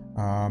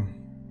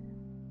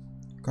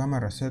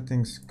 Camera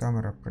settings,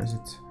 camera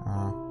presets,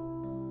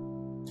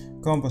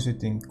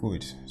 compositing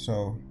goods.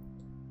 So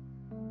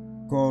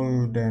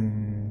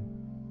golden,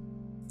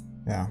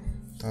 yeah,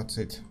 that's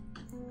it.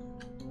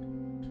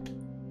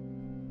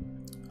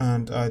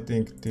 And I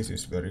think this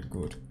is very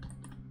good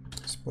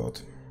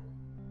spot.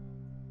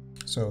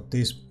 So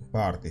this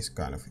part is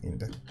kind of in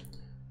the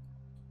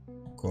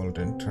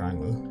golden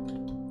triangle,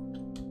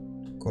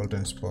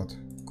 golden spot,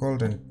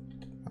 golden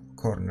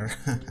corner.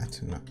 I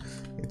don't know.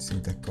 It's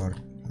in the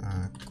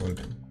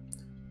golden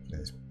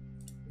place.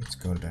 It's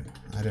golden.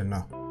 I don't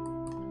know.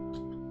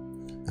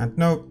 And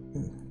now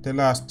the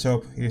last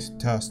job is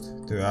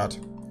just to add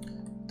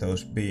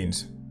those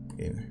beans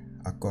in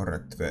a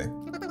correct way.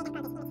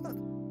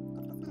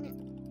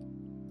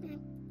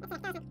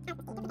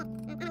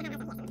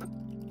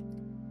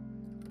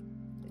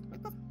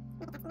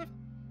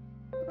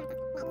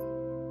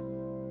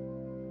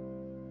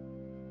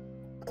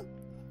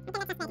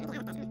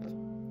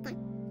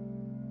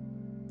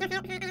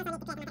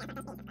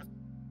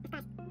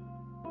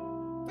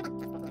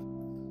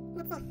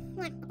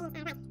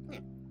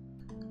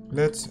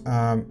 Let's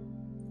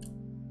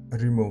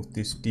remove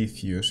this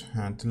diffuse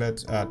and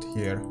let's add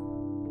here,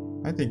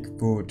 I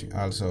think wood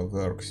also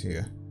works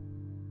here.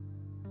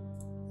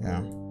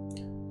 Yeah,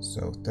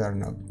 so there are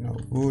no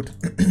wood.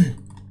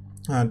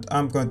 And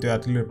I'm going to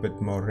add a little bit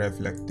more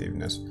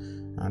reflectiveness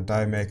and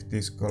I make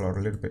this color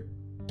a little bit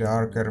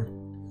darker.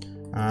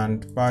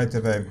 And by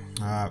the way,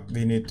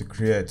 we need to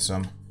create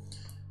some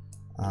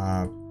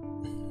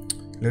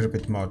little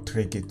bit more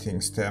tricky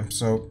things there.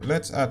 So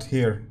let's add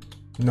here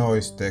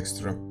noise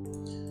texture.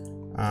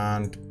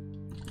 And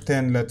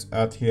then let's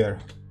add here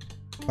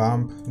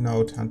bump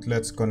node and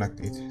let's connect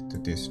it to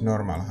this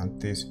normal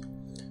and this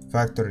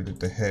factory to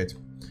the height.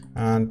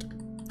 And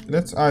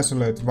let's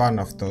isolate one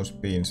of those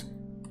beans.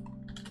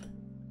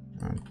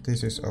 And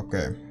this is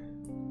okay.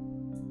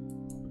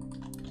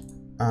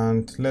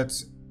 And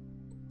let's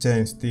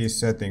change these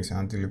settings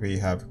until we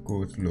have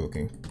good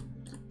looking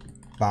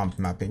bump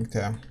mapping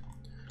there.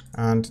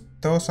 And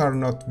those are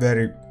not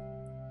very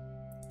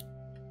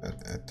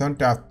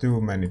don't have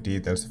too many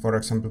details. For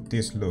example,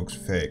 this looks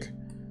fake.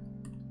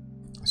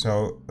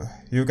 So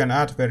you can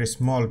add very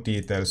small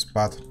details,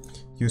 but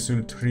you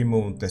should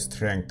remove the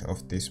strength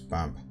of this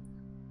bump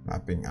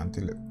mapping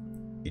until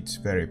it's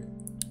very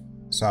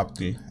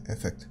subtle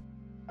effect.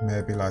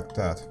 Maybe like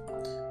that.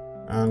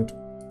 And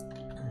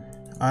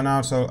I'm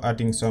also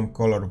adding some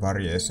color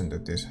variation to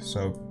this.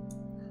 So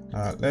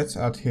let's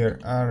add here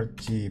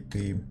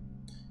RGB.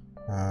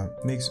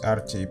 Mix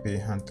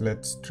RGB and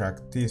let's drag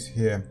this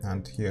here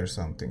and here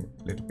something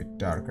a little bit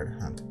darker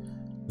and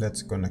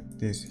let's connect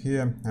this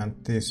here and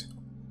this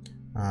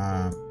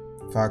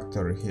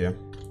factory here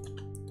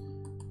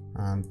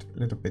and a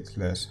little bit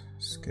less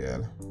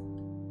scale.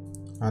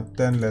 And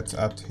then let's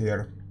add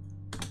here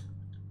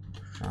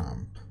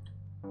ramp.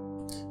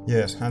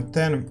 Yes, and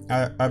then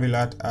I will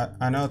add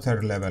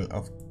another level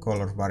of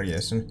color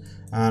variation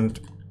and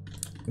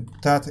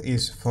that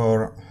is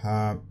for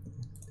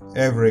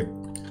every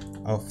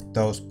of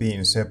those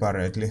beans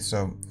separately,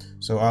 so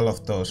all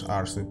of those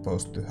are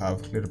supposed to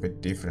have a little bit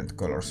different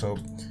color. So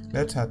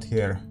let's add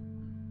here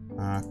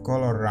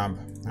color ramp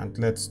and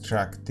let's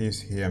drag this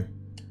here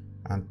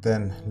and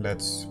then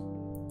let's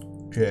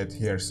create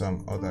here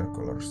some other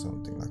color,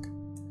 something like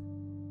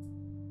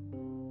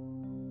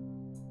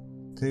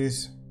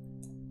this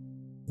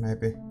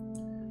maybe,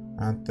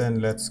 and then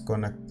let's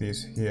connect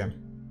this here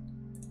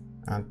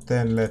and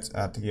then let's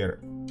add here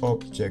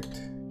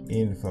object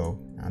info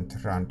and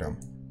random.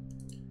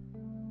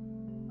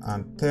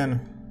 And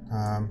then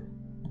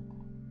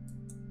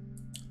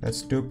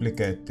let's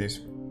duplicate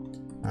this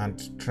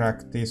and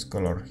drag this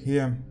color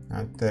here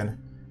and then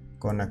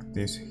connect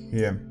this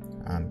here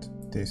and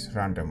this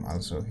random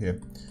also here.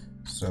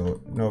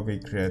 So now we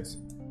create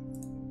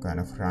kind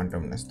of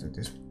randomness to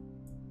this.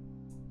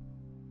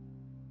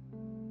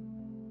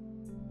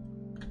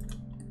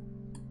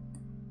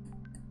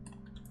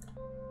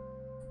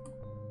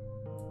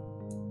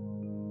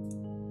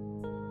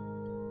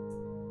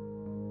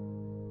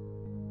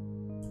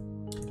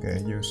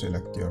 Okay, you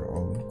select your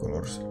own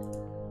colors.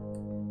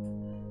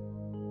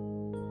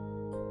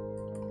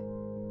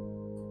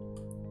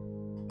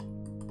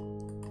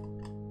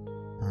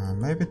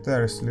 Maybe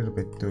there's a little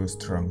bit too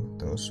strong,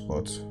 those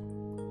spots.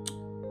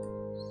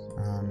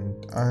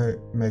 and I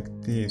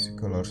make these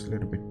colors a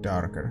little bit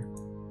darker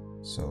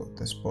so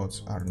the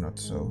spots are not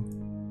so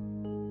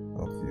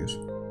obvious.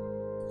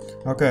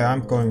 Okay,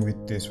 I'm going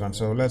with this one,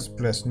 so let's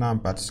press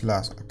numpad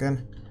slash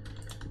again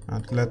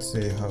and let's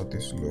see how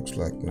this looks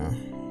like now.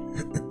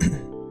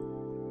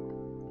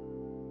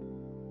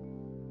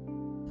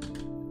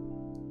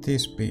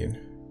 This bean,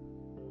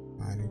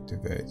 I need to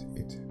wait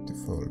it to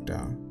fall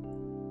down.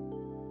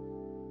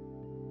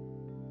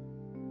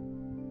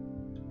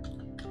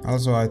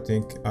 Also, I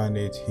think I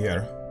need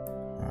here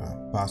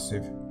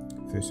passive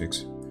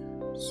physics,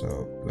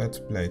 so let's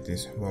play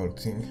this whole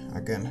thing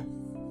again.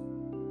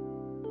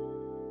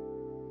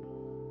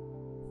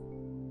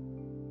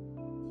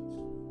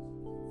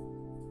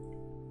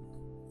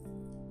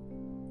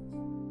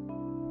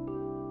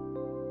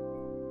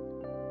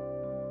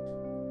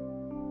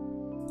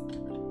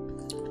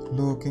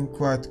 Looking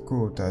quite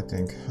good, I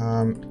think.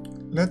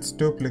 Let's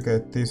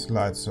duplicate this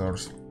light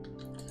source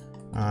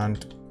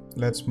and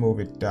let's move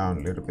it down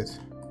a little bit.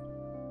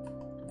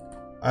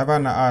 I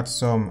wanna add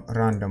some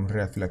random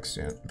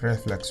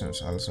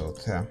reflections also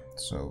there,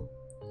 so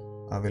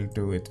I will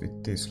do it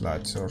with this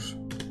light source.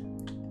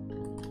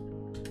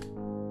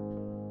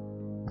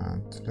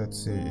 And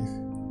let's see if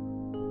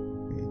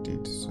we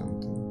did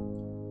something.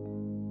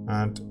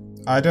 And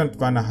I don't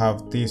wanna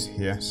have this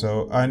here,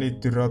 so I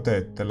need to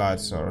rotate the light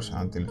source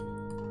until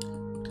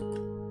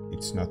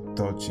it's not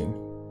touching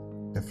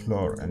the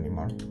floor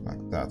anymore,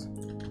 like that.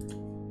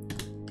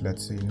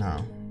 Let's see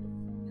now.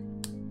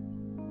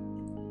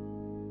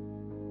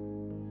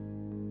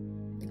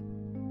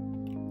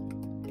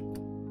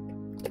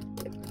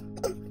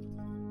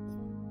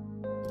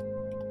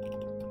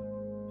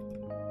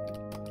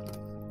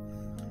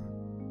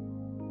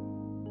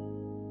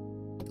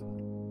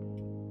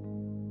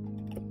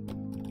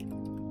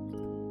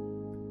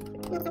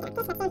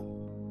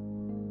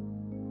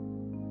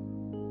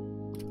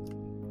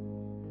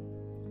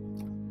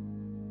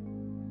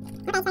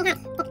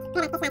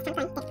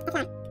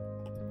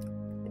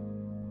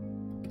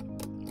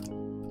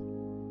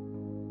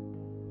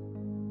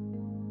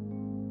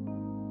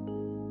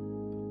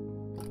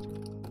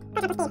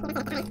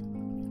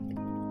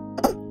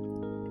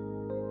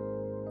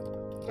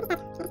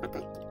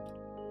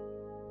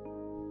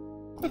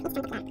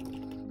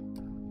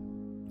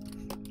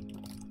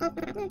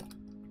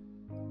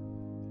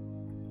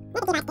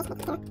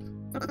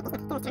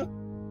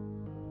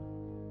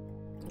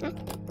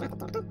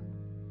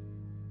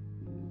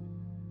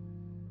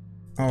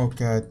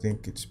 Okay, I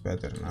think it's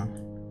better now.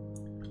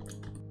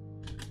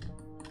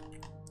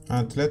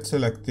 And let's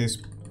select this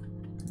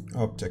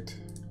object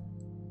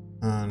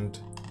and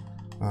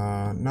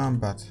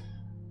numpad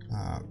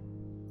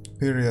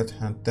period,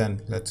 and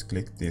then let's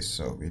click this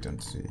so we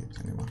don't see it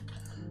anymore.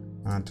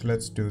 And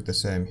let's do the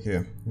same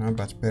here,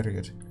 numpad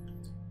period,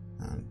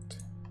 and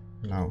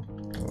now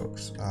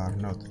those are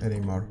not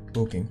anymore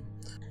booking.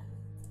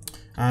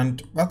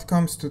 And what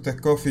comes to the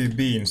coffee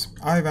beans,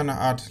 I wanna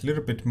add a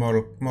little bit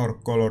more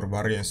color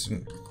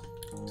variation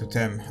to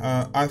them.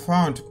 I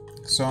found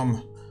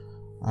some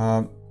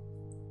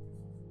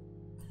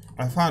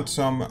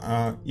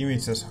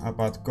images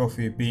about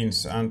coffee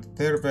beans, and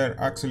there were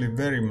actually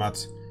very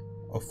much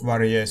of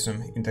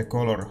variation in the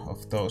color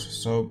of those.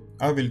 So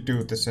I will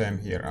do the same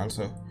here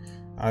also.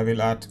 I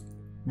will add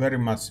very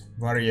much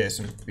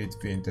variation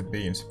between the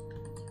beans.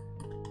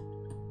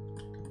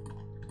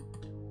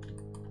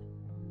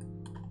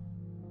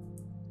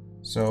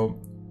 So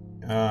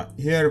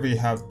here we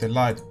have the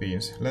light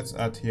beans. Let's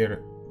add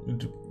here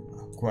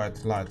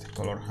quite light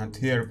color, and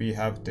here we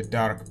have the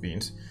dark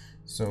beans.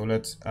 So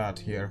let's add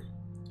here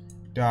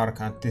dark,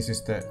 and this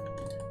is the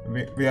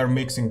we are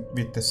mixing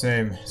with the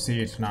same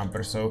seed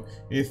number. So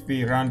if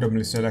we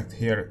randomly select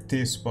here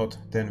this spot,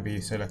 then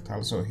we select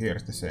also here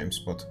the same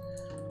spot.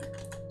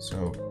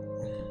 So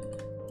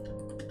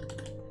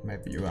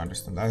maybe you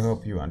understand. I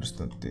hope you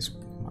understand this.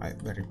 I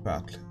very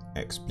badly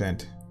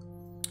explained.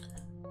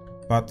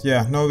 But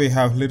yeah, now we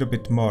have a little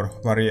bit more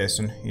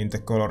variation in the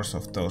colors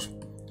of those,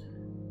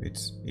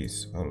 which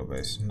is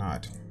always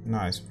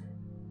nice.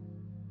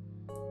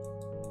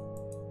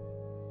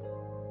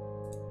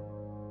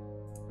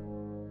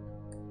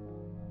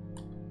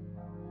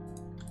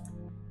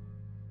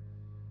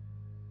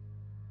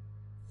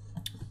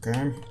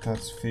 Okay,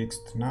 that's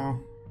fixed now.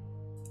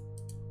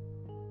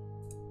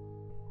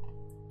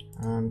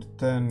 And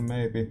then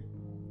maybe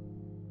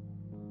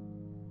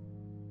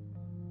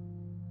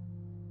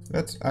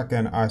let's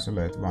again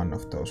isolate one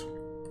of those.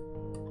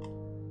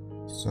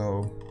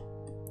 So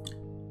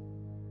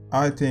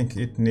I think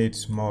it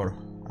needs more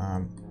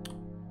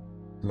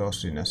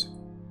glossiness.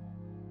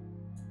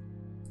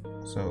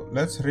 So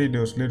let's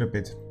reduce a little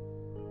bit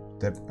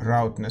the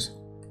roughness,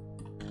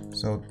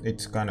 so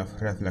it's kind of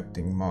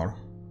reflecting more.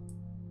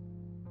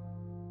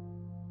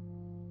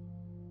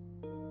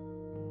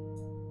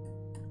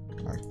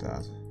 Like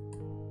that.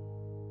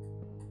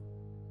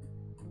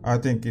 I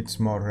think it's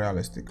more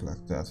realistic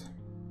like that.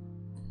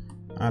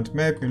 And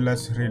maybe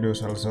let's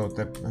reduce also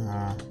the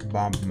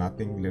bump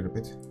mapping a little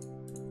bit.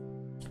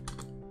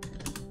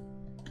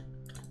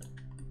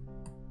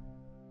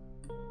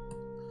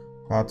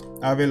 but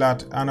I will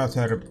add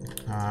another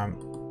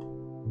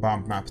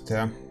bump map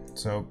there.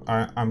 So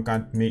I'm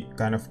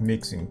kind of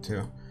mixing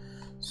two.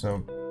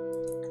 So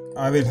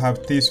I will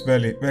have this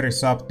very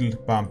subtle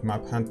bump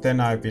map, and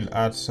then I will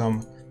add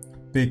some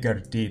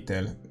bigger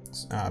detail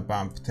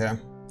bump there.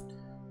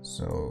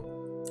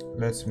 So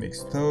let's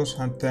mix those,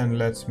 and then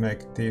let's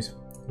make this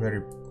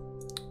very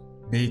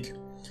big,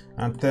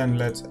 and then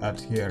let's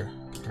add here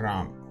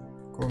ramp,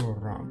 color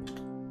ramp,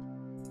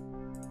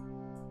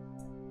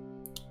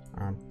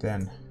 and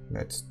then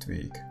let's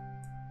tweak.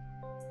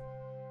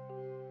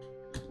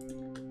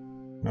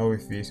 Now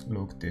if we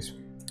look this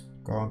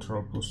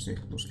Ctrl plus C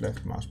plus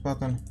left mouse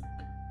button,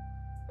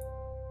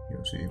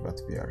 you see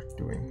what we are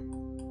doing.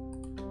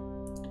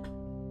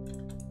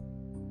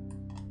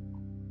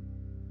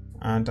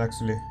 And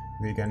actually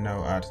we can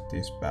now add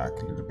this back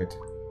a little bit.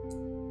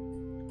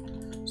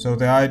 So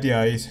the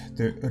idea is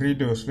to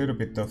reduce a little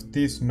bit of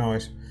this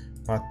noise,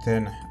 but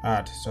then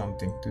add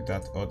something to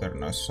that other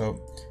noise. So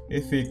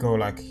if we go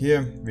like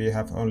here, we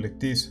have only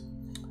this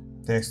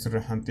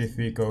texture, and if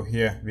we go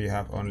here, we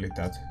have only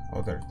that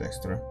other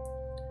texture.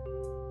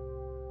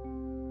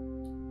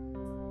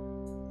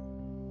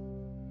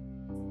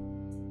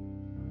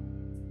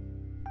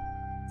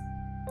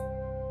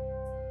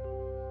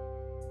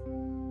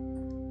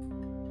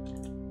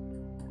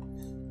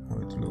 How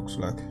it looks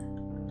like.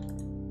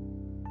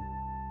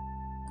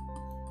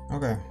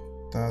 Okay,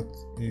 that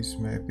is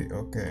maybe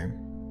okay.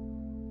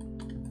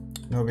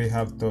 Now we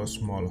have those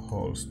small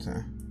holes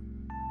there,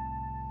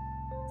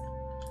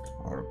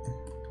 or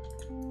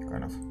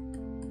kind of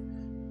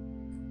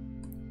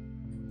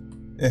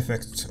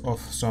effects of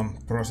some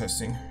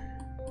processing.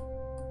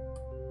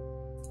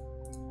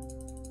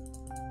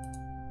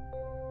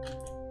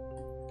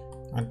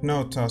 And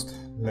now just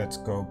let's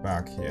go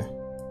back here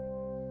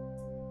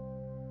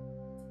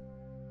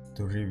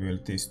to reveal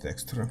this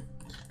texture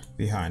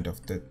behind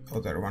of the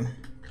other one.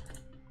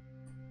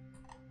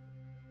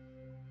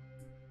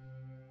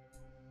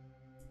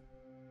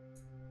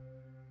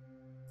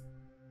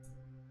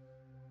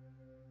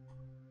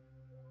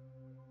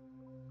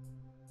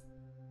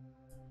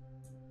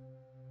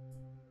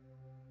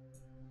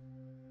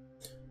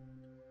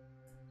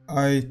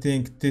 I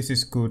think this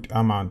is good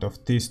amount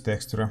of this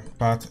texture,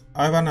 but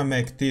I wanna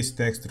make this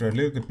texture a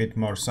little bit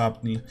more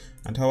subtle,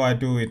 and how I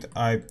do it,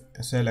 I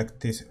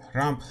select this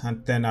ramp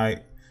and then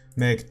I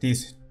make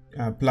this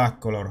black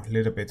color a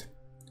little bit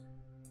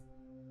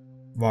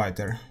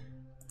whiter.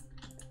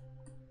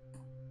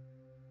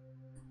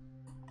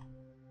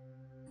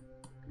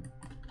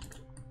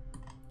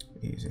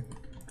 Easy.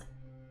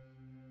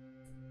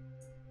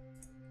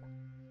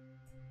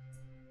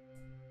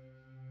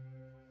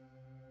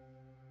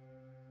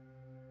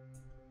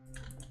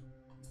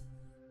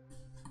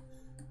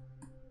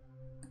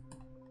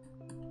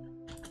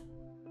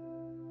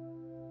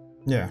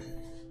 Yeah,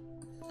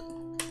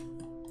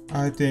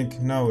 I think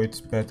now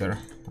it's better.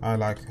 I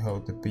like how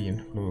the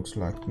bean looks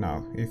like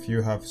now. If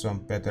you have some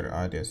better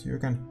ideas, you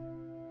can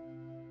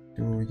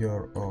do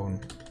your own.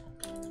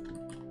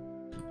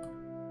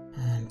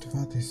 And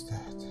what is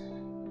that?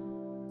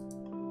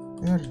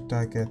 Where did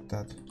I get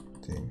that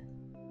thing?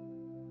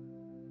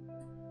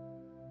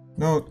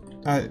 No,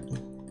 I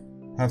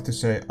have to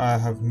say I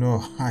have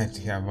no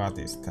idea what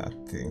is that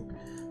thing.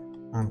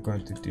 I'm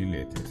going to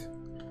delete it.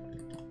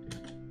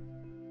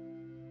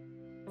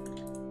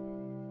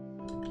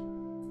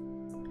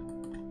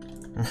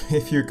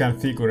 If you can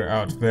figure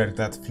out where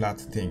that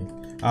flat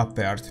thing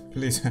appeared,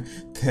 please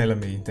tell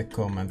me in the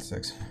comment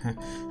section.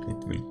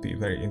 It will be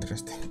very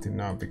interesting to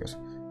know, because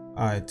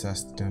I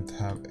just don't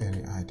have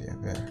any idea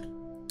where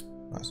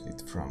was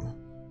it from.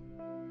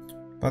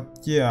 But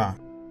yeah,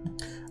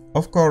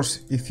 of course,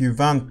 if you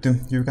want to,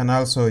 you can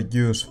also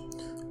use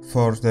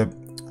for the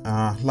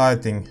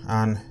lighting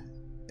an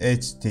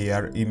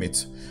HDR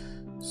image.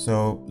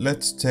 So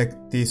let's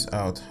check this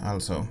out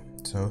also.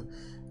 So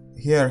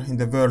here in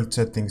the world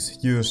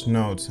settings, use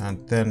nodes,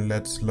 and then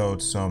let's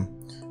load some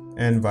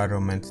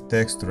environment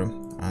texture,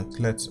 and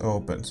let's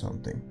open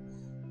something.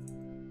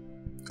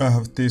 I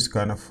have this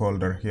kind of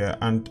folder here,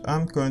 and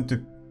I'm going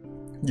to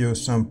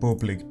use some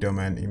public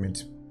domain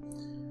image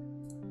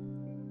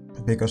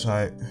because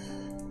I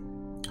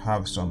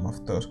have some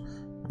of those,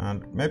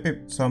 and maybe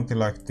something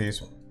like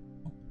this.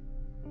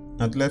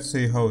 And let's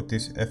see how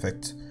this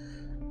affects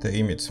the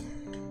image.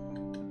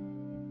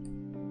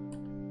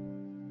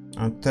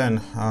 And then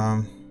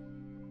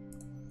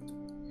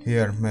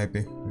here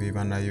maybe we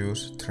wanna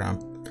use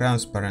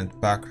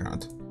transparent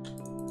background.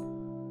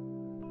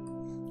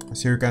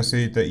 As you can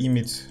see, the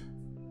image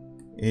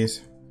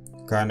is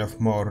kind of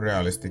more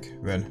realistic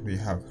when we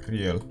have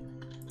real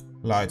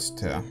lights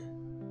there.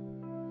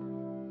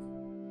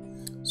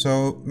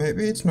 So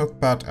maybe it's not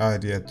bad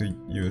idea to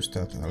use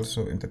that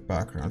also in the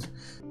background.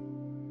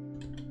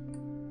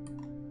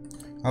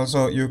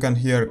 Also, you can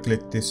here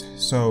click this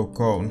show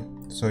cone,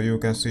 so you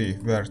can see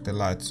where the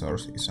light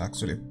source is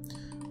actually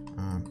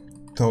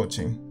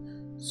touching.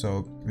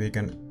 So we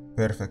can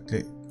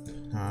perfectly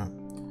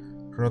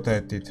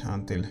rotate it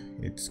until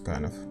it's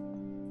kind of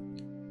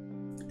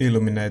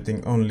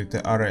illuminating only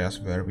the areas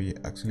where we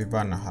actually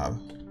wanna have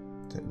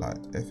the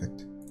light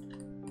effect.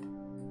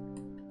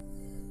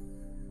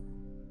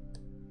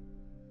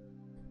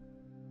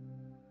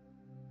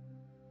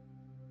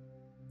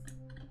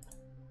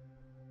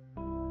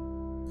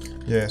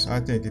 Yes, I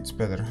think it's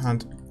better.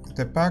 And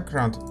the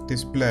background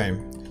display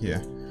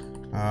here,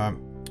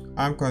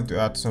 I'm going to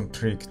add some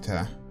trick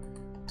there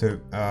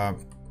to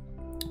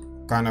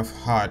kind of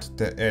hide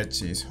the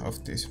edges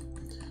of this.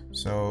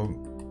 So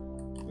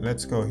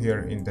let's go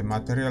here in the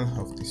material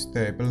of this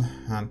table,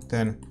 and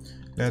then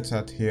let's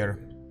add here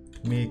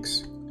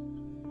mix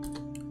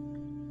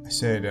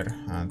shader,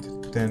 and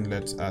then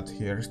let's add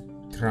here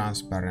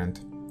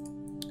transparent,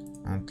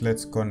 and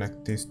let's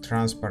connect this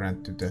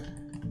transparent to the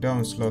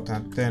down slot,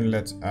 and then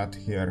let's add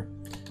here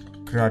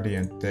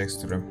gradient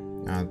texture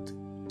and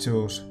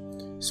choose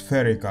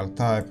spherical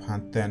type,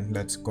 and then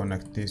let's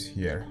connect this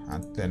here,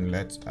 and then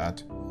let's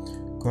add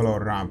color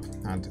ramp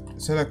and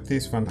select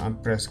this one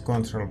and press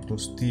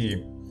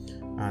Ctrl+T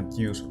and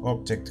use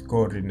object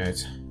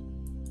coordinates,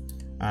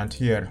 and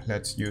here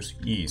let's use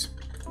ease.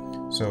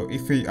 So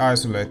if we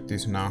isolate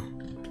this now,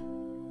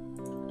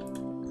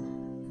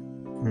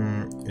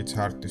 it's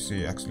hard to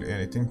see actually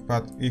anything,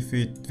 but if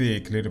we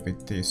tweak a little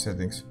bit these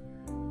settings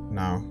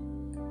now,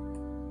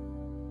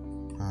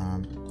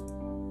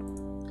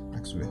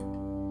 actually,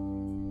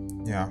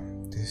 yeah,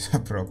 this is a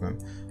problem.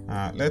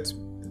 Let's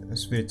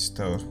switch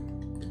those,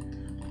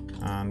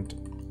 and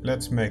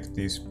let's make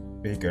this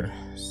bigger,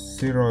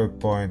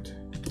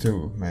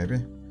 0.2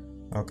 maybe.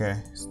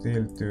 Okay,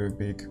 still too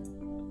big,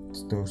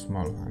 it's too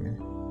small, I mean,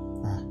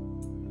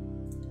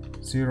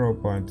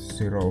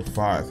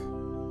 0.05.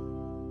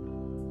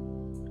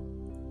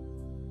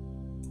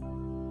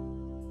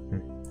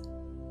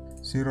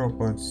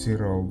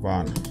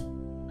 0.01.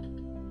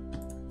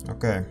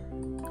 Okay,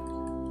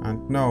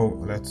 and now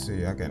let's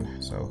see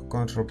again. So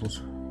Ctrl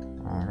plus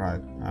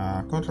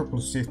Ctrl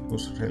plus Shift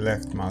plus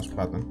left mouse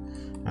button,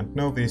 and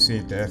now we see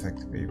the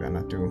effect we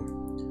wanna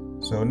do.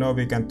 So now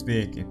we can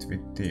tweak it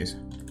with this,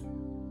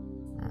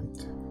 and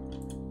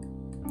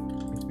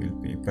it will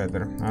be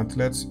better. And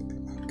let's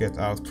get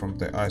out from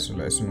the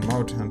isolation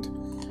mode, and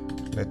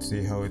let's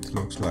see how it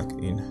looks like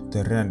in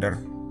the render.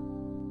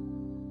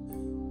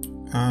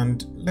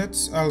 And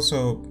let's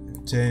also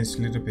change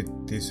a little bit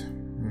this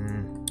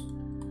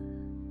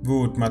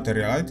wood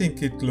material. I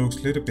think it looks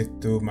a little bit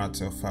too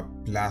much of a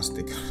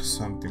plastic or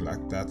something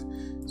like that.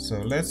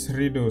 So let's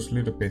reduce a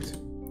little bit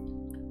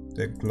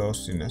the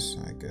glossiness,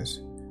 I guess.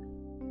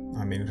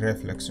 I mean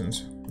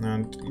reflections.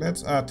 And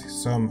let's add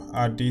some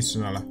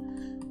additional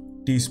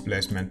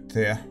displacement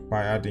there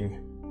by adding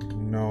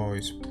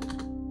noise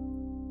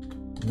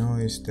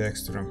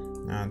texture,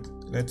 and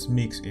let's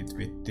mix it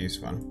with this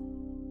one.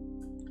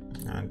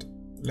 And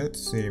let's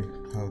see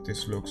how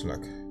this looks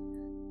like.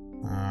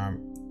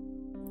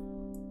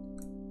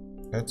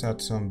 Let's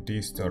add some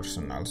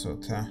distortion also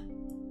there,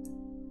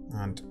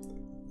 and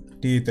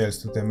details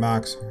to the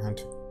max,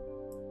 and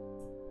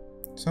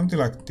something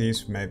like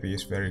this maybe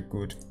is very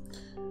good.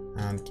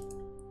 And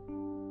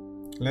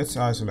let's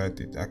isolate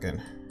it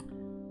again.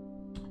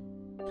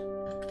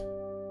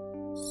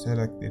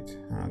 Select it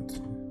and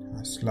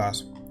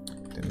slash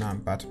the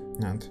numpad,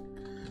 and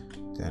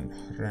then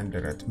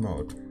rendered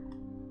mode.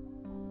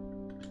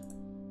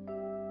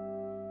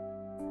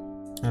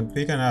 And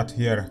we can add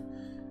here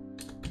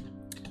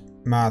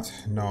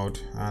math node,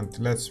 and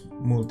let's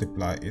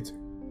multiply it,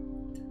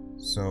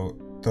 so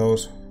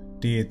those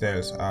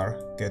details are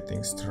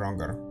getting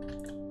stronger,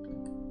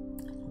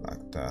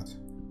 like that.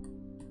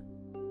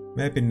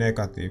 Maybe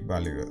negative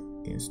value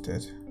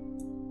instead.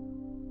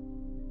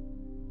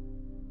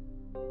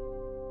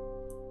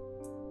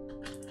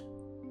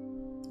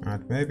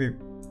 And maybe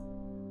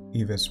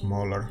even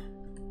smaller,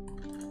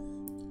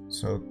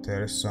 so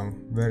there's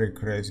some very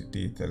crazy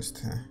details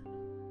there.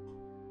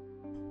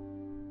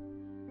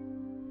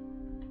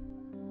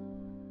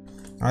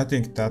 I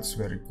think that's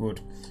very good.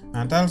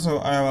 And also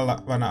I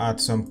wanna add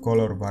some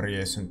color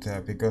variation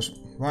there, because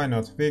why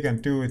not? We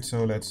can do it,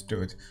 so let's do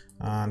it.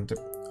 And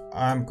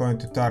I'm going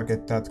to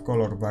target that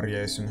color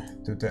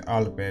variation to the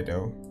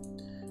albedo.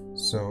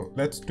 So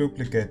let's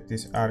duplicate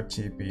this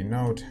RGB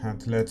node,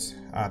 and let's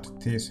add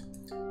this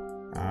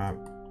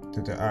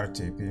to the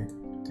RGB.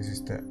 This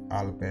is the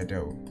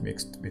albedo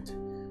mixed with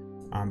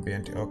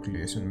ambient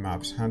occlusion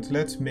maps. And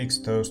let's mix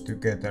those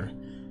together,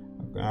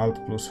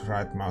 Alt plus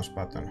right mouse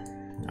button.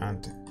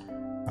 And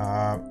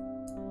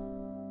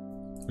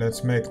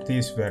let's make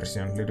this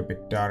version a little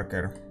bit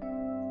darker.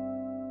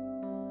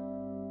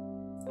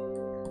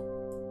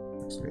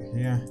 Actually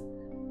here,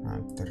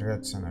 and the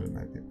red channel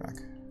maybe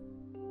back.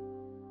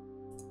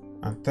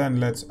 And then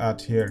let's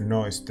add here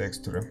noise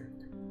texture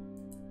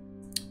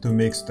to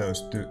mix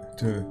those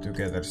two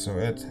together. So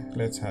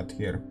let's add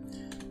here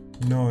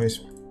noise,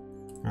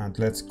 and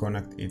let's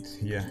connect it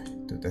here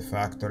to the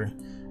factory.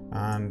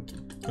 And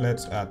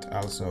let's add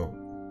also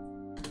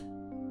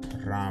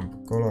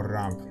ramp, color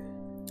ramp,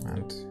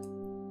 and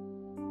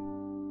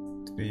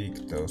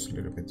tweak those a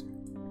little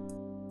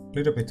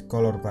bit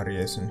color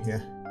variation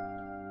here.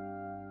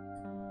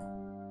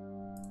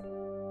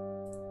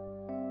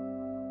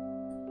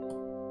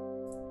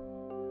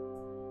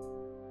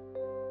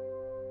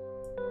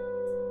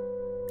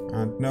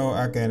 And now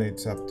again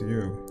it's up to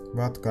you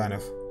what kind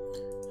of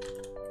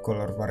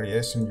color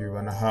variation you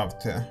wanna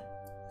have there.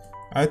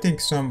 I think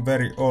some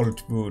very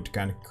old wood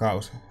can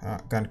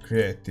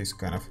create this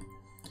kind of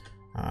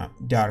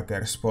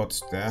darker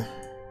spots there.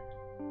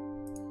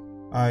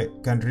 I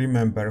can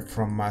remember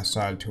from my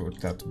childhood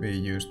that we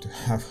used to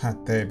have a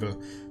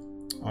table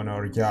on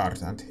our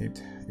yard and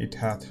it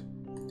had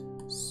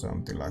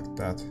something like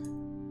that.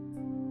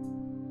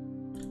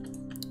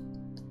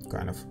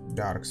 Kind of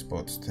dark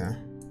spots there.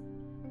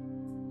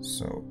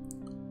 So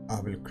I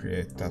will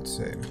create that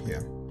same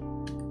here.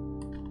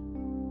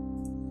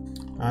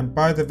 And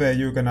by the way,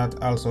 you can add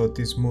also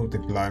this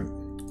multiply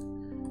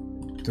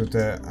to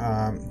the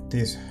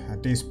this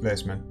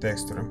displacement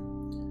texture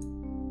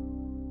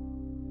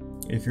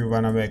if you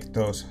wanna make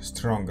those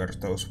stronger,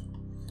 those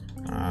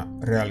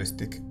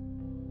realistic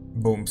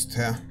booms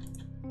there.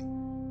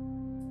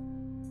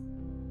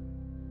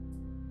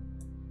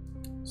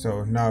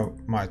 So now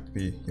might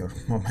be your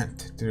moment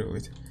to do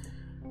it.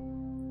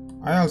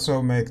 I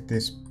also make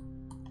this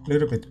a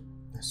little bit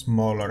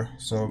smaller,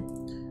 so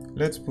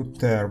let's put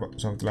there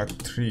something like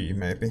 3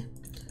 maybe,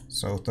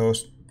 so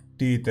those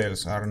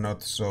details are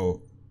not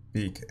so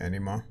big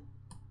anymore.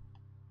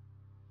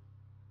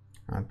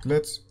 And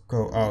let's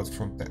go out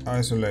from the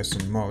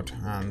isolation mode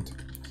and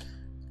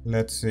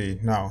let's see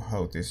now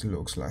how this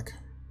looks like.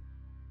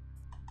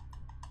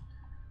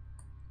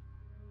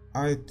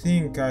 I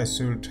think I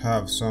should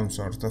have some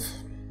sort of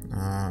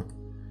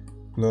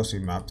glossy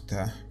map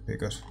there,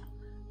 because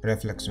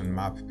reflection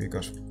map,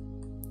 because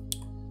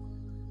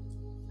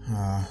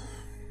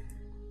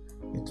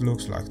it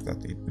looks like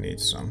that it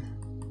needs some.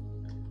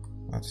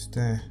 What's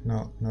there?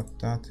 No, not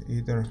that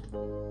either.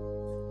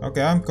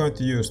 Okay, I'm going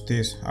to use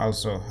this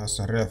also as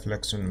a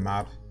reflection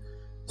map.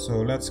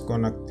 So let's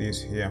connect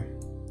this here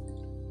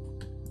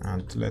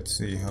and let's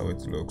see how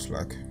it looks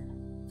like.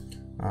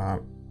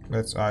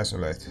 Let's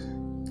isolate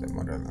the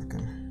model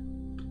again.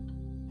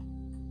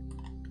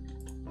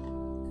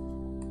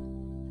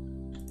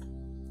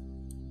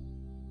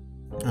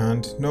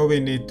 And now we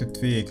need to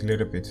tweak a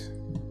little bit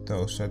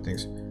those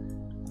settings.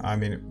 I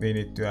mean, we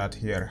need to add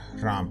here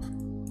ramp.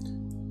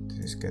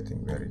 This is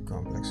getting very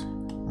complex.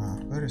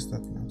 Where is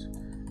that node?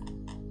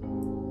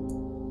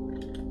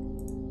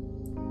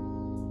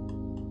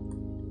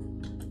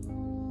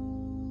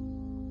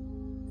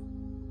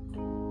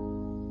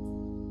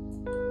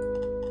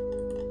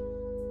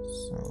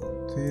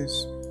 So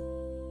this,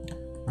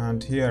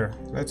 and here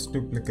let's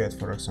duplicate,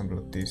 for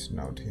example, this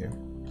node here.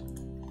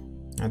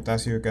 And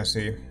as you can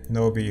see,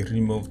 now we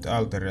removed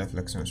all the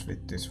reflections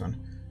with this one.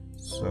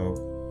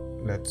 So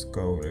let's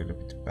go a little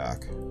bit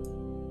back.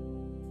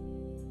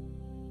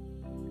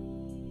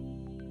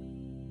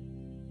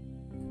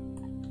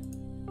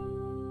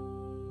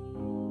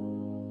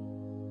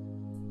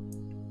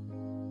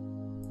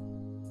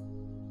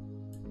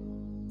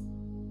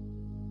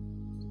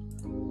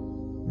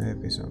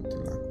 Maybe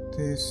something like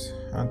this,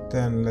 and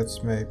then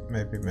let's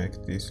maybe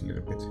make this a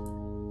little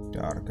bit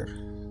darker,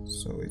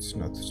 so it's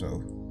not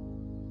so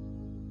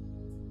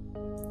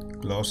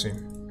glossy.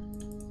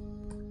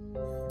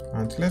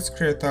 And let's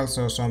create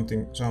also some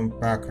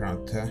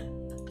background there,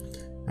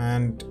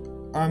 and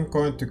I'm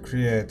going to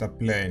create a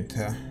plane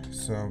there.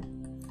 So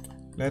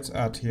let's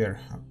add here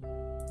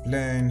a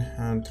plane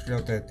and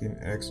rotate in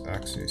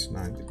x-axis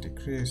 90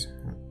 degrees,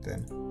 and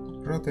then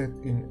rotate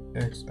in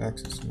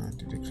x-axis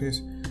 90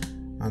 degrees,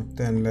 and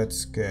then let's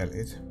scale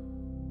it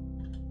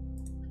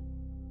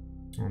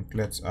and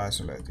let's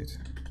isolate it.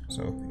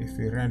 So if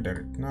we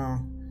render it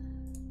now,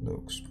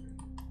 looks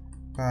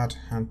bad,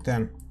 and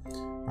then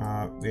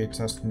we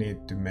just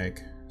need to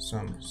make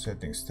some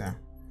settings there.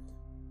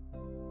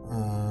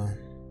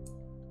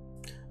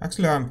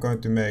 Actually, I'm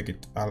going to make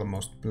it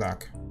almost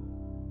black,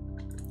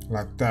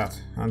 like that,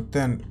 and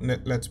then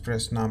let's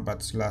press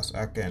numpad /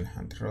 again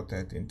and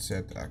rotate in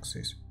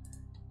z-axis.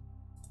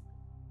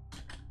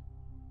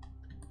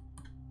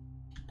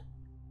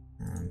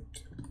 And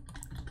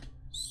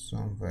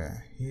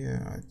somewhere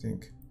here, I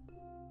think.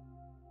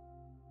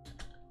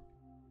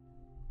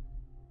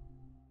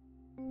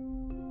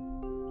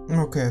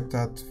 Okay,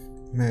 that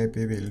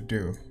maybe will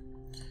do.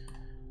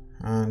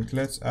 And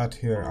let's add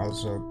here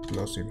also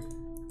glossy,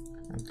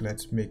 and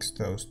let's mix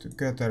those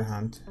together,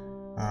 and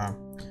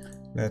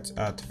let's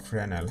add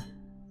Fresnel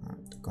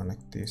and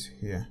connect this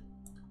here.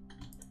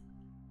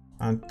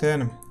 And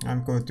then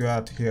I'm going to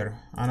add here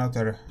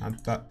another, and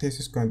this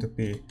is going to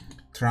be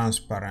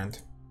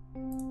transparent,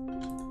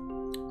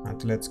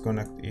 and let's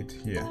connect it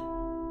here.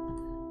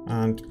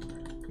 And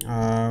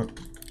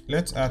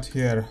let's add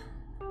here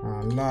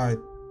light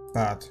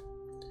path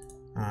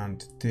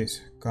and this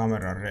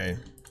camera ray,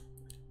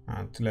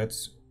 and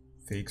let's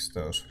fix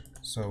those.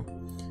 So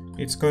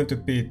it's going to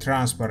be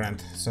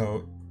transparent,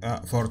 so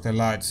for the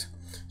lights,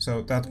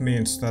 so that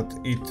means that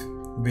it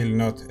will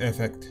not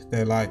affect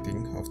the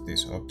lighting of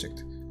this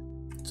object.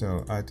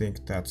 So I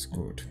think that's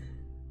good.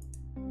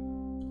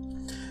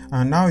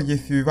 And now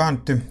if you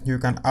want to, you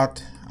can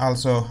add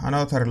also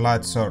another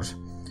light source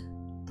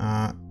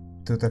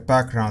to the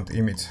background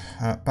image,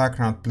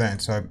 background plane.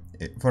 So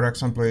for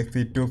example, if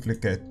we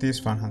duplicate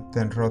this one and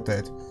then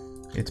rotate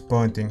it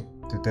pointing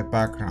to the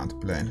background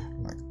plane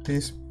like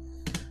this,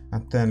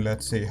 and then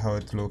let's see how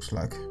it looks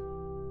like.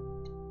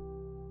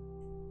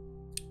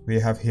 We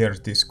have here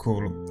this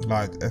cool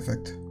light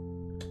effect.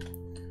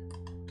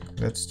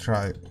 Let's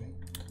try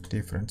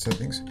different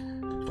settings.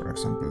 For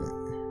example,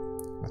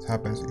 what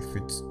happens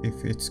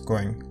if it's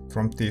going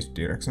from this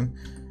direction.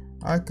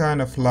 I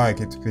kind of like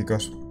it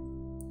because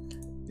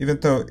even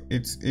though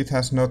it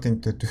has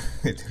nothing to do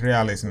with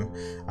realism,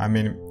 I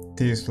mean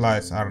these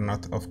lights are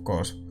not, of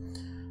course,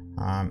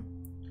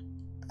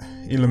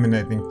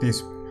 illuminating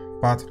this,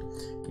 but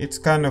it's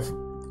kind of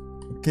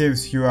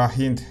gives you a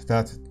hint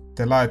that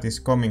the light is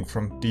coming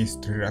from this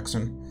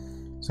direction,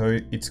 so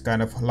it's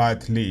kind of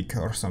light leak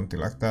or something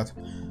like that.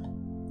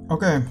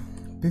 Okay,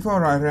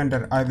 before I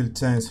render I will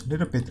change a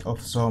little bit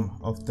of some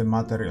of the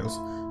materials.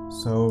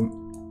 So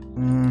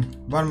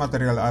one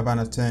material I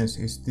wanna change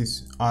is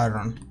this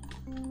iron,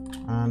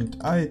 and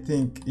I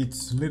think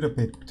it's a little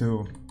bit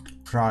too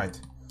bright,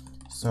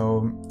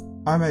 so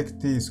I make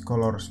these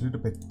colors a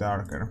little bit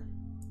darker.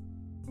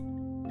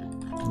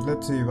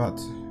 Let's see what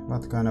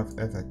kind of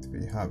effect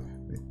we have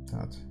with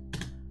that.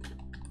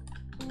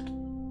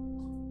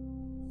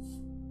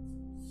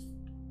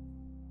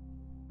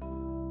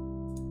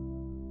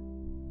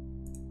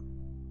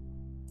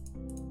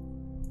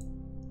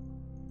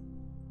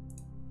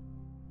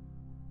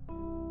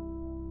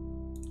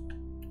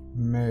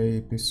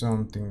 Maybe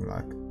something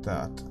like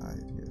that, I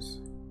guess.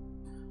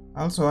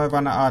 Also, I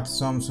wanna add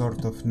some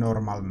sort of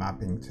normal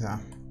mapping there,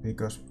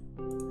 because,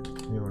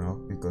 you know,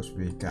 because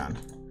we can.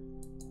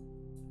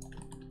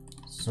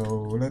 So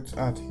let's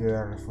add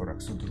here, for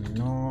example,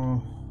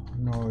 no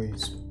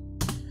noise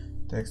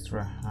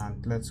texture,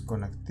 and let's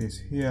connect this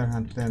here,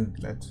 and then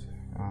let's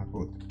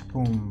put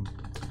boom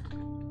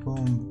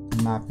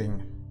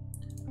mapping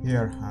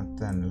here, and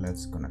then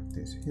let's connect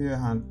this here,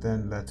 and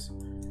then let's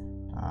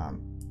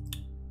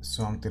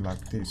something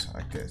like this,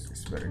 I guess,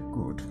 is very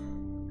good.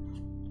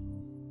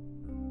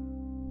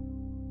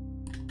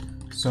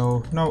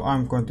 So now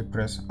I'm going to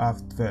press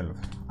F12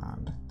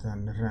 and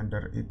then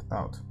render it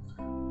out.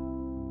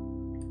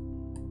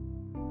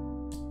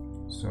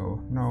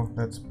 So now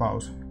let's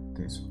pause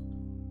this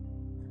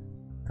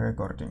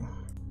recording.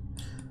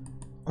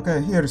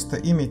 Okay, here is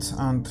the image,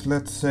 and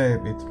let's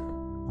save it.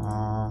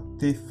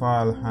 TIFF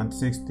file and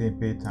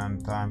 16-bit,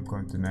 and I'm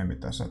going to name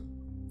it as a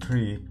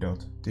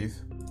 3.tiff.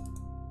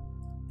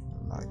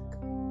 Like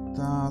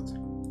that,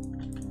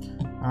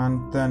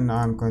 and then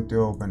I'm going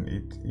to open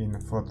it in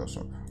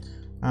Photoshop,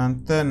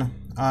 and then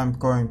I'm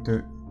going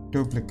to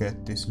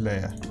duplicate this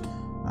layer,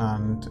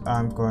 and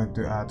I'm going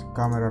to add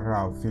camera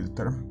raw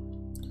filter,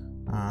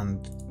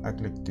 and I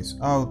click this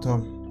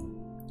auto,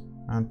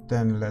 and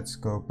then let's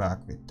go back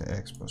with the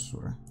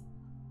exposure,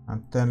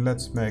 and then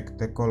let's make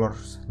the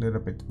colors a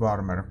little bit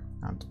warmer,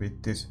 and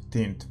with this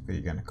tint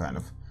we can kind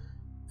of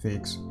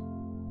fix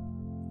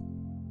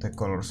the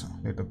colors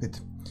a little bit.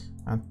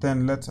 And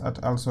then let's add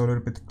also a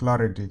little bit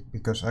clarity,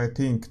 because I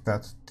think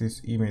that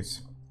this image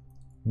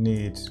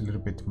needs a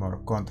little bit more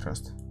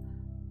contrast,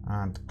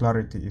 and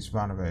clarity is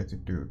one way to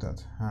do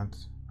that, and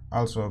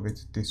also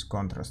with this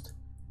contrast.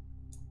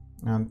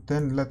 And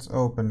then let's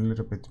open a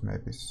little bit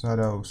maybe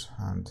shadows,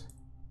 and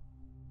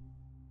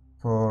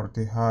for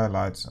the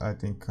highlights I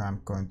think I'm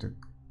going to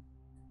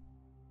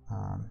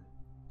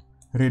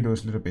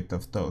reduce a little bit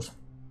of those.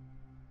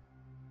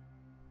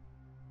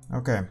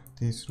 Okay,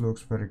 this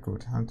looks very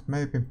good, and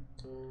maybe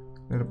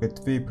a little bit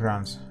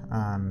vibrance,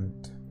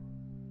 and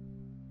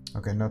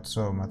okay, not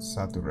so much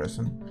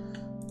saturation.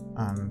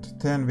 And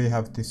then we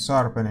have this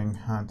sharpening,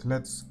 and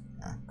let's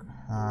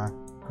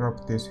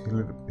crop this a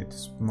little bit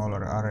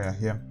smaller area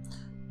here,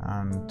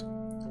 and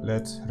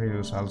let's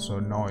reduce also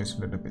noise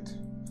a little bit,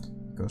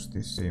 because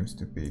this seems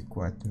to be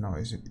quite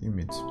noisy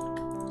image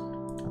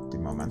at the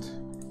moment.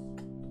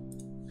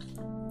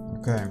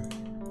 Okay,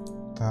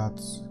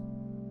 that's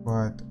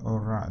quite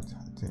alright,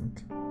 I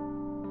think.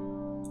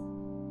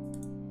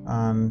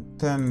 And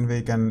then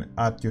we can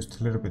add just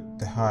a little bit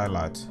the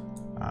highlights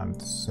and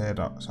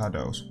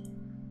shadows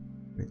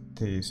with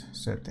these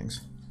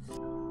settings.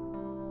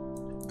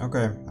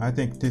 Okay, I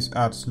think this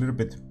adds a little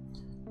bit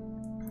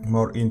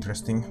more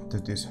interesting to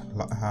this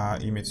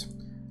image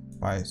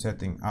by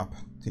setting up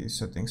these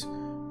settings.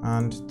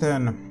 And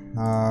then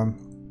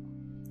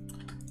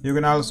you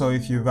can also,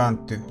 if you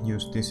want to,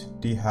 use this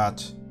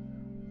dehatch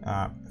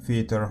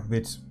feature,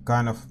 which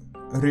kind of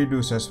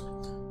reduces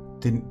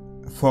the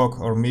fog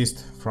or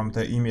mist from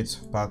the image,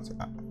 but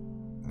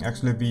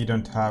actually we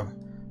don't have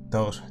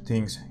those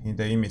things in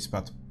the image,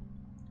 but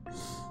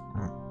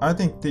I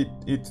think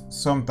it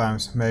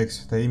sometimes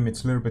makes the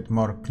image a little bit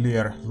more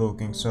clear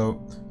looking,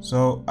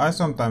 so I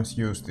sometimes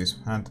use this,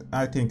 and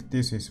I think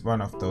this is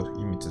one of those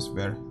images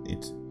where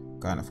it's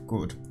kind of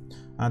good.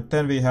 And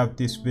then we have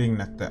this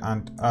vignette,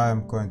 and I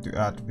am going to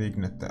add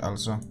vignette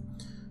also,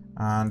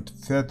 and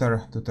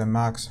feather to the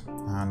max,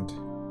 and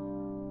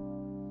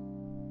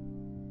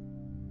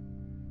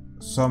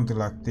something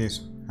like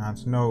this.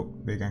 And now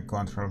we can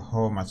control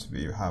how much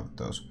we have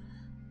those,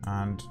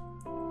 and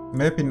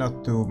maybe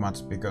not too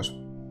much because,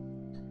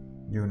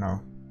 you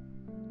know,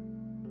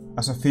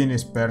 as a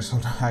Finnish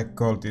person I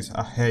call this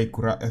a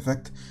Heikura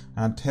effect,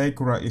 and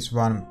Heikura is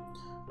one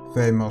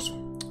famous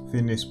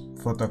Finnish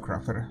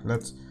photographer.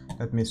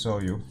 Let me show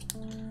you.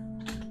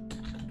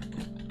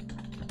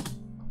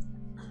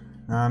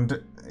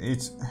 And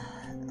it's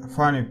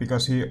funny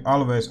because he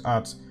always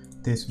adds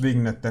this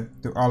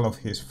vignette to all of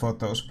his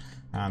photos,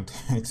 and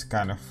it's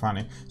kind of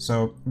funny.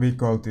 So we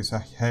call this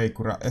a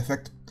Heikura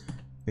effect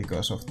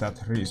because of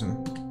that reason.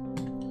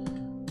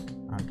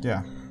 And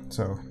yeah,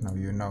 so now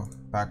you know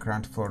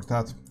background for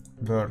that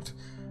word.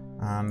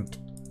 And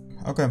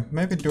okay,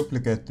 maybe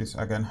duplicate this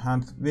again,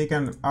 and we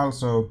can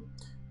also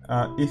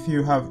if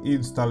you have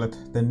installed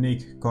the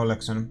Nik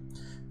collection,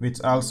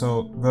 which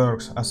also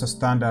works as a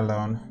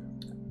standalone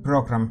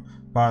program,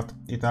 but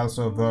it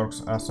also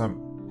works as a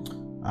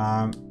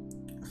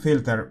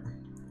filter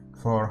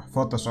for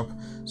Photoshop,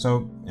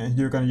 so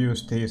you can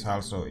use these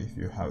also if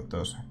you have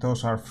those.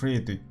 Those are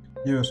free to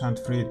use and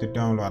free to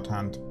download,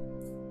 and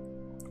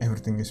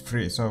everything is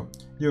free, so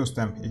use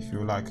them if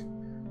you like.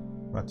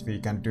 But we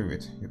can do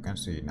it, you can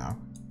see now.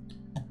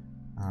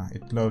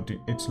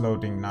 It's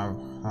loading now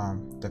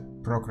the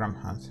program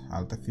and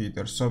all the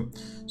features. So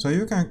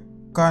you can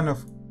kind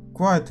of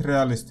quite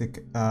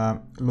realistic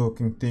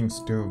looking things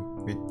do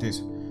with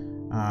this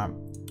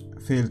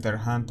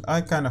filter, and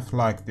I kind of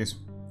like this.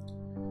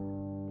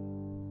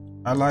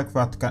 I like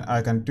what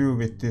I can do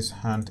with this,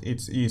 and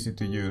it's easy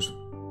to use.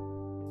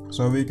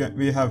 So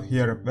we have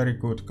here a very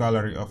good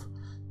gallery of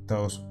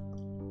those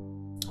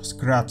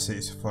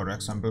scratches, for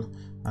example,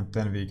 and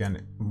then we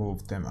can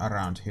move them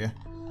around here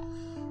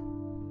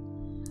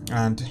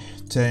and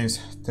change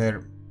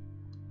their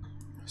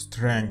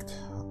strength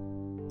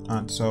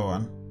and so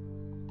on.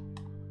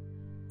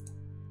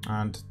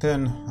 And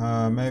then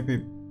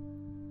maybe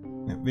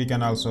we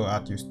can also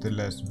add just the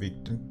less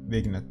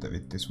vignette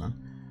with this one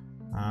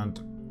and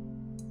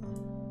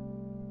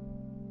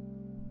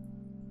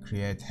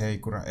create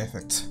Heikura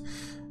effects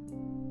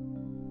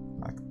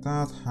like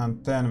that.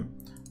 And then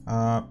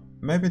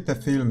maybe the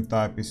film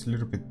type is a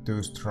little bit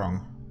too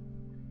strong,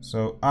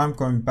 so I'm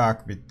going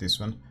back with this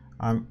one.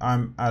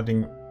 I'm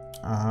adding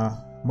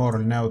more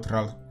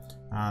neutral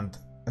and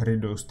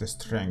reduce the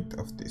strength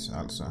of this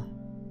also,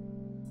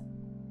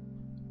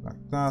 like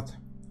that.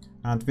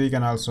 And we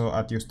can also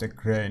adjust the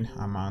grain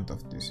amount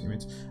of this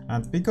image.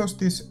 And because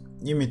this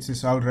image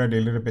is already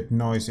a little bit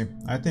noisy,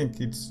 I think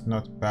it's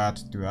not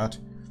bad to add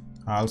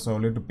also a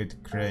little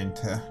bit grain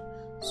there,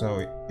 so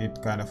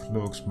it kind of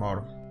looks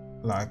more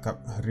like a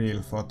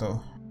real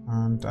photo.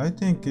 And I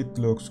think it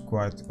looks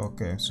quite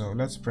okay, so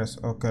let's press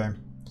OK.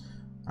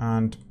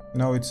 And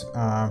now it's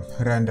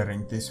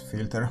rendering this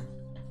filter.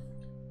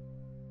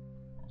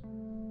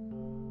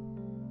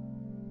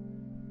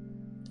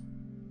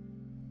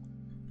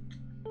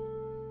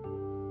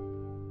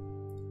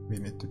 We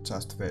need to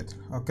just wait.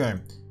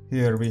 Okay,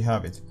 here we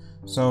have it.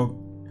 So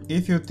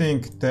if you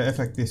think the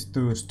effect is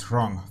too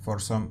strong for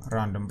some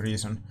random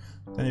reason,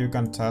 then you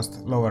can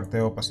just lower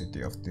the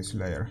opacity of this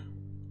layer.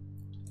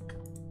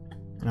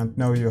 And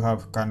now you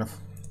have kind of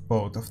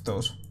both of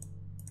those.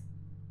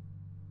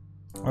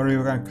 Or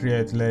you can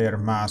create layer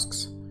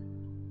masks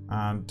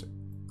and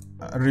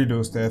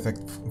reduce the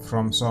effect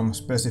from some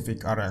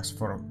specific areas,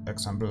 for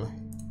example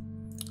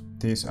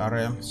this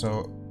area.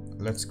 So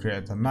let's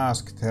create a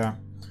mask there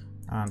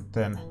and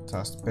then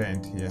just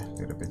paint here a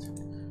little bit.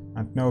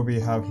 And now we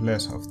have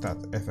less of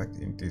that effect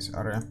in this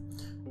area,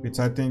 which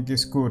I think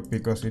is good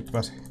because it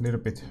was a little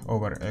bit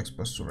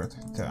overexposed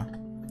there.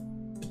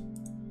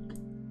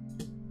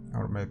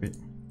 Or maybe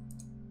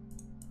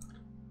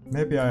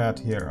I add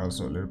here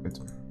also a little bit,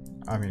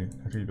 I mean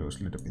reduce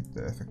a little bit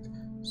the effect,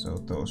 so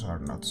those are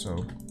not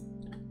so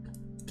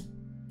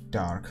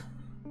dark.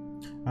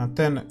 And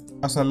then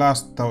as a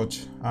last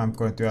touch I'm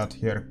going to add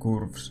here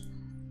curves,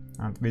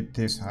 and with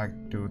this I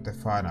do the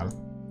final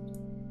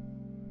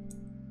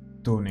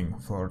tuning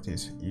for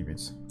this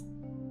image.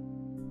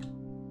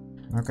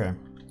 Okay,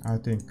 I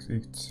think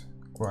it's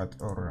quite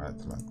alright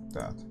like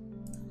that.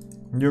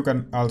 You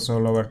can also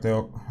lower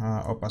the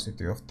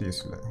opacity of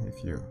this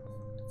if you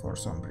for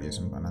some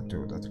reason wanna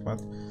do that,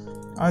 but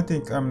I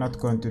think I'm not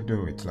going to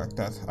do it like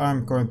that.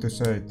 I'm going to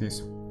say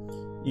this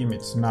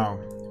image now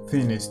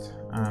finished,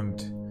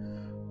 and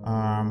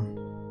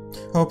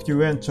hope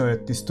you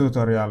enjoyed this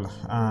tutorial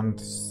and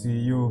see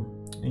you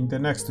in the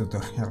next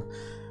tutorial.